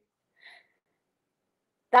blue.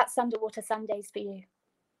 That's underwater Sundays for you.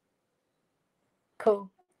 Cool.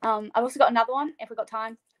 I've also got another one if we've got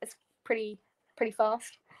time. It's pretty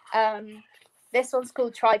fast. This one's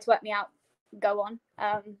called Try to Work Me Out, Go On.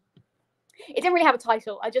 It didn't really have a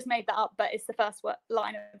title. I just made that up, but it's the first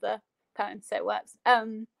line of the poem, so it works.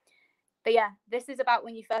 But yeah, this is about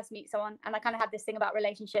when you first meet someone, and I kind of had this thing about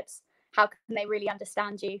relationships. How can they really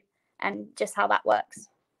understand you, and just how that works.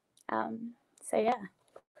 So yeah,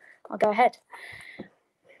 I'll go ahead.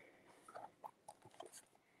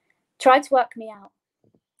 Try to work me out.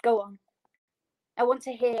 Go on. I want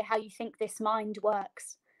to hear how you think this mind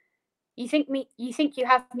works. You think you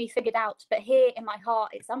have me figured out, but here in my heart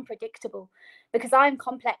it's unpredictable, because I am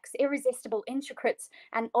complex, irresistible, intricate,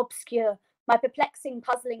 and obscure. My perplexing,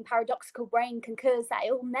 puzzling, paradoxical brain concurs that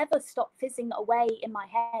it will never stop fizzing away in my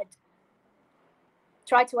head.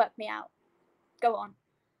 Try to work me out. Go on.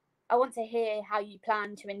 I want to hear how you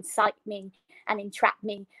plan to incite me and entrap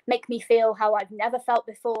me, make me feel how I've never felt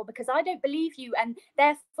before, because I don't believe you, and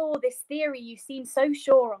therefore this theory you seem so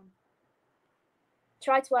sure on.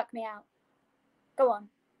 Try to work me out. Go on.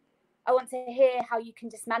 I want to hear how you can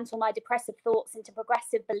dismantle my depressive thoughts into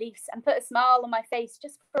progressive beliefs and put a smile on my face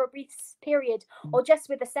just for a brief period, or just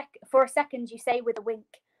with for a second, you say with a wink.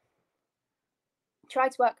 Try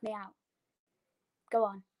to work me out. Go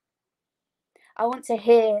on. I want to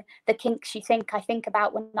hear the kinks you think I think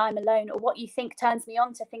about when I'm alone, or what you think turns me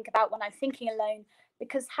on to think about when I'm thinking alone,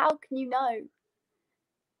 because how can you know?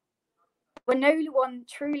 When no one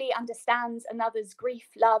truly understands another's grief,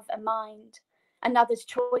 love, and mind, another's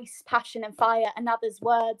choice, passion, and fire, another's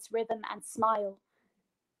words, rhythm, and smile.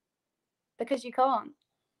 Because you can't.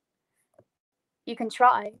 You can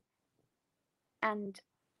try, and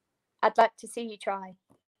I'd like to see you try,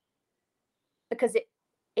 because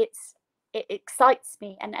it excites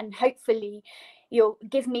me, and hopefully you'll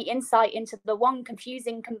give me insight into the one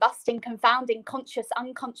confusing, combusting, confounding, conscious,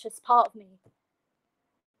 unconscious part of me.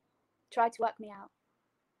 Try to work me out.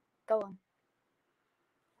 Go on.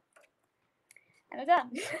 And I'm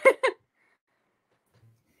done.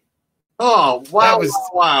 Oh, wow.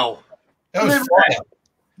 Wow. That was fire.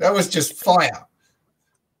 That was just fire.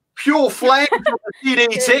 Pure flame from the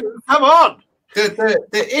DDT. Come on.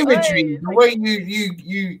 The imagery, the way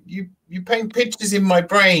you paint pictures in my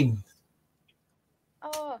brain.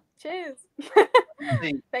 Oh, cheers.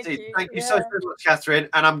 Thank you so much, Catherine.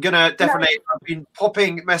 And I'm gonna definitely, I've been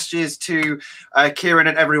popping messages to Kieran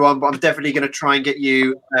and everyone, but I'm definitely gonna try and get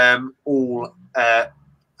you all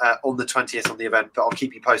on the 20th on the event. But I'll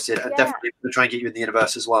keep you posted, and definitely gonna try and get you in the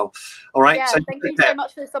Innerverse as well. All right. Yeah, so thank you so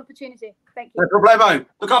much for this opportunity. Thank you. No problemo.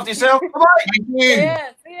 Look after yourself. Bye. Thank you. Yeah,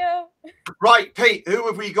 see ya. Right, Pete. Who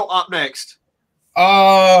have we got up next?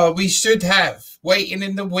 We should have waiting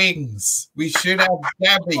in the wings. We should have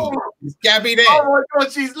Gabby. Is Gabby there? Oh my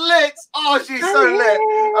God, she's lit. Oh, she's so lit.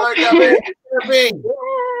 Oh, Gabby. Gabby.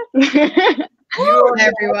 Hello,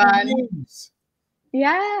 everyone.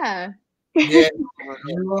 Yeah. Yeah,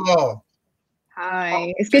 you are.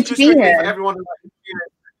 Hi. It's good to be here. For everyone,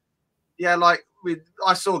 yeah, like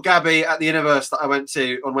I saw Gabby at the Innerverse that I went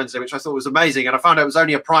to on Wednesday, which I thought was amazing, and I found out it was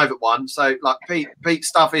only a private one. So, like, Pete's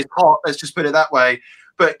stuff is hot. Let's just put it that way.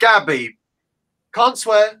 But Gabby, can't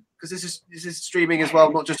swear because this is streaming as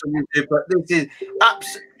well, not just on YouTube. But this is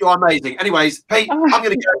absolutely, you're amazing. Anyways, Pete, I'm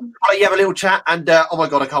gonna go. I'll let you have a little chat, and oh my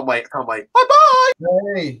God, I can't wait. I can't wait. Bye bye.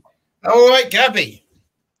 Hey, all right, Gabby.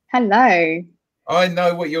 Hello. I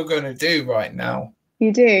know what you're going to do right now.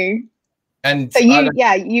 You do. And so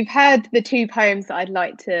you've heard the two poems that I'd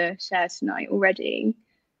like to share tonight already,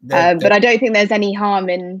 but I don't think there's any harm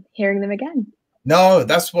in hearing them again. No,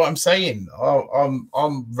 that's what I'm saying.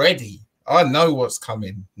 I'm ready. I know what's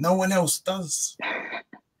coming. No one else does.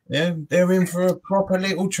 Yeah, they're in for a proper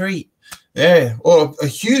little treat. Yeah, or a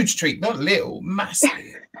huge treat, not little, massive.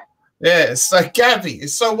 Yeah, so Gabby,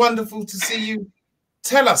 it's so wonderful to see you.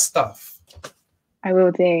 Tell us stuff. I will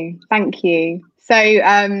do. Thank you. So,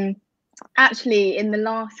 actually, in the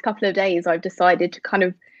last couple of days, I've decided to kind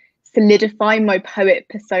of solidify my poet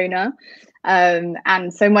persona.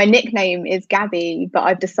 And so my nickname is Gabby, but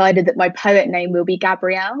I've decided that my poet name will be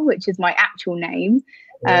Gabrielle, which is my actual name,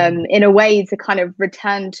 in a way to kind of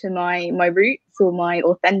return to my roots or my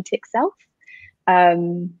authentic self.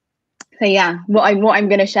 So yeah, what I'm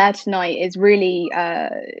going to share tonight is really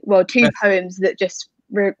well, two poems that just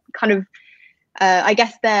kind of I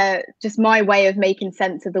guess they're just my way of making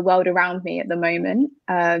sense of the world around me at the moment,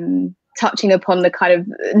 touching upon the kind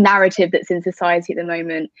of narrative that's in society at the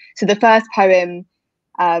moment. So the first poem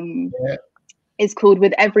is called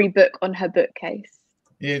 "With Every Book on Her Bookcase."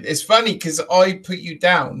 Yeah, it's funny because I put you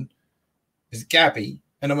down as Gabby,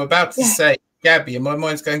 and I'm about to say Gabby, and my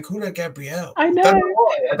mind's going, call her Gabrielle. I know.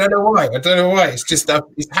 I don't know why. It's just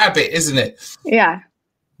it's habit, isn't it? Yeah.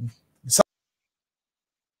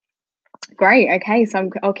 Great. Okay, so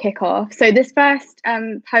I'll kick off. So this first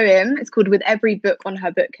poem is called "With Every Book on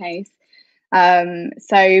Her Bookcase."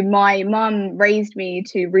 So my mum raised me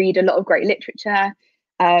to read a lot of great literature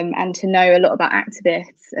and to know a lot about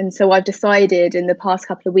activists. And so I've decided in the past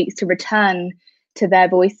couple of weeks to return to their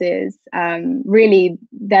voices. Really,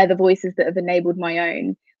 they're the voices that have enabled my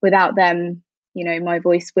own. Without them, you know, my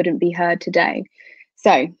voice wouldn't be heard today.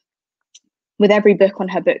 So, with every book on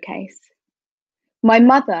her bookcase. My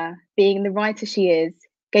mother, being the writer she is,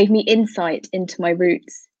 gave me insight into my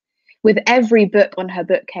roots. With every book on her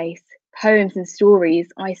bookcase, poems and stories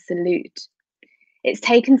I salute. It's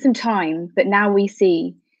taken some time, but now we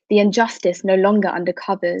see the injustice no longer under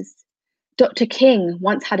covers. Dr. King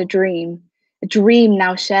once had a dream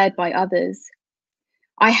now shared by others.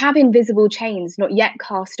 I have invisible chains not yet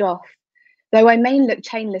cast off, though I may look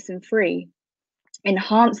chainless and free.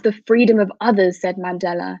 Enhance the freedom of others, said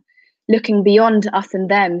Mandela, looking beyond us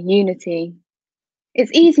and them, unity.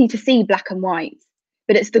 It's easy to see black and white,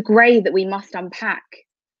 but it's the grey that we must unpack.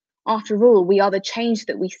 After all, we are the change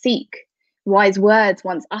that we seek, wise words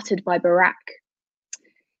once uttered by Barack.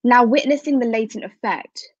 Now witnessing the latent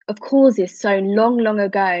effect of causes sown long, long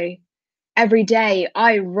ago, every day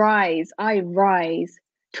I rise,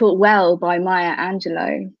 taught well by Maya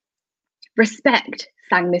Angelou. Respect,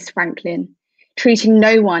 sang Miss Franklin, treating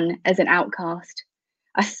no one as an outcast.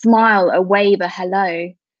 A smile, a wave, a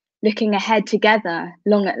hello, looking ahead together,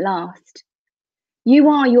 long at last. You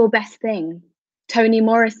are your best thing, Toni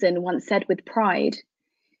Morrison once said with pride.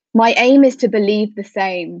 My aim is to believe the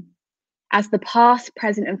same, as the past,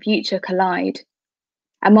 present, and future collide.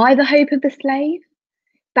 Am I the hope of the slave?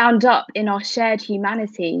 Bound up in our shared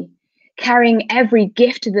humanity, carrying every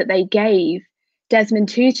gift that they gave, Desmond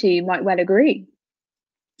Tutu might well agree.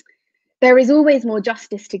 There is always more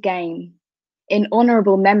justice to gain, in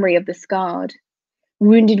honourable memory of the scarred.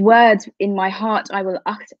 Wounded words in my heart I will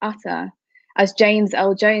utter, as James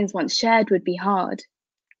L. Jones once shared would be hard.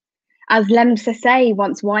 As Lem Sese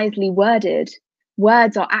once wisely worded,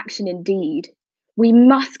 words are action indeed. We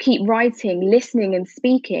must keep writing, listening and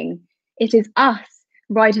speaking. It is us,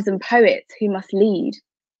 writers and poets, who must lead.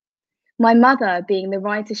 My mother, being the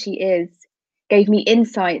writer she is, gave me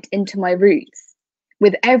insight into my roots.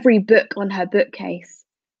 With every book on her bookcase,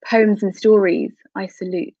 poems and stories I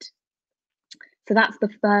salute. So that's the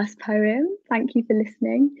first poem. Thank you for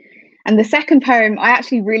listening. And the second poem I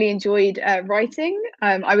actually really enjoyed writing.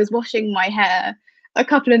 I was washing my hair a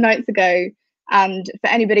couple of nights ago, and for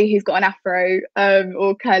anybody who's got an afro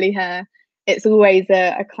or curly hair, it's always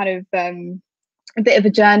a kind of a bit of a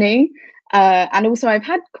journey. And also I've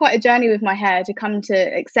had quite a journey with my hair to come to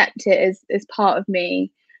accept it as part of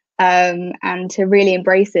me and to really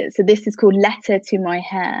embrace it. So this is called Letter to My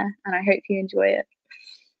Hair, and I hope you enjoy it.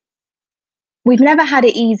 We've never had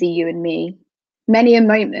it easy, you and me, many a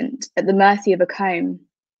moment at the mercy of a comb.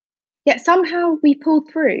 Yet somehow we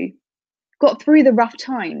pulled through, got through the rough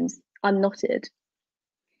times, unknotted.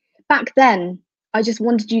 Back then, I just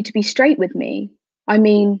wanted you to be straight with me. I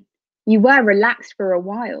mean, you were relaxed for a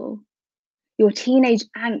while. Your teenage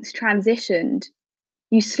angst transitioned.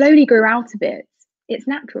 You slowly grew out of it. It's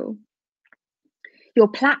natural. Your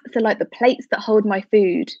plaits are like the plates that hold my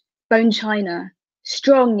food, bone china,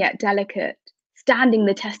 strong yet delicate, standing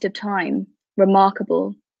the test of time,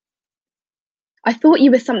 remarkable. I thought you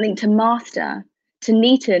were something to master, to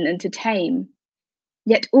neaten and to tame.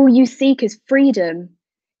 Yet all you seek is freedom,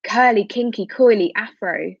 curly, kinky, coily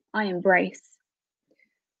afro, I embrace.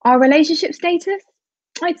 Our relationship status?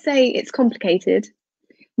 I'd say it's complicated.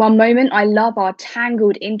 One moment I love our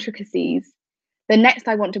tangled intricacies. The next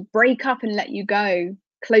I want to break up and let you go,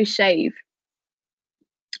 close shave.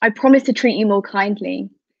 I promise to treat you more kindly,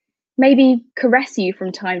 maybe caress you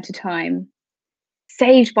from time to time.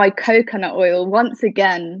 Saved by coconut oil once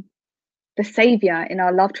again, the saviour in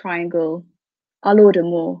our love triangle. I'll order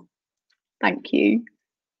more. Thank you.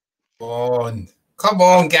 Come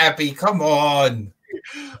on, Gabby, come on.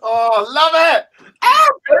 Oh, love it.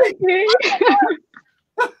 Thank you.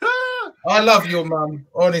 I love your mum,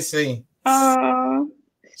 honestly. Oh,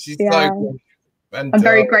 She's yeah. so good. And I'm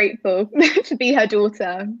very grateful to be her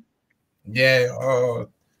daughter. Yeah.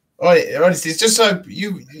 Honestly, it's just so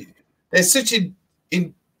there's such an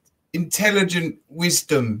intelligent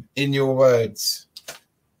wisdom in your words.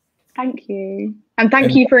 Thank you. And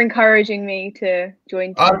thank you for encouraging me to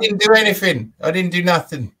join. I didn't do anything. I didn't do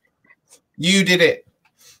nothing. You did it.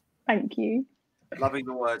 Thank you. Loving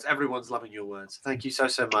the words. Everyone's loving your words. Thank you so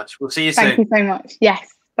much. We'll see you soon. Thank you so much.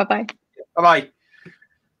 Yes. Bye-bye. Bye-bye.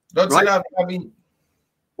 Lots of love, Abby.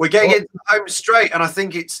 We're getting into home straight, and I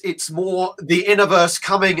think it's more the Innerverse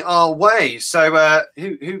coming our way. So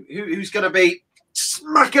who's going to be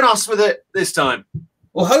smacking us with it this time?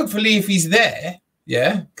 Well, hopefully, if he's there,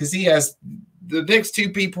 yeah, because he has. The next two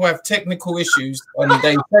people have technical issues, and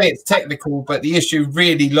they say it's technical, but the issue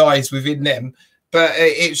really lies within them. But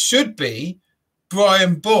it should be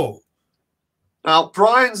Brian Bull. Now,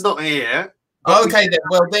 Brian's not here. Okay, then.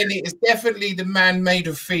 Well, then it's definitely the man made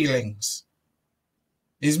of feelings.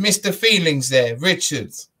 Is Mr. Feelings there,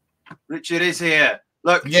 Richard? Richard is here.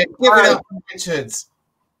 Look, yeah, give it up, Richard.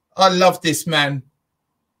 I love this man.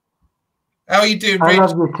 How are you doing, Rich? I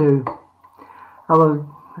love you too.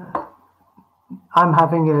 I'm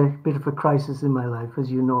having a bit of a crisis in my life,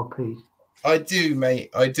 as you know, Pete. I do,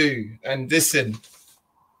 mate. I do. And listen,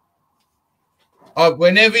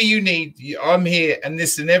 whenever you need, I'm here. And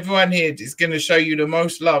listen, everyone here is going to show you the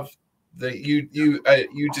most love that you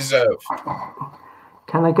deserve.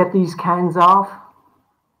 Can I get these cans off?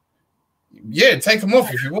 Yeah, take them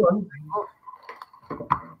off if you want.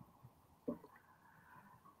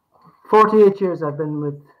 48 years I've been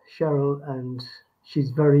with Cheryl, and she's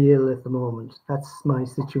very ill at the moment. That's my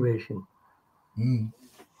situation. Mm.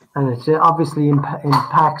 And it obviously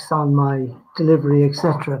impacts on my delivery,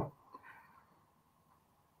 etc.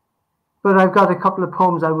 But I've got a couple of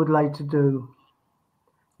poems I would like to do.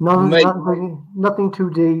 Nothing too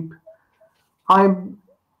deep.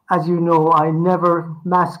 As you know, I never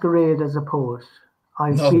masquerade as a poet.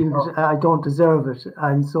 I feel that I don't deserve it,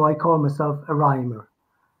 and so I call myself a rhymer.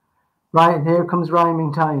 Right, and here comes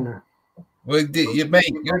Rhyming Tyner. Well, you're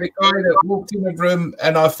the guy that walked in the room,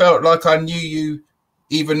 and I felt like I knew you,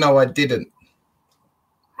 even though I didn't.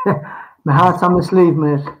 My heart's on my sleeve,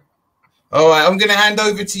 mate. All right, I'm going to hand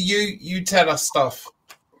over to you. You tell us stuff.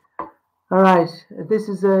 All right, this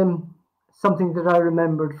is something that I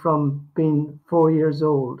remembered from being 4 years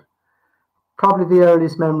old. Probably the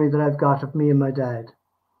earliest memory that I've got of me and my dad.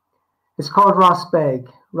 It's called Ross Beg.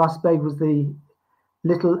 Ross Beg was the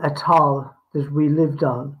little atoll that we lived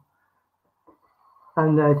on.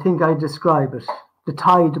 And I think I describe it. The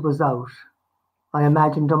tide was out. I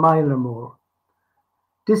imagined a mile or more.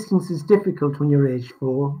 Distance is difficult when you're age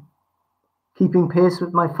 4. Keeping pace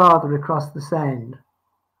with my father across the sand.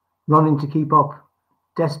 Running to keep up,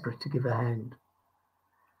 desperate to give a hand.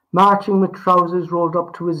 Marching with trousers rolled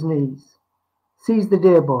up to his knees. Seize the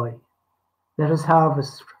day, boy. Let us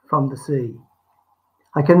harvest from the sea.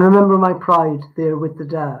 I can remember my pride there with the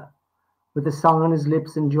da, with a song on his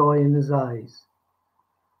lips and joy in his eyes.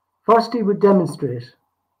 First he would demonstrate,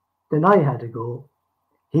 then I had to go.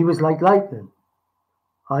 He was like lightning.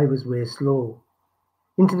 I was way slow.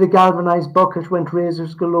 Into the galvanized bucket went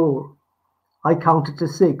razors galore. I counted to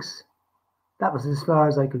 6. That was as far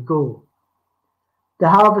as I could go. The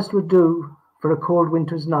harvest would do for a cold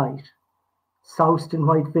winter's night, soused in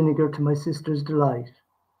white vinegar to my sister's delight.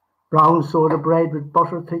 Brown soda bread with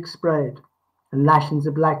butter thick spread, and lashings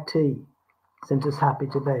of black tea sent us happy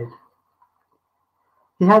to bed.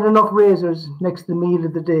 He had enough razors next the meal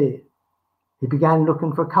of the day. He began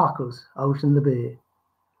looking for cockles out in the bay.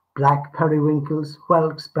 Black periwinkles,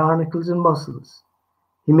 whelks, barnacles and mussels.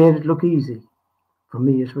 He made it look easy. For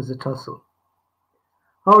me it was a tussle.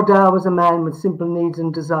 Our da was a man with simple needs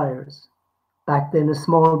and desires. Back then a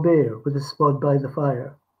small bear with a spud by the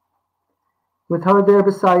fire. With her there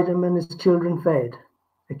beside him and his children fed,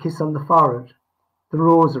 a kiss on the forehead, the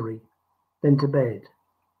rosary, then to bed.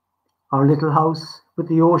 Our little house with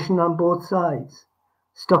the ocean on both sides,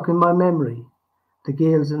 stuck in my memory, the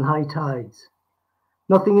gales and high tides.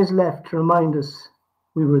 Nothing is left to remind us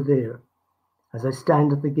we were there. As I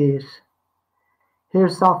stand at the gate, hear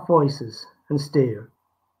soft voices and stare.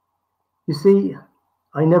 You see,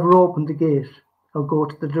 I never opened the gate or go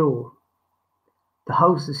to the door. The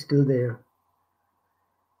house is still there,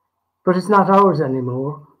 but it's not ours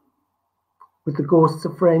anymore. With the ghosts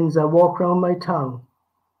of friends I walk round my town.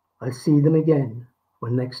 I'll see them again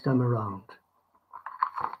when next I'm around.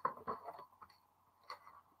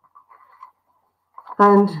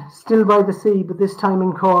 And still by the sea, but this time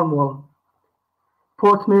in Cornwall.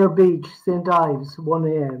 Portmere Beach, St. Ives, 1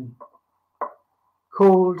 a.m.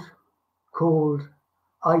 Cold, cold,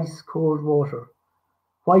 ice cold water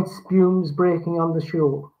white spumes breaking on the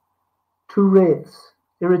shore. Two wraiths,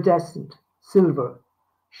 iridescent, silver,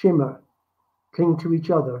 shimmer, cling to each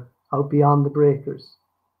other out beyond the breakers.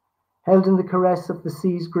 Held in the caress of the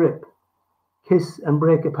sea's grip, kiss and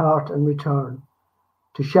break apart and return,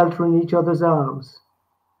 to shelter in each other's arms.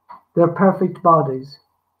 Their perfect bodies,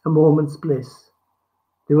 a moment's bliss.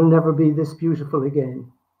 They will never be this beautiful again.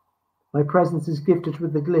 My presence is gifted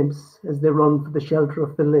with a glimpse as they run for the shelter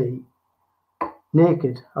of the lee.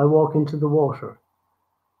 Naked, I walk into the water.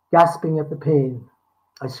 Gasping at the pain,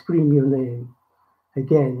 I scream your name,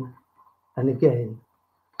 again and again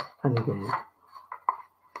and again.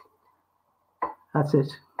 That's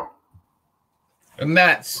it. And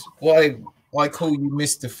that's why I call you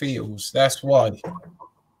Mr. Fields. That's why.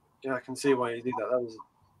 Yeah, I can see why you did that. That was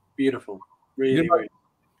beautiful. Really, really.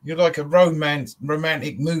 You're like a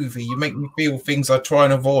romantic movie. You make me feel things I try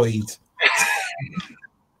and avoid.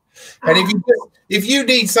 And if you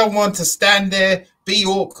need someone to stand there, be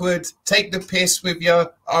awkward, take the piss with you,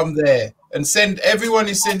 I'm there. And everyone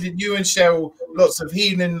is sending you and Cheryl lots of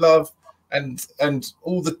healing love and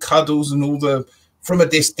all the cuddles and all the from a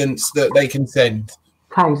distance that they can send.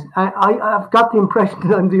 Thanks. I've got the impression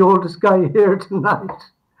that I'm the oldest guy here tonight.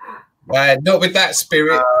 Not with that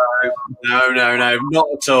spirit. No, not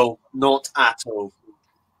at all. Not at all.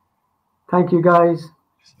 Thank you, guys.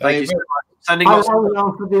 Thank you so much. I'll hang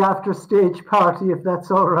around for the after stage party if that's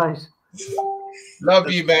all right. Love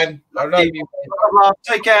you, man. I love you. Man.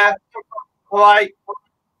 Take care. Bye.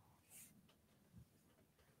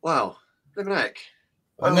 Wow, Dominic.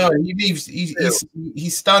 I know he leaves. He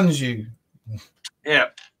stuns you. Yeah,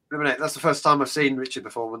 Dominic. That's the first time I've seen Richard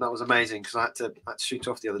before, and that was amazing because I had to shoot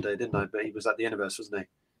off the other day, didn't I? But he was at the Innerverse, wasn't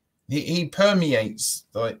he? He permeates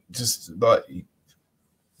he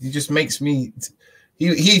just makes me.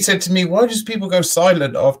 He said to me, "Why does people go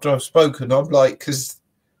silent after I've spoken?" I'm like, "Because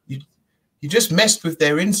you just messed with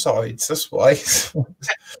their insides. That's why."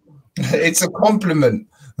 It's a compliment.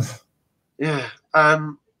 Yeah.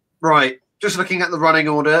 Right. Just looking at the running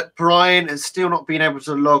order, Brian has still not been able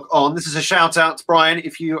to log on. This is a shout out to Brian.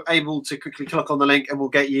 If you're able to quickly click on the link, and we'll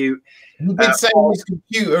get you. He did say his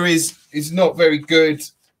computer is not very good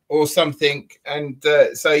or something, and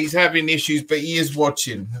so he's having issues, but he is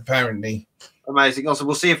watching apparently. Amazing. Also,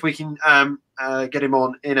 we'll see if we can get him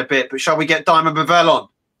on in a bit. But shall we get Diamond Bavell on?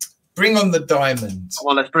 Bring on the Diamond. Come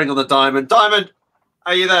on, let's bring on the Diamond. Diamond,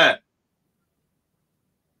 are you there?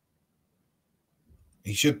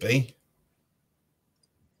 He should be.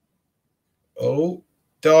 Oh,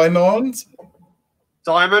 Diamond.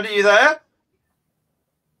 Diamond, are you there?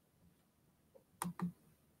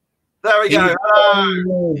 There we go.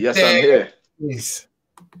 Hello. Yes, I'm here. Yes.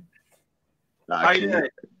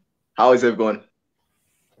 How is everyone?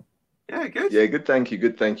 Yeah, good. Yeah, good. Thank you.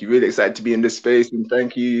 Good. Thank you. Really excited to be in this space, and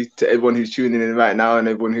thank you to everyone who's tuning in right now and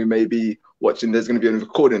everyone who may be watching. There's going to be a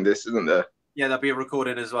recording this, isn't there? Yeah, there'll be a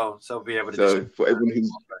recording as well, so we'll be able to. So for everyone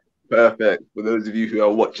who's perfect, for those of you who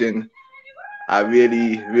are watching, I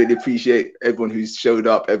really, really appreciate everyone who's showed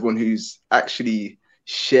up, everyone who's actually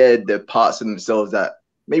shared their parts of themselves that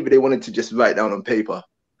maybe they wanted to just write down on paper.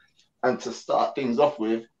 And to start things off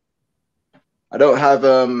with, I don't have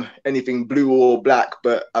anything blue or black,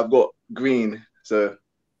 but I've got green. So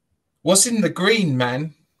what's in the green,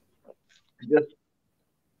 man? Just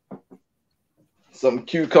some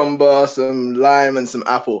cucumber, some lime, and some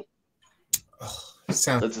apple. Oh,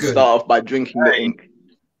 sounds good. To start off by drinking the ink.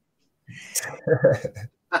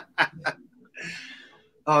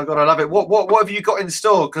 Oh God, I love it. What have you got in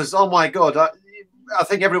store? Because oh my God, I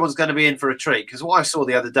think everyone's going to be in for a treat. Because what I saw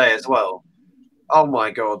the other day as well. Oh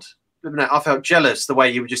my God, I felt jealous the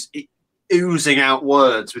way you were just oozing out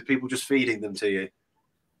words with people just feeding them to you.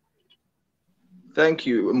 Thank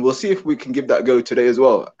you, and we'll see if we can give that a go today as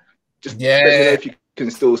well. Just let me know if you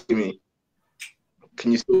can still see me.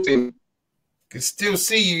 Can you still see me? I can still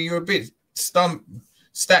see you. You're a bit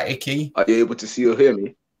staticky. Are you able to see or hear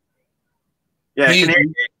me? Yeah, I can hear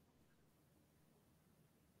you.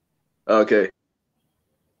 Okay.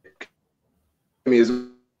 Me as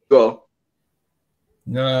well.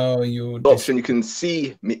 No, you're option. You can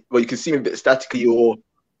see me. Well, you can see me a bit statically, or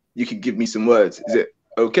you can give me some words. Is it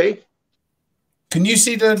okay? Can you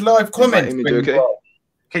see the live comments? Okay.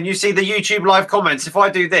 Can you see the YouTube live comments? If I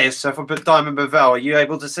do this, so if I put Diamond Bavell, are you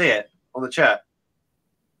able to see it on the chat?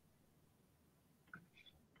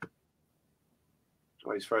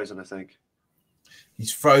 Oh, he's frozen, I think.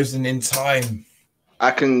 He's frozen in time.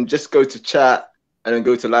 I can just go to chat and then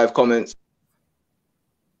go to live comments.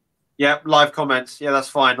 Yeah, live comments. Yeah, that's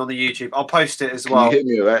fine on the YouTube. I'll post it as well. Can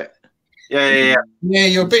you hear me, right? Yeah. Yeah,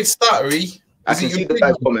 you're a bit stuttery. I can see the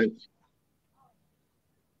live comments.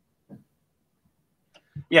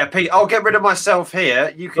 Yeah, Pete, I'll get rid of myself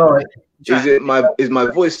here. You can. Right. Is my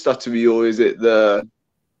voice stuttery or is it the?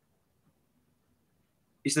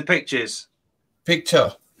 It's the pictures.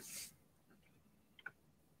 Picture.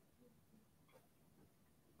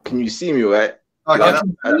 Can you see me, right? Okay, I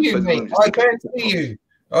can see you, mate. I can see you.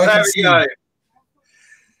 There we go.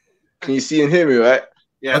 Can you see and hear me, right?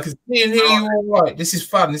 Yeah. I can see and hear you all right. This is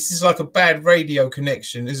fun. This is like a bad radio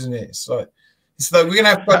connection, isn't it? It's like we're gonna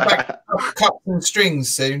have to go back to cups and strings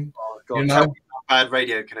soon. Oh God, you tell know? me about bad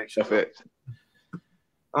radio connection. Perfect.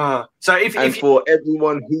 So if for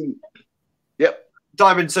everyone who, yep.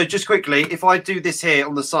 Diamond, so just quickly, if I do this here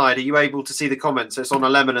on the side, are you able to see the comments? So it's on a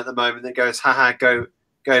lemon at the moment that goes, haha, go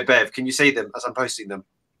Bev. Can you see them as I'm posting them?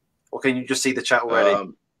 Or can you just see the chat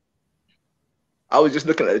already? I was just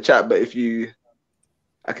looking at the chat, but I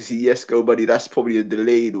can see yes, go buddy. That's probably a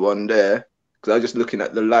delayed one there because I was just looking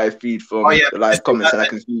at the live feed from the live comments, and I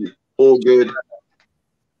can see all good.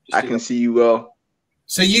 I can see you well.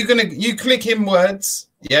 So you click in words,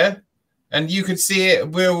 yeah, and you could see it.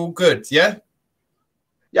 We're all good, yeah.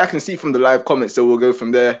 Yeah, I can see from the live comments, so we'll go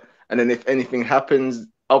from there. And then if anything happens,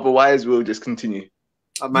 otherwise we'll just continue.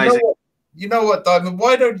 Amazing. You know what, Diamond?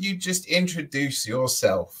 Why don't you just introduce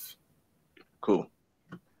yourself? Cool.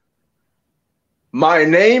 My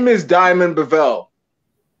name is Diamond Bavell.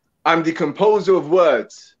 I'm the composer of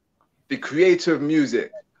words, the creator of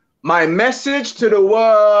music. My message to the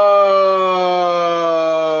world,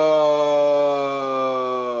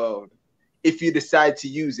 if you decide to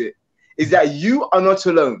use it, is that you are not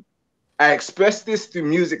alone. I express this through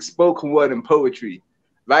music, spoken word, and poetry,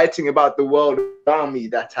 writing about the world around me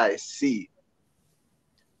that I see.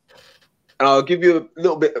 And I'll give you a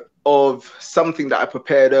little bit of something that I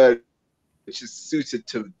prepared earlier, which is suited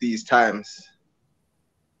to these times.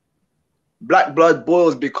 Black blood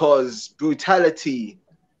boils because brutality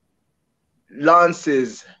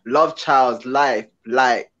lances love child's life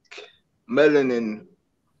like melanin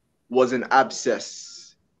was an abscess.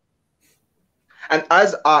 And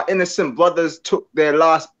as our innocent brothers took their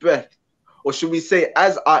last breath, or should we say,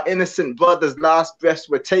 as our innocent brothers' last breaths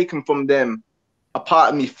were taken from them, a part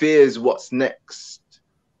of me fears what's next.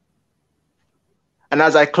 And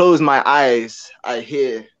as I close my eyes, I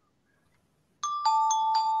hear.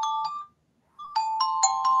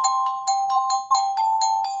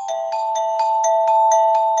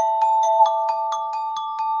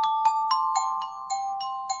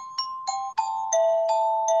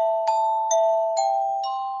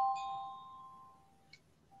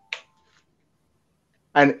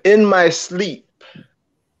 And in my sleep,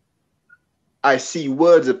 I see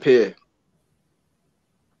words appear.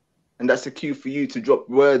 And that's a cue for you to drop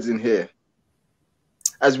words in here.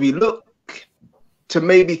 As we look to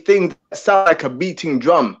maybe things that sound like a beating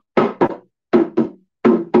drum,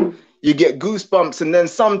 you get goosebumps. And then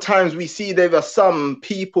sometimes we see there are some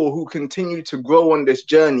people who continue to grow on this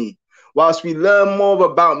journey. Whilst we learn more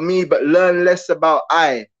about me, but learn less about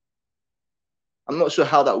I. I'm not sure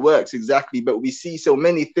how that works exactly, but we see so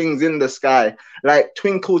many things in the sky, like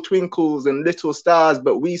twinkle twinkles and little stars,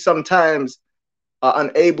 but we sometimes are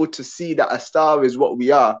unable to see that a star is what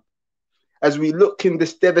we are. As we look in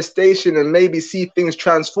this devastation and maybe see things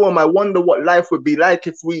transform, I wonder what life would be like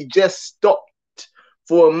if we just stopped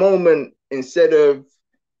for a moment instead of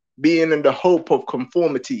being in the hope of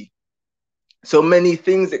conformity. So many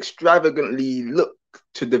things extravagantly look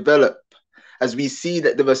to develop as we see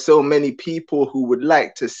that there are so many people who would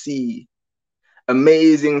like to see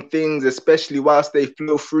amazing things, especially whilst they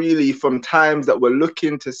flow freely from times that we're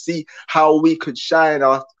looking to see how we could shine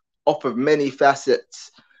off of many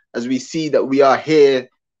facets, as we see that we are here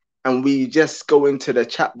and we just go into the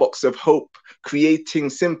chat box of hope,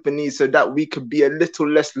 creating symphonies so that we could be a little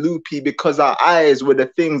less loopy because our eyes were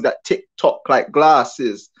the things that tick-tock like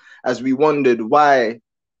glasses as we wondered why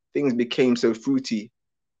things became so fruity.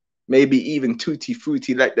 Maybe even tutti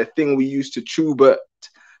frutti, like the thing we used to chew, but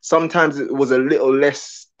sometimes it was a little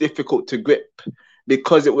less difficult to grip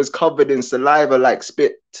because it was covered in saliva like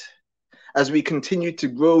spit. As we continue to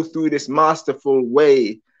grow through this masterful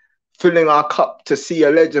way, filling our cup to see a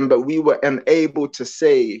legend, but we were unable to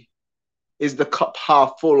say, is the cup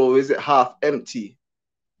half full or is it half empty?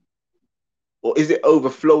 Or is it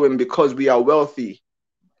overflowing because we are wealthy?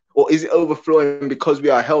 Or is it overflowing because we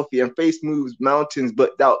are healthy? And faith moves mountains,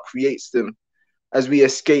 but doubt creates them. As we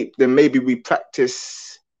escape, then maybe we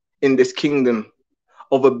practice in this kingdom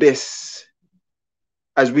of abyss.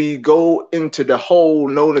 As we go into the hole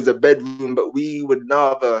known as a bedroom, but we would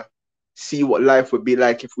never see what life would be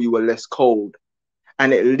like if we were less cold.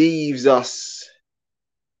 And it leaves us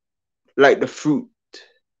like the fruit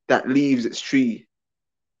that leaves its tree,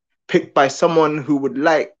 picked by someone who would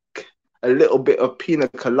like a little bit of pina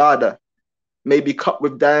colada, maybe cut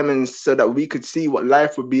with diamonds, so that we could see what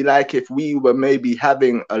life would be like if we were maybe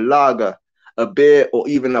having a lager, a beer, or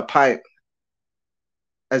even a pint.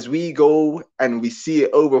 As we go and we see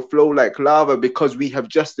it overflow like lava because we have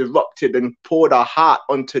just erupted and poured our heart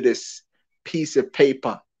onto this piece of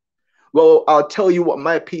paper. Well, I'll tell you what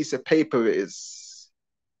my piece of paper is.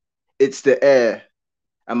 It's the air.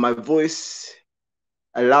 And my voice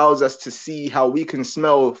allows us to see how we can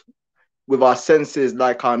smell with our senses,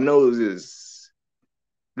 like our noses.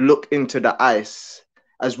 Look into the ice.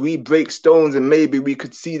 As we break stones, and maybe we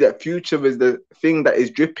could see that future is the thing that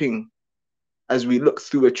is dripping. As we look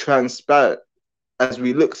through as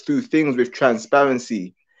we look through things with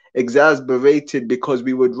transparency, exasperated because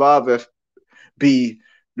we would rather be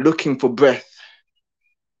looking for breath.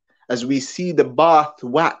 As we see the bath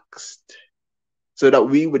waxed, so that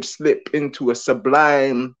we would slip into a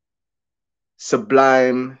sublime,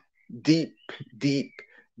 deep, deep,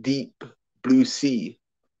 deep blue sea.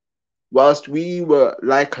 Whilst we were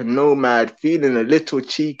like a nomad, feeling a little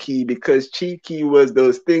cheeky, because cheeky was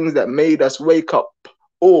those things that made us wake up,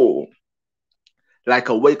 or like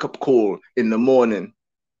a wake-up call in the morning,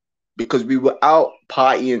 because we were out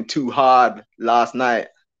partying too hard last night.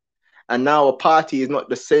 And now a party is not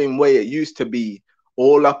the same way it used to be,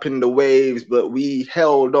 all up in the waves, but we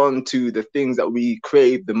held on to the things that we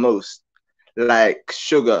craved the most, like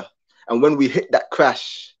sugar. And when we hit that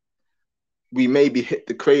crash, we maybe hit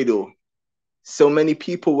the cradle. So many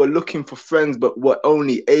people were looking for friends, but were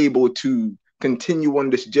only able to continue on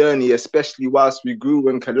this journey, especially whilst we grew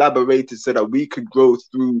and collaborated so that we could grow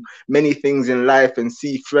through many things in life and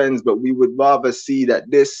see friends. But we would rather see that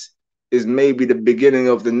this is maybe the beginning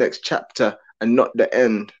of the next chapter and not the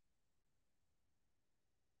end.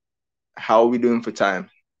 How are we doing for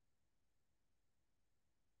time?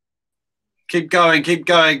 Keep going, keep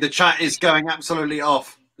going. The chat is going absolutely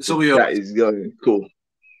off. It's all yours. That is going cool.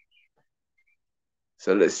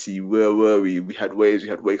 So let's see, where were we? We had waves, we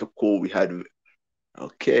had wake up call, we had,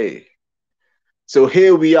 okay. So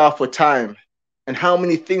here we are for time. And how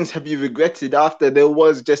many things have you regretted after there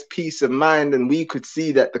was just peace of mind and we could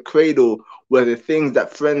see that the cradle were the things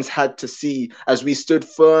that friends had to see as we stood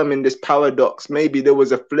firm in this paradox? Maybe there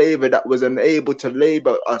was a flavor that was unable to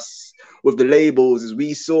label us with the labels as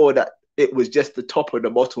we saw that it was just the top of the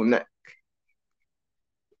bottleneck.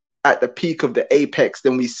 At the peak of the apex,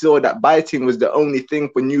 then we saw that biting was the only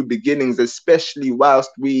thing for new beginnings, especially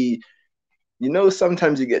whilst we, you know,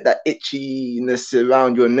 sometimes you get that itchiness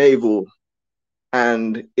around your navel,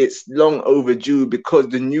 and it's long overdue because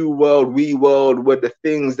the new world, we world, were the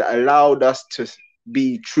things that allowed us to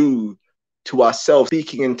be true to ourselves,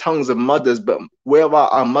 speaking in tongues of mothers. But where are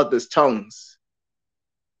our mothers' tongues?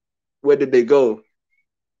 Where did they go?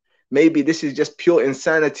 Maybe this is just pure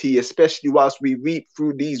insanity, especially whilst we read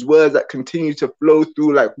through these words that continue to flow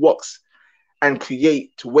through like wax and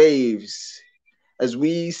create waves. As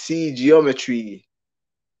we see geometry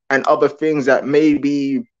and other things that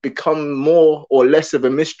maybe become more or less of a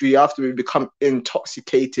mystery after we become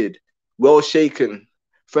intoxicated, well shaken.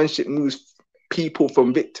 Friendship moves people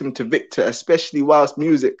from victim to victor, especially whilst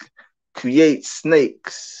music creates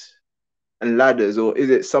snakes and ladders. Or is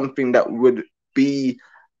it something that would be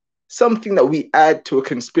something that we add to a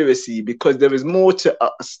conspiracy, because there is more to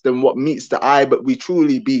us than what meets the eye, but we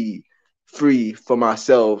truly be free from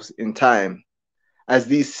ourselves in time. As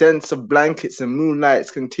these scents of blankets and moonlights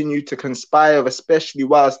continue to conspire, especially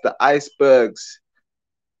whilst the icebergs,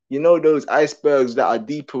 you know, those icebergs that are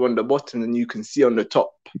deeper on the bottom than you can see on the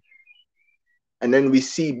top. And then we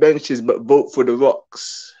see benches, but vote for the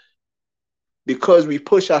rocks. Because we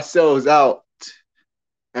push ourselves out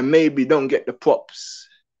and maybe don't get the props.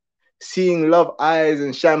 Seeing love eyes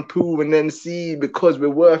and shampoo, and then see because we're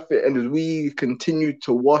worth it, and as we continue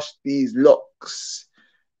to wash these locks,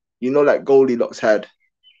 you know, like Goldilocks had.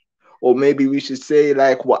 Or maybe we should say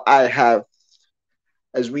like what I have,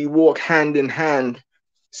 as we walk hand in hand,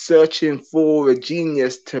 searching for a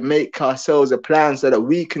genius to make ourselves a plan so that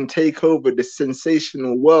we can take over the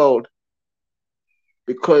sensational world,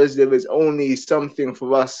 because there is only something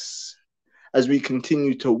for us as we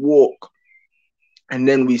continue to walk. And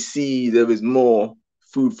then we see there is more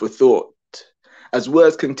food for thought. As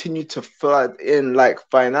words continue to flood in like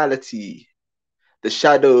finality, the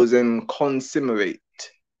shadows and consummate,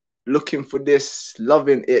 looking for this,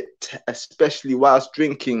 loving it, especially whilst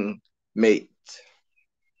drinking, mate.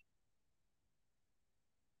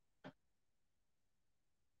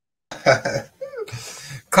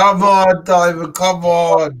 Come on, Diamond, come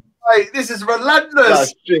on. Mate, this is relentless.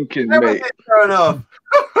 Whilst drinking, mate. Everything's going off.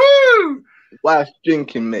 Whilst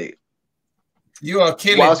drinking, mate. You are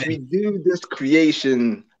killing whilst it. we do this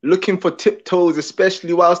creation, looking for tiptoes,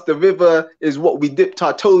 especially whilst the river is what we dipped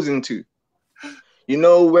our toes into. You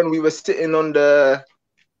know, when we were sitting on the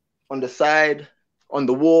side, on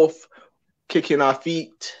the wharf, kicking our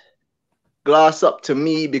feet, glass up to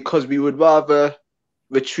me because we would rather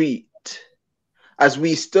retreat. As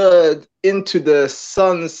we stirred into the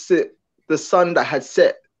sunset, the sun that had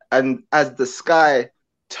set, and as the sky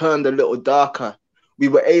turned a little darker, we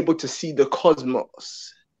were able to see the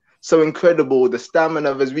cosmos. So incredible, the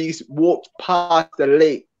stamina as we walked past the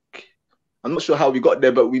lake. I'm not sure how we got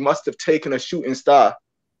there, but we must have taken a shooting star.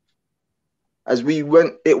 As we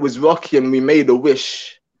went, it was rocky and we made a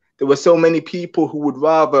wish. There were so many people who would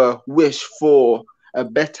rather wish for a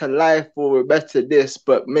better life or a better this,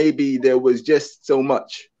 but maybe there was just so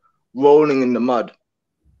much rolling in the mud.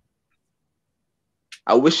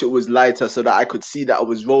 I wish it was lighter so that I could see that I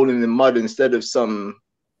was rolling in mud instead of some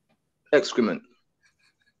excrement.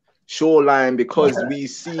 Shoreline, because we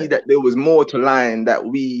see that there was more to line, that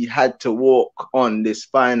we had to walk on this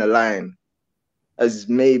finer line, as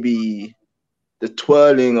maybe the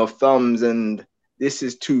twirling of thumbs, and this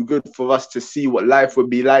is too good for us to see what life would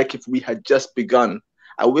be like if we had just begun.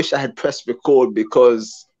 I wish I had pressed record,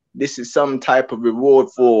 because this is some type of reward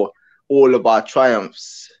for all of our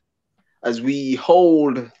triumphs. As we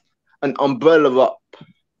hold an umbrella up,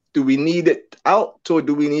 do we need it out or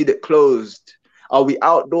do we need it closed? Are we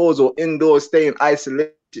outdoors or indoors, staying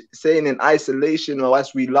in isolation, or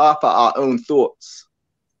as we laugh at our own thoughts?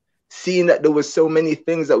 Seeing that there was so many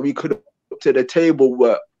things that we could put to the table,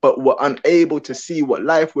 but were unable to see what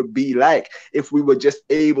life would be like if we were just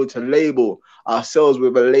able to label ourselves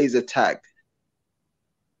with a laser tag.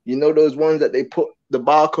 You know those ones that they put the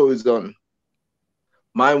barcodes on?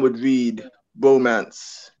 Mine would read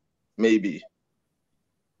romance, maybe.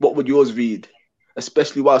 What would yours read?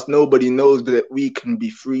 Especially whilst nobody knows that we can be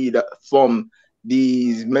freed from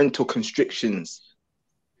these mental constrictions.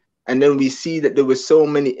 And then we see that there were so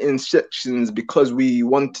many instructions because we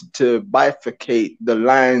wanted to bifurcate the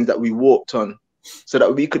lines that we walked on, so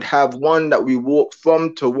that we could have one that we walked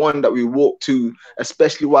from to one that we walked to,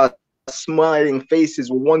 especially while smiling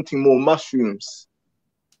faces were wanting more mushrooms.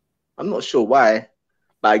 I'm not sure why,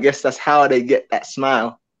 but I guess that's how they get that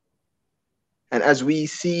smile. And as we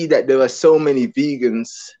see that there are so many vegans,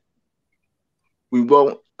 we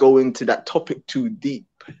won't go into that topic too deep.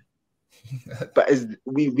 But as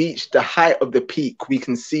we reach the height of the peak, we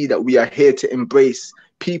can see that we are here to embrace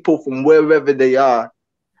people from wherever they are.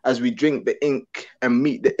 As we drink the ink and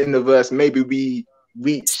meet the Innerverse, maybe we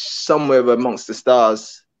reach somewhere amongst the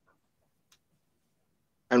stars.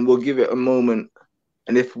 And we'll give it a moment.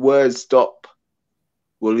 And if words stop,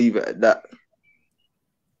 we'll leave it at that.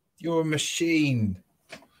 You're a machine.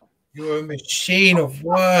 You're a machine of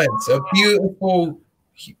words. A beautiful,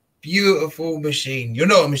 beautiful machine. You're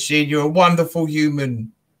not a machine. You're a wonderful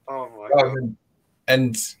human. Oh my God.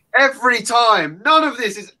 And every time, none of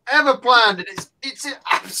this is ever planned, and it's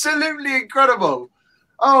absolutely incredible.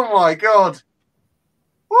 Oh my God.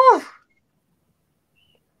 Woo.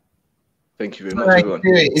 Thank you very much, everyone.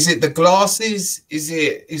 Is it the glasses? Is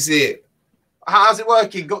it? How's it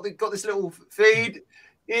working? Got this little feed.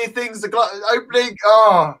 Here things opening.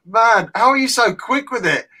 Oh man, how are you so quick with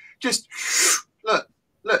it? Just look.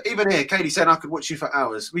 Even here, Katie said I could watch you for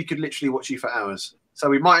hours. We could literally watch you for hours. So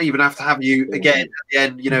we might even have to have you again at the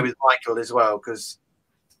end, with Michael as well. Because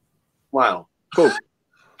wow, cool.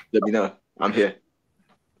 Let me know. I'm here.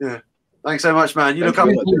 Yeah. Thanks so much, man. You look up.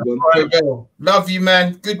 Love you,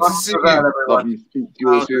 man. Good to see you. Love you. Speak to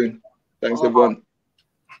you all soon. Thanks, everyone.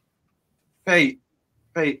 Pete,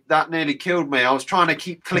 that nearly killed me. I was trying to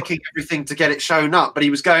keep clicking everything to get it shown up, but he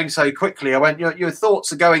was going so quickly. I went, your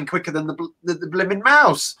thoughts are going quicker than the blimmin'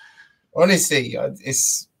 mouse. Honestly,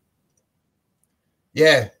 it's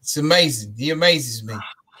amazing. He amazes me.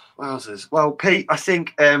 Wowzers. Well, Pete, I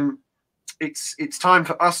think it's time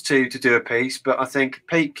for us to do a piece, but I think,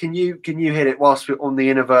 Pete, can you hit it whilst we're on the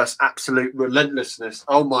Innerverse absolute relentlessness?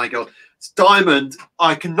 Oh my God. It's Diamond.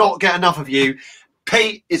 I cannot get enough of you.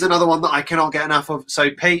 Pete is another one that I cannot get enough of.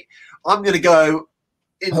 So, Pete, I'm going to go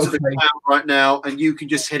into the crowd right now, and you can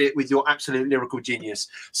just hit it with your absolute lyrical genius.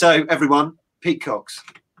 So, everyone, Pete Cox.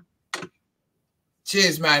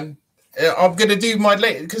 Cheers, man. I'm going to do my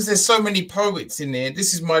latest, because there's so many poets in here.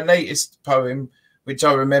 This is my latest poem, which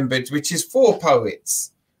I remembered, which is 4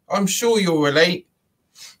 poets. I'm sure you'll relate.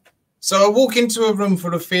 So I walk into a room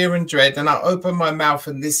full of fear and dread, and I open my mouth,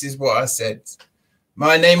 and this is what I said.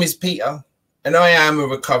 My name is Peter, and I am a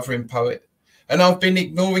recovering poet, and I've been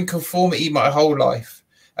ignoring conformity my whole life.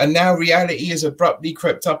 And now reality has abruptly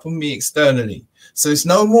crept up on me externally. So it's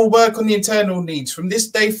no more work on the internal needs. From this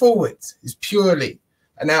day forward, it's purely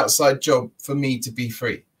an outside job for me to be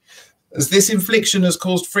free. As this infliction has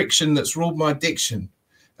caused friction that's ruled my addiction.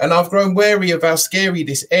 And I've grown wary of how scary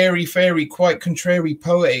this airy, fairy, quite contrary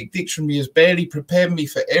poetic dictionary has barely prepared me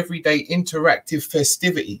for everyday interactive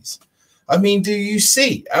festivities. I mean, do you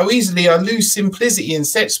see how easily I lose simplicity and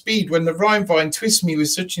set speed when the rhyme vine twists me with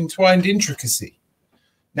such entwined intricacy?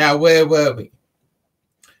 Now, where were we?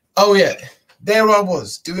 Oh, yeah, there I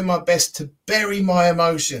was, doing my best to bury my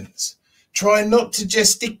emotions, trying not to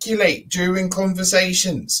gesticulate during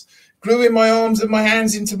conversations, gluing my arms and my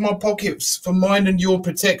hands into my pockets for mine and your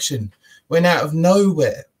protection, when out of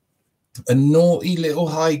nowhere, a naughty little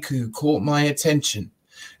haiku caught my attention.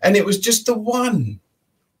 And it was just the one.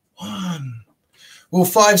 Well,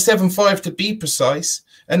 575 to be precise.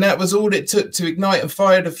 And that was all it took to ignite and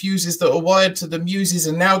fire the fuses that are wired to the muses.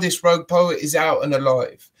 And now this rogue poet is out and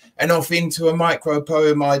alive. And off into a micro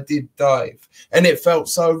poem I did dive. And it felt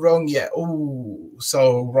so wrong, yet, oh,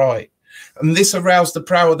 so right. And this aroused the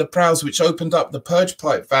prow of the prows, which opened up the purge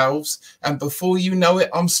pipe valves. And before you know it,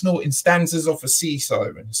 I'm snorting stanzas off of sea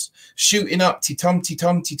sirens, shooting up tums and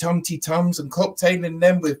cocktailing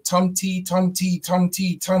them with tums.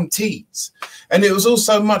 And it was all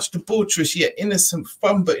so much debaucherous yet innocent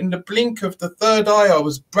fun. But in the blink of the third eye, I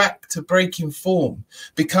was back to breaking form,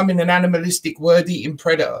 becoming an animalistic word-eating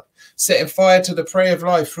predator, setting fire to the prey of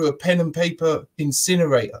life through a pen and paper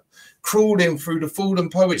incinerator, crawling through the fallen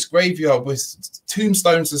poet's graveyard with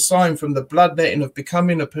tombstones assigned from the bloodletting of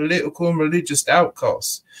becoming a political and religious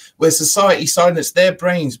outcast, where society silenced their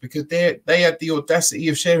brains because they had the audacity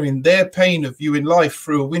of sharing their pain of viewing life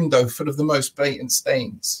through a window full of the most blatant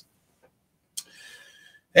stains.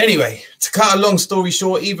 Anyway, to cut a long story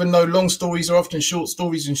short, even though long stories are often short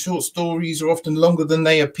stories and short stories are often longer than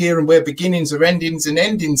they appear, and where beginnings are endings and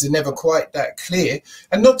endings are never quite that clear,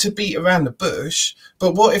 and not to beat around the bush,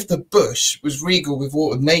 but what if the bush was regal with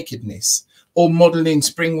autumn nakedness or modeling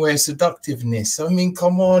springwear seductiveness? I mean,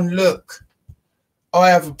 come on, look,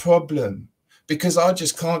 I have a problem because I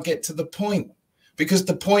just can't get to the point. Because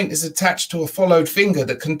the point is attached to a followed finger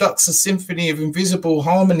that conducts a symphony of invisible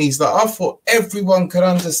harmonies that I thought everyone could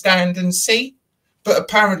understand and see, but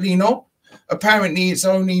apparently not. Apparently it's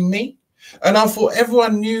only me. And I thought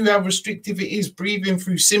everyone knew how restrictive it is breathing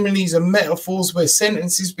through similes and metaphors where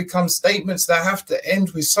sentences become statements that have to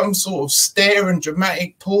end with some sort of stare and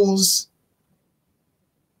dramatic pause.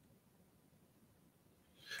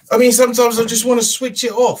 I mean, sometimes I just want to switch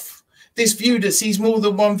it off. This view that sees more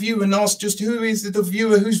than one view and ask just who is the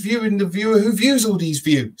viewer, who's viewing the viewer, who views all these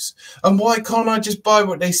views? And why can't I just buy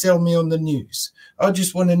what they sell me on the news? I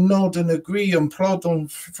just want to nod and agree and plod on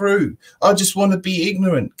through. I just want to be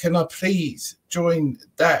ignorant. Can I please join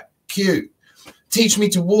that queue? Teach me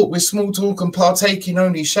to walk with small talk and partake in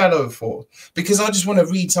only shallow thought, because I just want to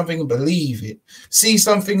read something and believe it, see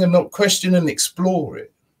something and not question and explore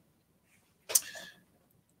it.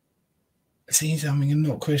 See something and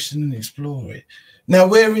not question and explore it. Now,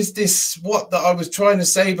 where is this what that I was trying to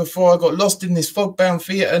say before I got lost in this fog-bound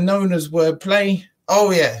theatre known as wordplay?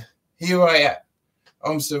 Oh yeah, here I am.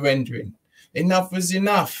 I'm surrendering. Enough is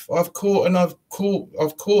enough. I've caught and I've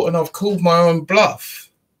called my own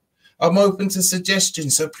bluff. I'm open to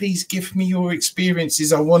suggestions, so please give me your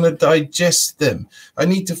experiences. I want to digest them. I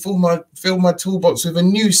need to fill my toolbox with a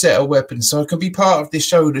new set of weapons so I can be part of this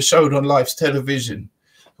show that's showed on life's television.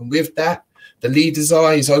 And with that, the leader's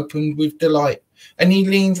eyes opened with delight, and he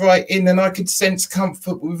leaned right in, and I could sense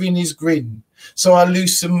comfort within his grin. So I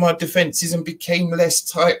loosened my defenses and became less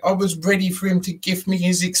tight. I was ready for him to give me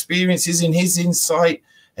his experiences and his insight.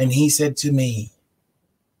 And he said to me,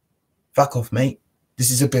 "Fuck off, mate.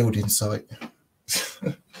 This is a building site."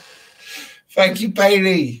 Thank you,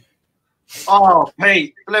 Bailey. Oh,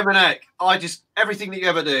 Pete, Bliminick, everything that you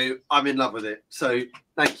ever do, I'm in love with it. So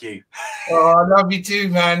thank you. Oh, I love you too,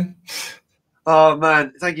 man. Oh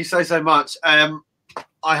man, thank you so much.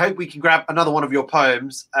 I hope we can grab another one of your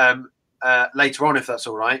poems later on, if that's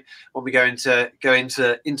all right. When we go into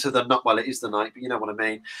the night. Well, it is the night, but you know what I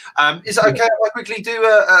mean. Is it okay if I quickly do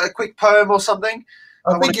a quick poem or something?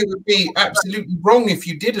 I think it would be absolutely wrong if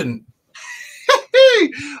you didn't.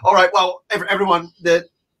 All right. Well, everyone, the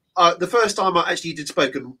first time I actually did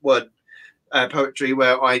spoken word poetry,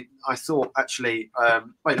 where I thought actually,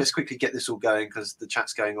 wait, let's quickly get this all going because the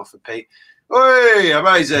chat's going off with Pete. Hey,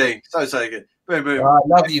 amazing. So good. Boom, boom. I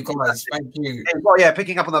love you guys. Thank you. Well, yeah,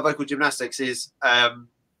 picking up on that vocal gymnastics is,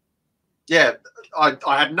 yeah, I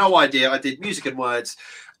had no idea. I did music and words.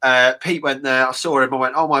 Pete went there. I saw him. I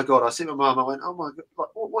went, oh my God. I see my mum. I went, oh my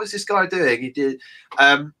God. what is this guy doing? He did,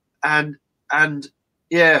 and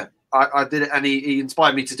yeah, I did it, and he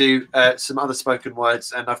inspired me to do some other spoken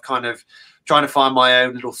words, and I've kind of trying to find my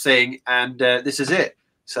own little thing, and this is it.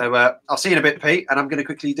 So I'll see you in a bit, Pete, and I'm going to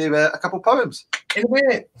quickly do a couple poems. In a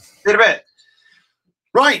bit. In a bit.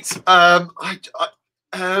 Right.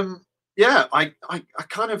 Yeah, I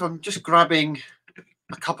kind of, I'm just grabbing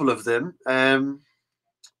a couple of them, and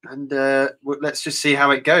let's just see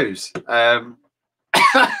how it goes.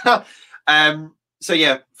 So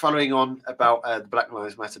yeah, following on about the Black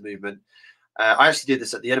Lives Matter movement, I actually did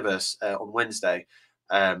this at the Innerverse on Wednesday,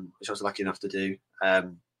 which I was lucky enough to do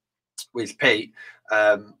with Pete.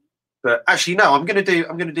 But actually, no, I'm going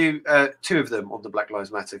to do two of them on the Black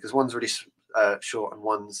Lives Matter, because one's really short and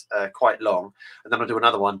one's quite long, and then I'll do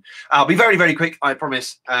another one. I'll be very, very quick, I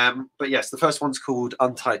promise. But yes, the first one's called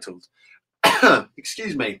Untitled.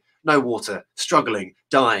 Excuse me. No water. Struggling.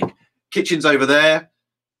 Dying. Kitchen's over there.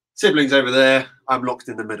 Siblings over there. I'm locked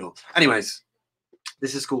in the middle. Anyways,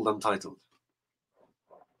 this is called Untitled.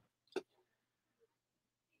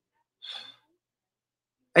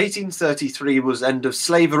 "1833 was end of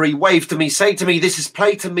slavery. Wave to me, say to me, this is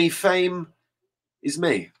play to me, fame is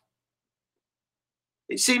me.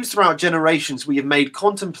 It seems throughout generations we have made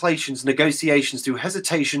contemplations, negotiations through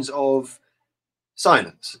hesitations of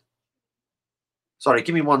silence." Sorry,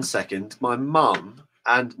 give me 1 second. My mum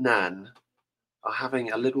and Nan are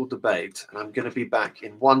having a little debate, and I'm going to be back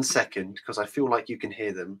in 1 second because I feel like you can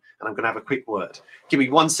hear them, and I'm going to have a quick word. Give me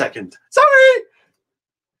 1 second. Sorry!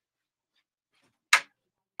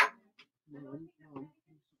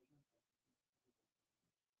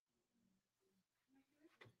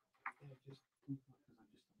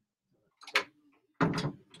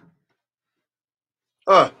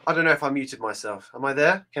 Oh, I don't know if I muted myself. Am I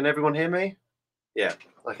there? Can everyone hear me? Yeah.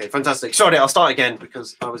 Okay, fantastic. Sorry, I'll start again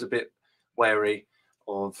because I was a bit wary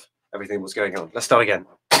of everything that was going on. Let's start again.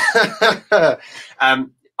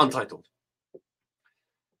 Untitled.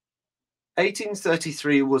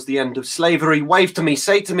 1833 was the end of slavery. Wave to me,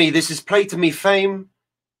 say to me, this is play to me, fame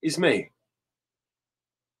is me.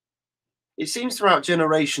 It seems throughout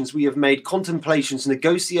generations we have made contemplations,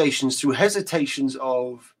 negotiations through hesitations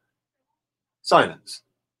of silence.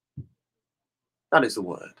 That is the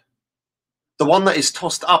word. The one that is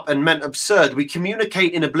tossed up and meant absurd. We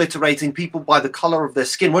communicate in obliterating people by the color of their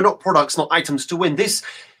skin. We're not products, not items to win. This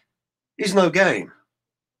is no game.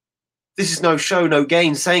 This is no show, no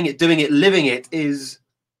gain. Saying it, doing it, living it is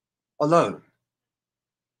alone.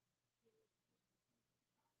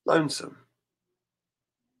 Lonesome.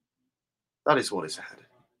 That is what is said.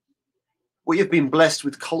 We have been blessed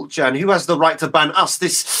with culture, and who has the right to ban us,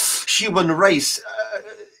 this human race?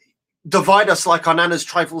 Divide us like our nana's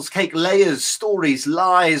trifles cake, layers, stories,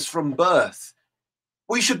 lies from birth.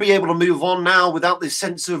 We should be able to move on now without this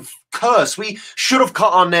sense of curse. We should have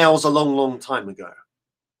cut our nails a long, long time ago.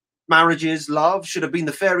 Marriages, love should have been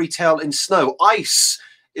the fairy tale in snow. Ice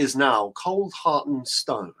is now cold, hardened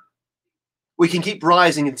stone. We can keep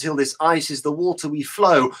rising until this ice is the water we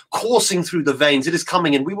flow, coursing through the veins. It is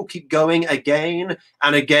coming, and we will keep going again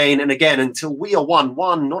and again and again until we are one,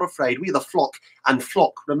 not afraid. We are the flock, and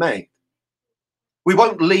flock remain. We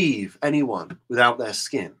won't leave anyone without their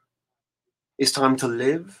skin. It's time to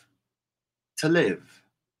live, to live,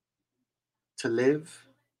 to live,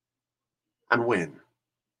 and win.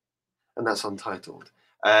 And that's Untitled.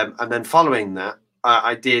 And then following that,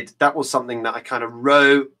 that was something that I kind of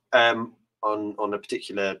wrote on a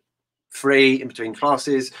particular free in between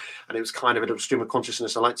classes, and it was kind of a little stream of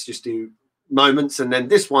consciousness. I like to just do moments, and then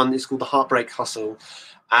this one is called The Heartbreak Hustle,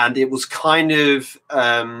 and it was kind of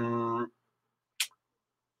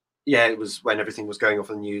yeah, it was when everything was going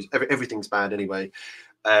off in the news. Everything's bad anyway,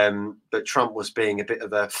 but Trump was being a bit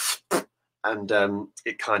of a and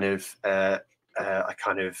it kind of I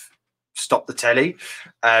kind of stopped the telly,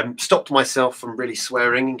 stopped myself from really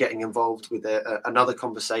swearing and getting involved with another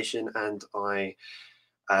conversation, and I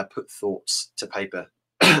put thoughts to paper.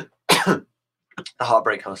 The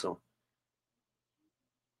Heartbreak Hustle.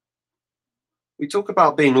 We talk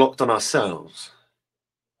about being locked on ourselves,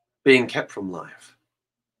 being kept from life.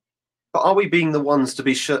 But are we being the ones to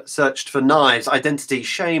be searched for knives, identity,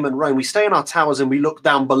 shame, and roam? We stay in our towers and we look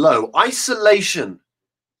down below. Isolation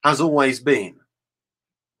has always been.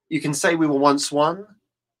 You can say we were once one,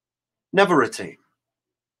 never a team.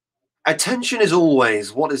 Attention is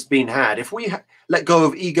always what has been had. If we let go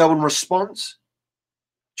of ego and response,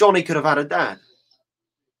 Johnny could have had a dad,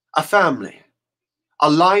 a family, a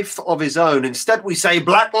life of his own. Instead, we say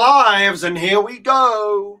Black Lives, and here we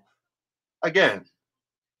go. Again.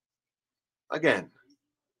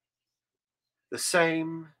 The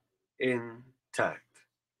same intact.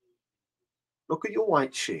 Look at your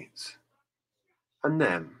white sheets and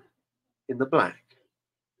them in the black,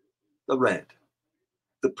 the red,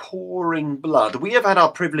 the pouring blood. We have had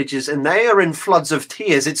our privileges and they are in floods of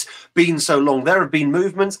tears. It's been so long. There have been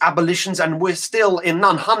movements, abolitions, and we're still in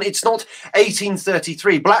none. Hun, it's not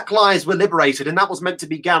 1833. Black lives were liberated and that was meant to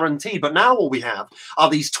be guaranteed. But now all we have are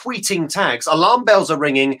these tweeting tags. Alarm bells are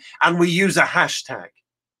ringing and we use a hashtag.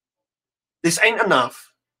 This ain't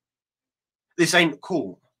enough. This ain't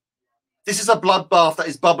cool. This is a bloodbath that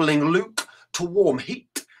is bubbling luke to warm.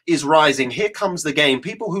 Heat is rising. Here comes the game.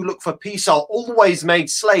 People who look for peace are always made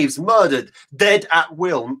slaves, murdered, dead at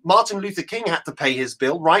will. Martin Luther King had to pay his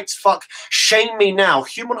bill. Rights, fuck, shame me now.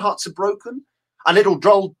 Human hearts are broken. A little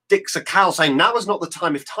droll dick's a cow saying now is not the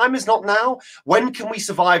time. If time is not now, when can we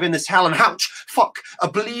survive in this hell? And ouch, fuck,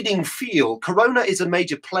 a bleeding field. Corona is a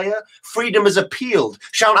major player. Freedom is appealed.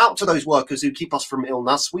 Shout out to those workers who keep us from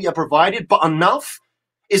illness. We are provided, but enough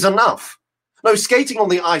is enough. No skating on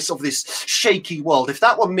the ice of this shaky world. If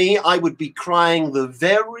that were me, I would be crying the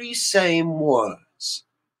very same words.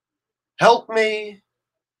 Help me,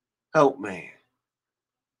 help me.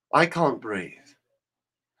 I can't breathe.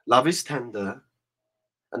 Love is tender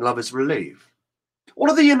and love is relief. What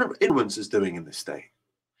are the influencers doing in this state?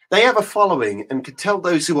 They have a following and could tell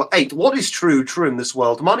those who are eight what is true in this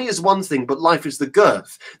world. Money is one thing, but life is the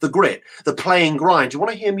girth, the grit, the playing grind. You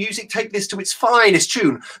want to hear music? Take this to its finest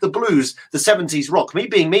tune. The blues, the 70s rock. Me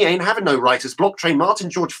being me ain't having no writers block. Trey Martin,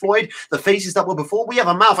 George Floyd, the faces that were before. We have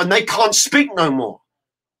a mouth and they can't speak no more.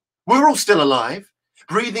 We're all still alive,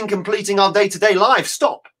 breathing, completing our day-to-day life.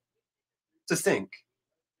 Stop to think.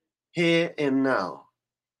 Here and now.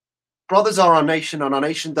 Brothers are our nation, and our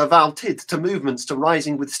nation devoted to movements, to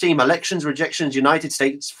rising with steam. Elections, rejections, United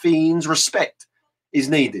States, fiends, respect is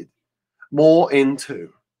needed. More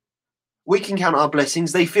into. We can count our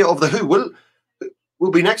blessings. They fear of the who.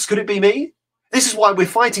 Will be next. Could it be me? This is why we're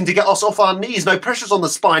fighting to get us off our knees. No pressures on the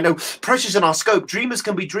spine, no pressures in our scope. Dreamers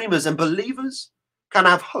can be dreamers, and believers can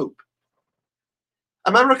have hope.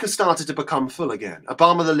 America started to become full again.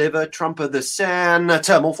 Obama the liver, Trump the San,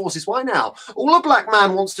 thermal forces. Why now? All a black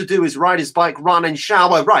man wants to do is ride his bike, run and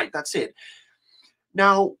shower. Right, that's it.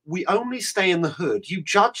 Now, we only stay in the hood. You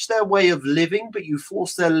judge their way of living, but you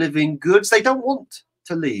force their living goods. They don't want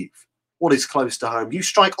to leave what is close to home. You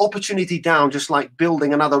strike opportunity down just like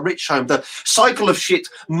building another rich home. The cycle of shit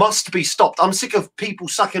must be stopped. I'm sick of people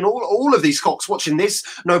sucking all of these cocks watching this,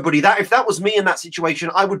 nobody that. If that was me in that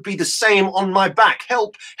situation, I would be the same on my back.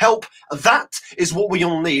 Help, help. That is what we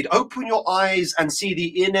all need. Open your eyes and see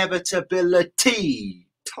the inevitability.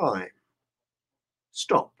 Time.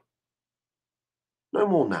 Stop. No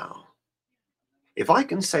more now. If I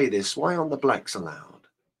can say this, why aren't the blacks allowed?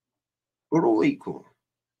 We're all equal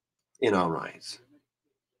in our rights.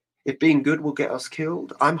 If being good will get us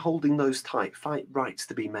killed, I'm holding those tight. Fight rights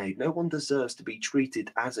to be made. No one deserves to be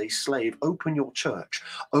treated as a slave. Open your church.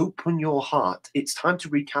 Open your heart. It's time to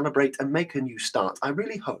recalibrate and make a new start. I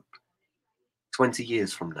really hope 20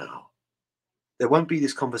 years from now, there won't be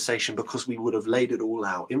this conversation because we would have laid it all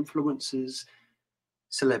out. Influencers,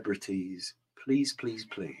 celebrities, please, please,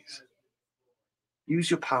 please. Use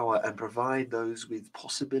your power and provide those with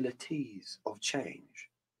possibilities of change.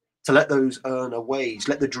 To let those earn a wage.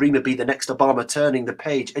 Let the dreamer be the next Obama turning the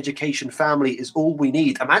page. Education, family is all we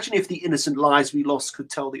need. Imagine if the innocent lives we lost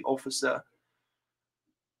could tell the officer.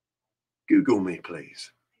 Google me,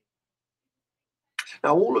 please.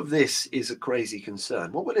 Now, all of this is a crazy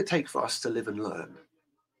concern. What will it take for us to live and learn?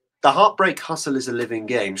 The heartbreak hustle is a living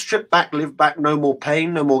game. Strip back, live back, no more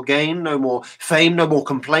pain, no more gain, no more fame, no more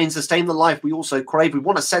complaints. Sustain the life we also crave. We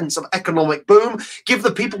want a sense of economic boom. Give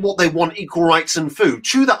the people what they want, equal rights and food.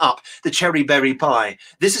 Chew that up, the cherry berry pie.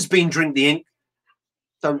 This has been Drink the Ink.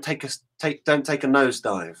 Don't take a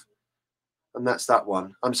nosedive. And that's that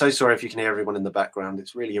one. I'm so sorry if you can hear everyone in the background.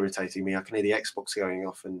 It's really irritating me. I can hear the Xbox going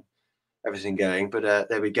off and everything going, but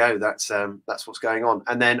there we go. That's what's going on.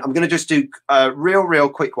 And then I'm going to just do a real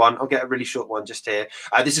quick one. I'll get a really short one just here.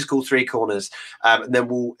 This is called Three Corners, and then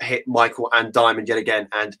we'll hit Michael and Diamond yet again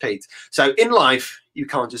and Pete. So in life, you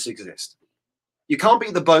can't just exist. You can't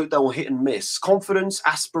be the boat that will hit and miss. Confidence,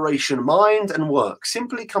 aspiration, mind, and work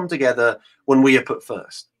simply come together when we are put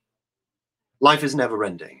first. Life is never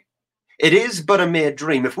ending. It is but a mere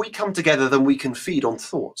dream. If we come together, then we can feed on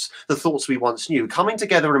thoughts, the thoughts we once knew. Coming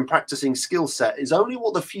together and practicing skill set is only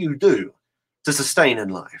what the few do to sustain in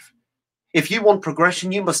life. If you want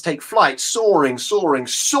progression, you must take flight, soaring, soaring,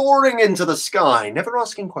 soaring into the sky, never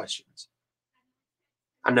asking questions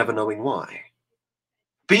and never knowing why.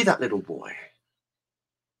 Be that little boy.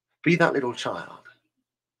 Be that little child.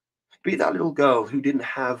 Be that little girl who didn't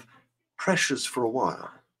have pressures for a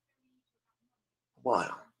while.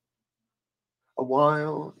 while. A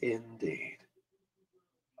while indeed.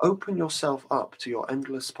 Open yourself up to your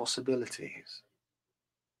endless possibilities.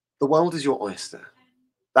 The world is your oyster.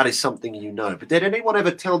 That is something you know. But did anyone ever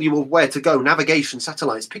tell you of where to go? Navigation,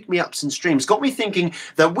 satellites, pick-me-ups and streams got me thinking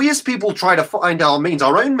that we as people try to find our means,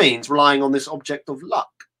 our own means, relying on this object of luck.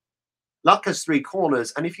 Luck has three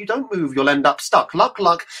corners, and if you don't move, you'll end up stuck. Luck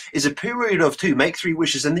is a period of two. Make three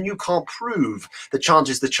wishes, and then you can't prove the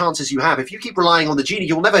chances you have. If you keep relying on the genie,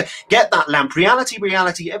 you'll never get that lamp.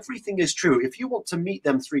 Reality, everything is true. If you want to meet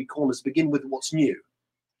them three corners, begin with what's new.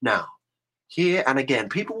 Now, here and again,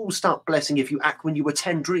 people will start blessing if you act when you were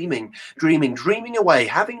 10, dreaming away,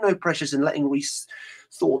 having no pressures and letting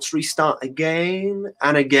thoughts restart again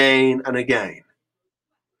and again and again.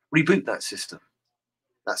 Reboot that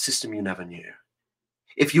system you never knew.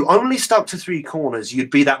 If you only stuck to three corners,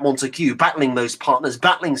 you'd be that Montague, battling those partners,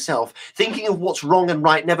 battling self, thinking of what's wrong and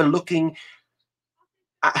right, never looking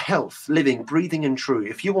at health, living, breathing and true.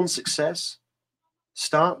 If you want success,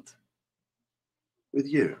 start with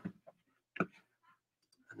you.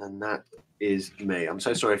 And then that is me. I'm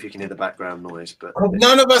so sorry if you can hear the background noise, but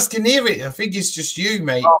none of us can hear it. I think it's just you,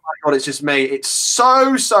 mate. Oh my God, it's just me. It's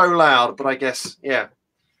so loud, but I guess, yeah.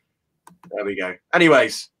 There we go.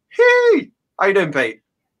 Anyways, hey, how you doing, Pete?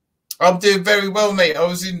 I'm doing very well, mate. I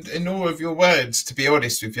was in awe of your words, to be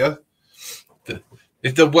honest with you.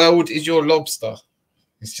 If the world is your lobster,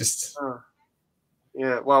 it's just...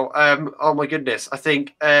 Yeah, well, oh my goodness. I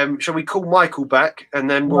think, shall we call Michael back and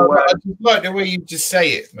then we'll... I just like the way you just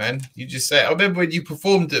say it, man. You just say it. I remember when you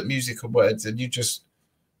performed at Musical Words and you just...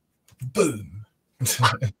 Boom.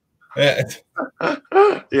 Yeah.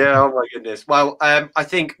 Yeah, oh my goodness. Well, I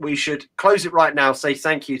think we should close it right now. Say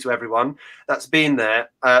thank you to everyone that's been here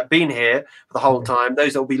for the whole time.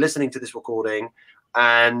 Those that will be listening to this recording,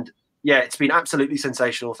 and yeah, it's been absolutely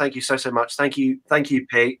sensational. Thank you so much. Thank you,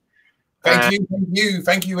 Pete.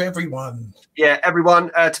 Thank you, everyone. Yeah, everyone.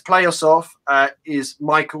 To play us off is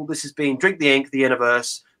Michael. This has been Drink the Ink, the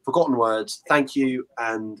Innerverse, Forgotten Words. Thank you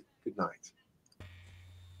and good night.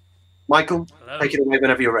 Michael, take it away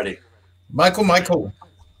whenever you're ready. Michael.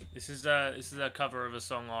 This is a cover of a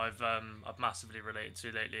song I've massively related to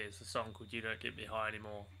lately. It's a song called "You Don't Get Me High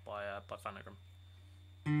Anymore" by Phanogram.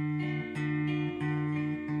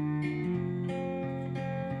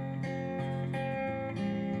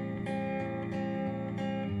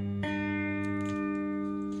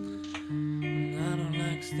 I don't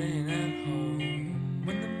like staying at home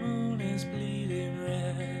when the moon is bleeding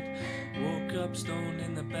red. Woke up stoned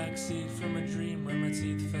in the backseat from a dream where my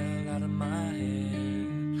teeth fell out of my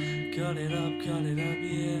head. Cut it up,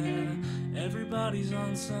 yeah. Everybody's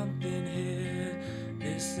on something here.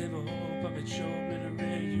 This civil puppet show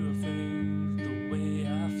obliterate you affect the way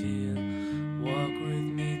I feel. Walk with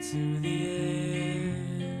me to the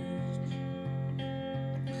edge.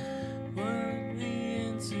 Work me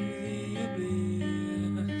into the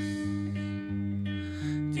abyss.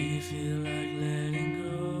 Do you feel like letting go?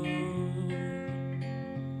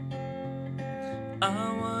 I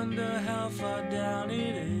wonder how far down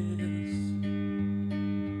it is.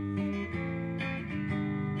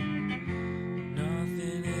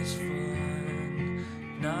 Nothing is fun,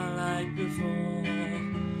 not like before.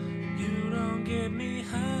 You don't get me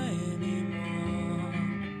high anymore.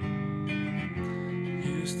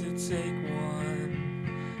 Used to take one,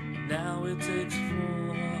 now it takes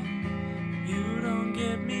four. You don't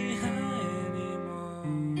get me high anymore.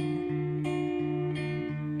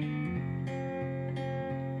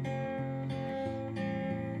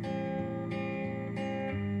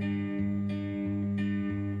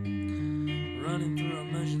 Running through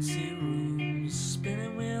emergency rooms,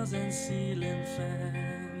 spinning wheels and ceiling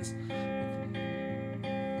fans.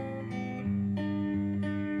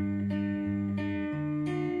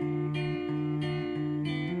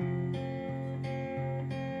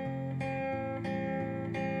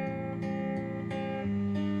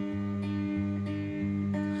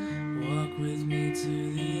 Walk with me to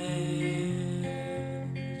the edge.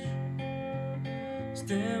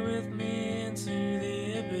 Stare with me into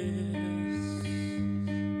the abyss.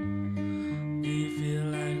 Do you feel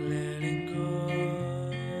like letting go?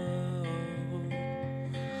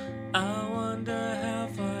 I wonder how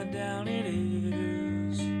far down it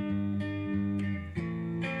is.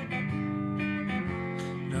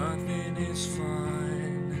 Nothing is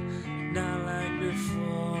fun, not like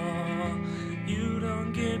before. You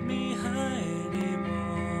don't get me high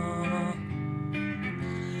anymore.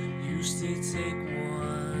 Used to take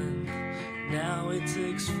one, now it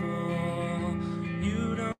takes four.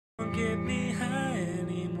 You don't get me high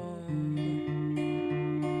anymore.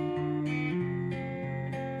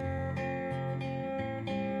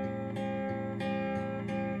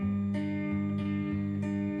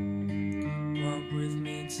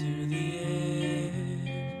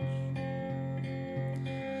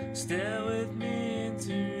 with me into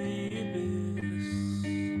the abyss?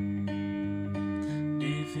 Do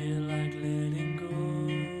you feel like letting go?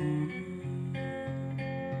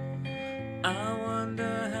 I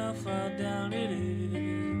wonder how far down it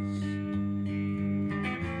is.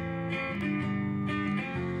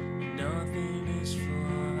 Nothing is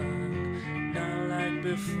fun, not like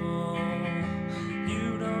before.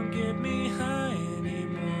 You don't get me high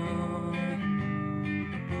anymore.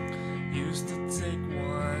 Used to take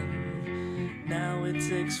one, now it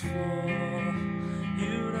takes four.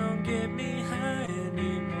 You don't get me high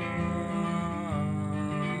anymore.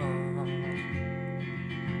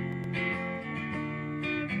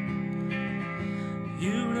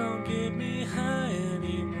 You don't get me high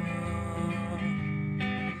anymore.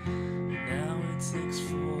 Now it takes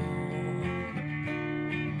four.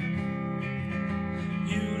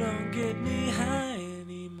 You don't get me high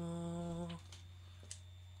anymore.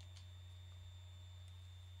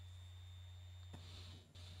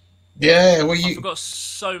 Yeah, well, I forgot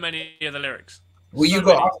so many of the lyrics. Well, So you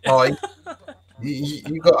got us high.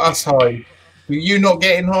 You got us high. You not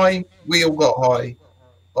getting high? We all got high.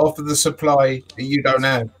 Off of the supply that you don't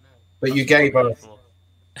have, but you gave us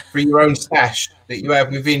for your own stash that you have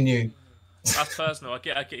within you. That's personal. I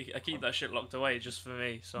keep that shit locked away just for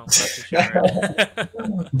me, so I'm glad to share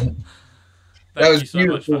it. Thank you so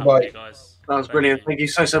much for having me, guys. That was brilliant. Thank you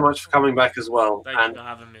so much for coming back as well. Thank you for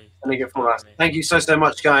having me. Thank you so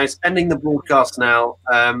much, guys. Ending the broadcast now.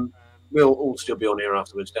 We'll all still be on here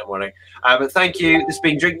afterwards, don't worry. But thank you. This has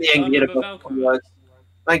been Drink the iNK.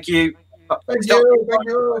 Thank you. Thank you. Thank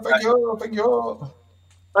you. Thank you. Thank you.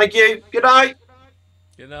 Thank you. Good night.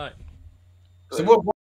 Good night. So what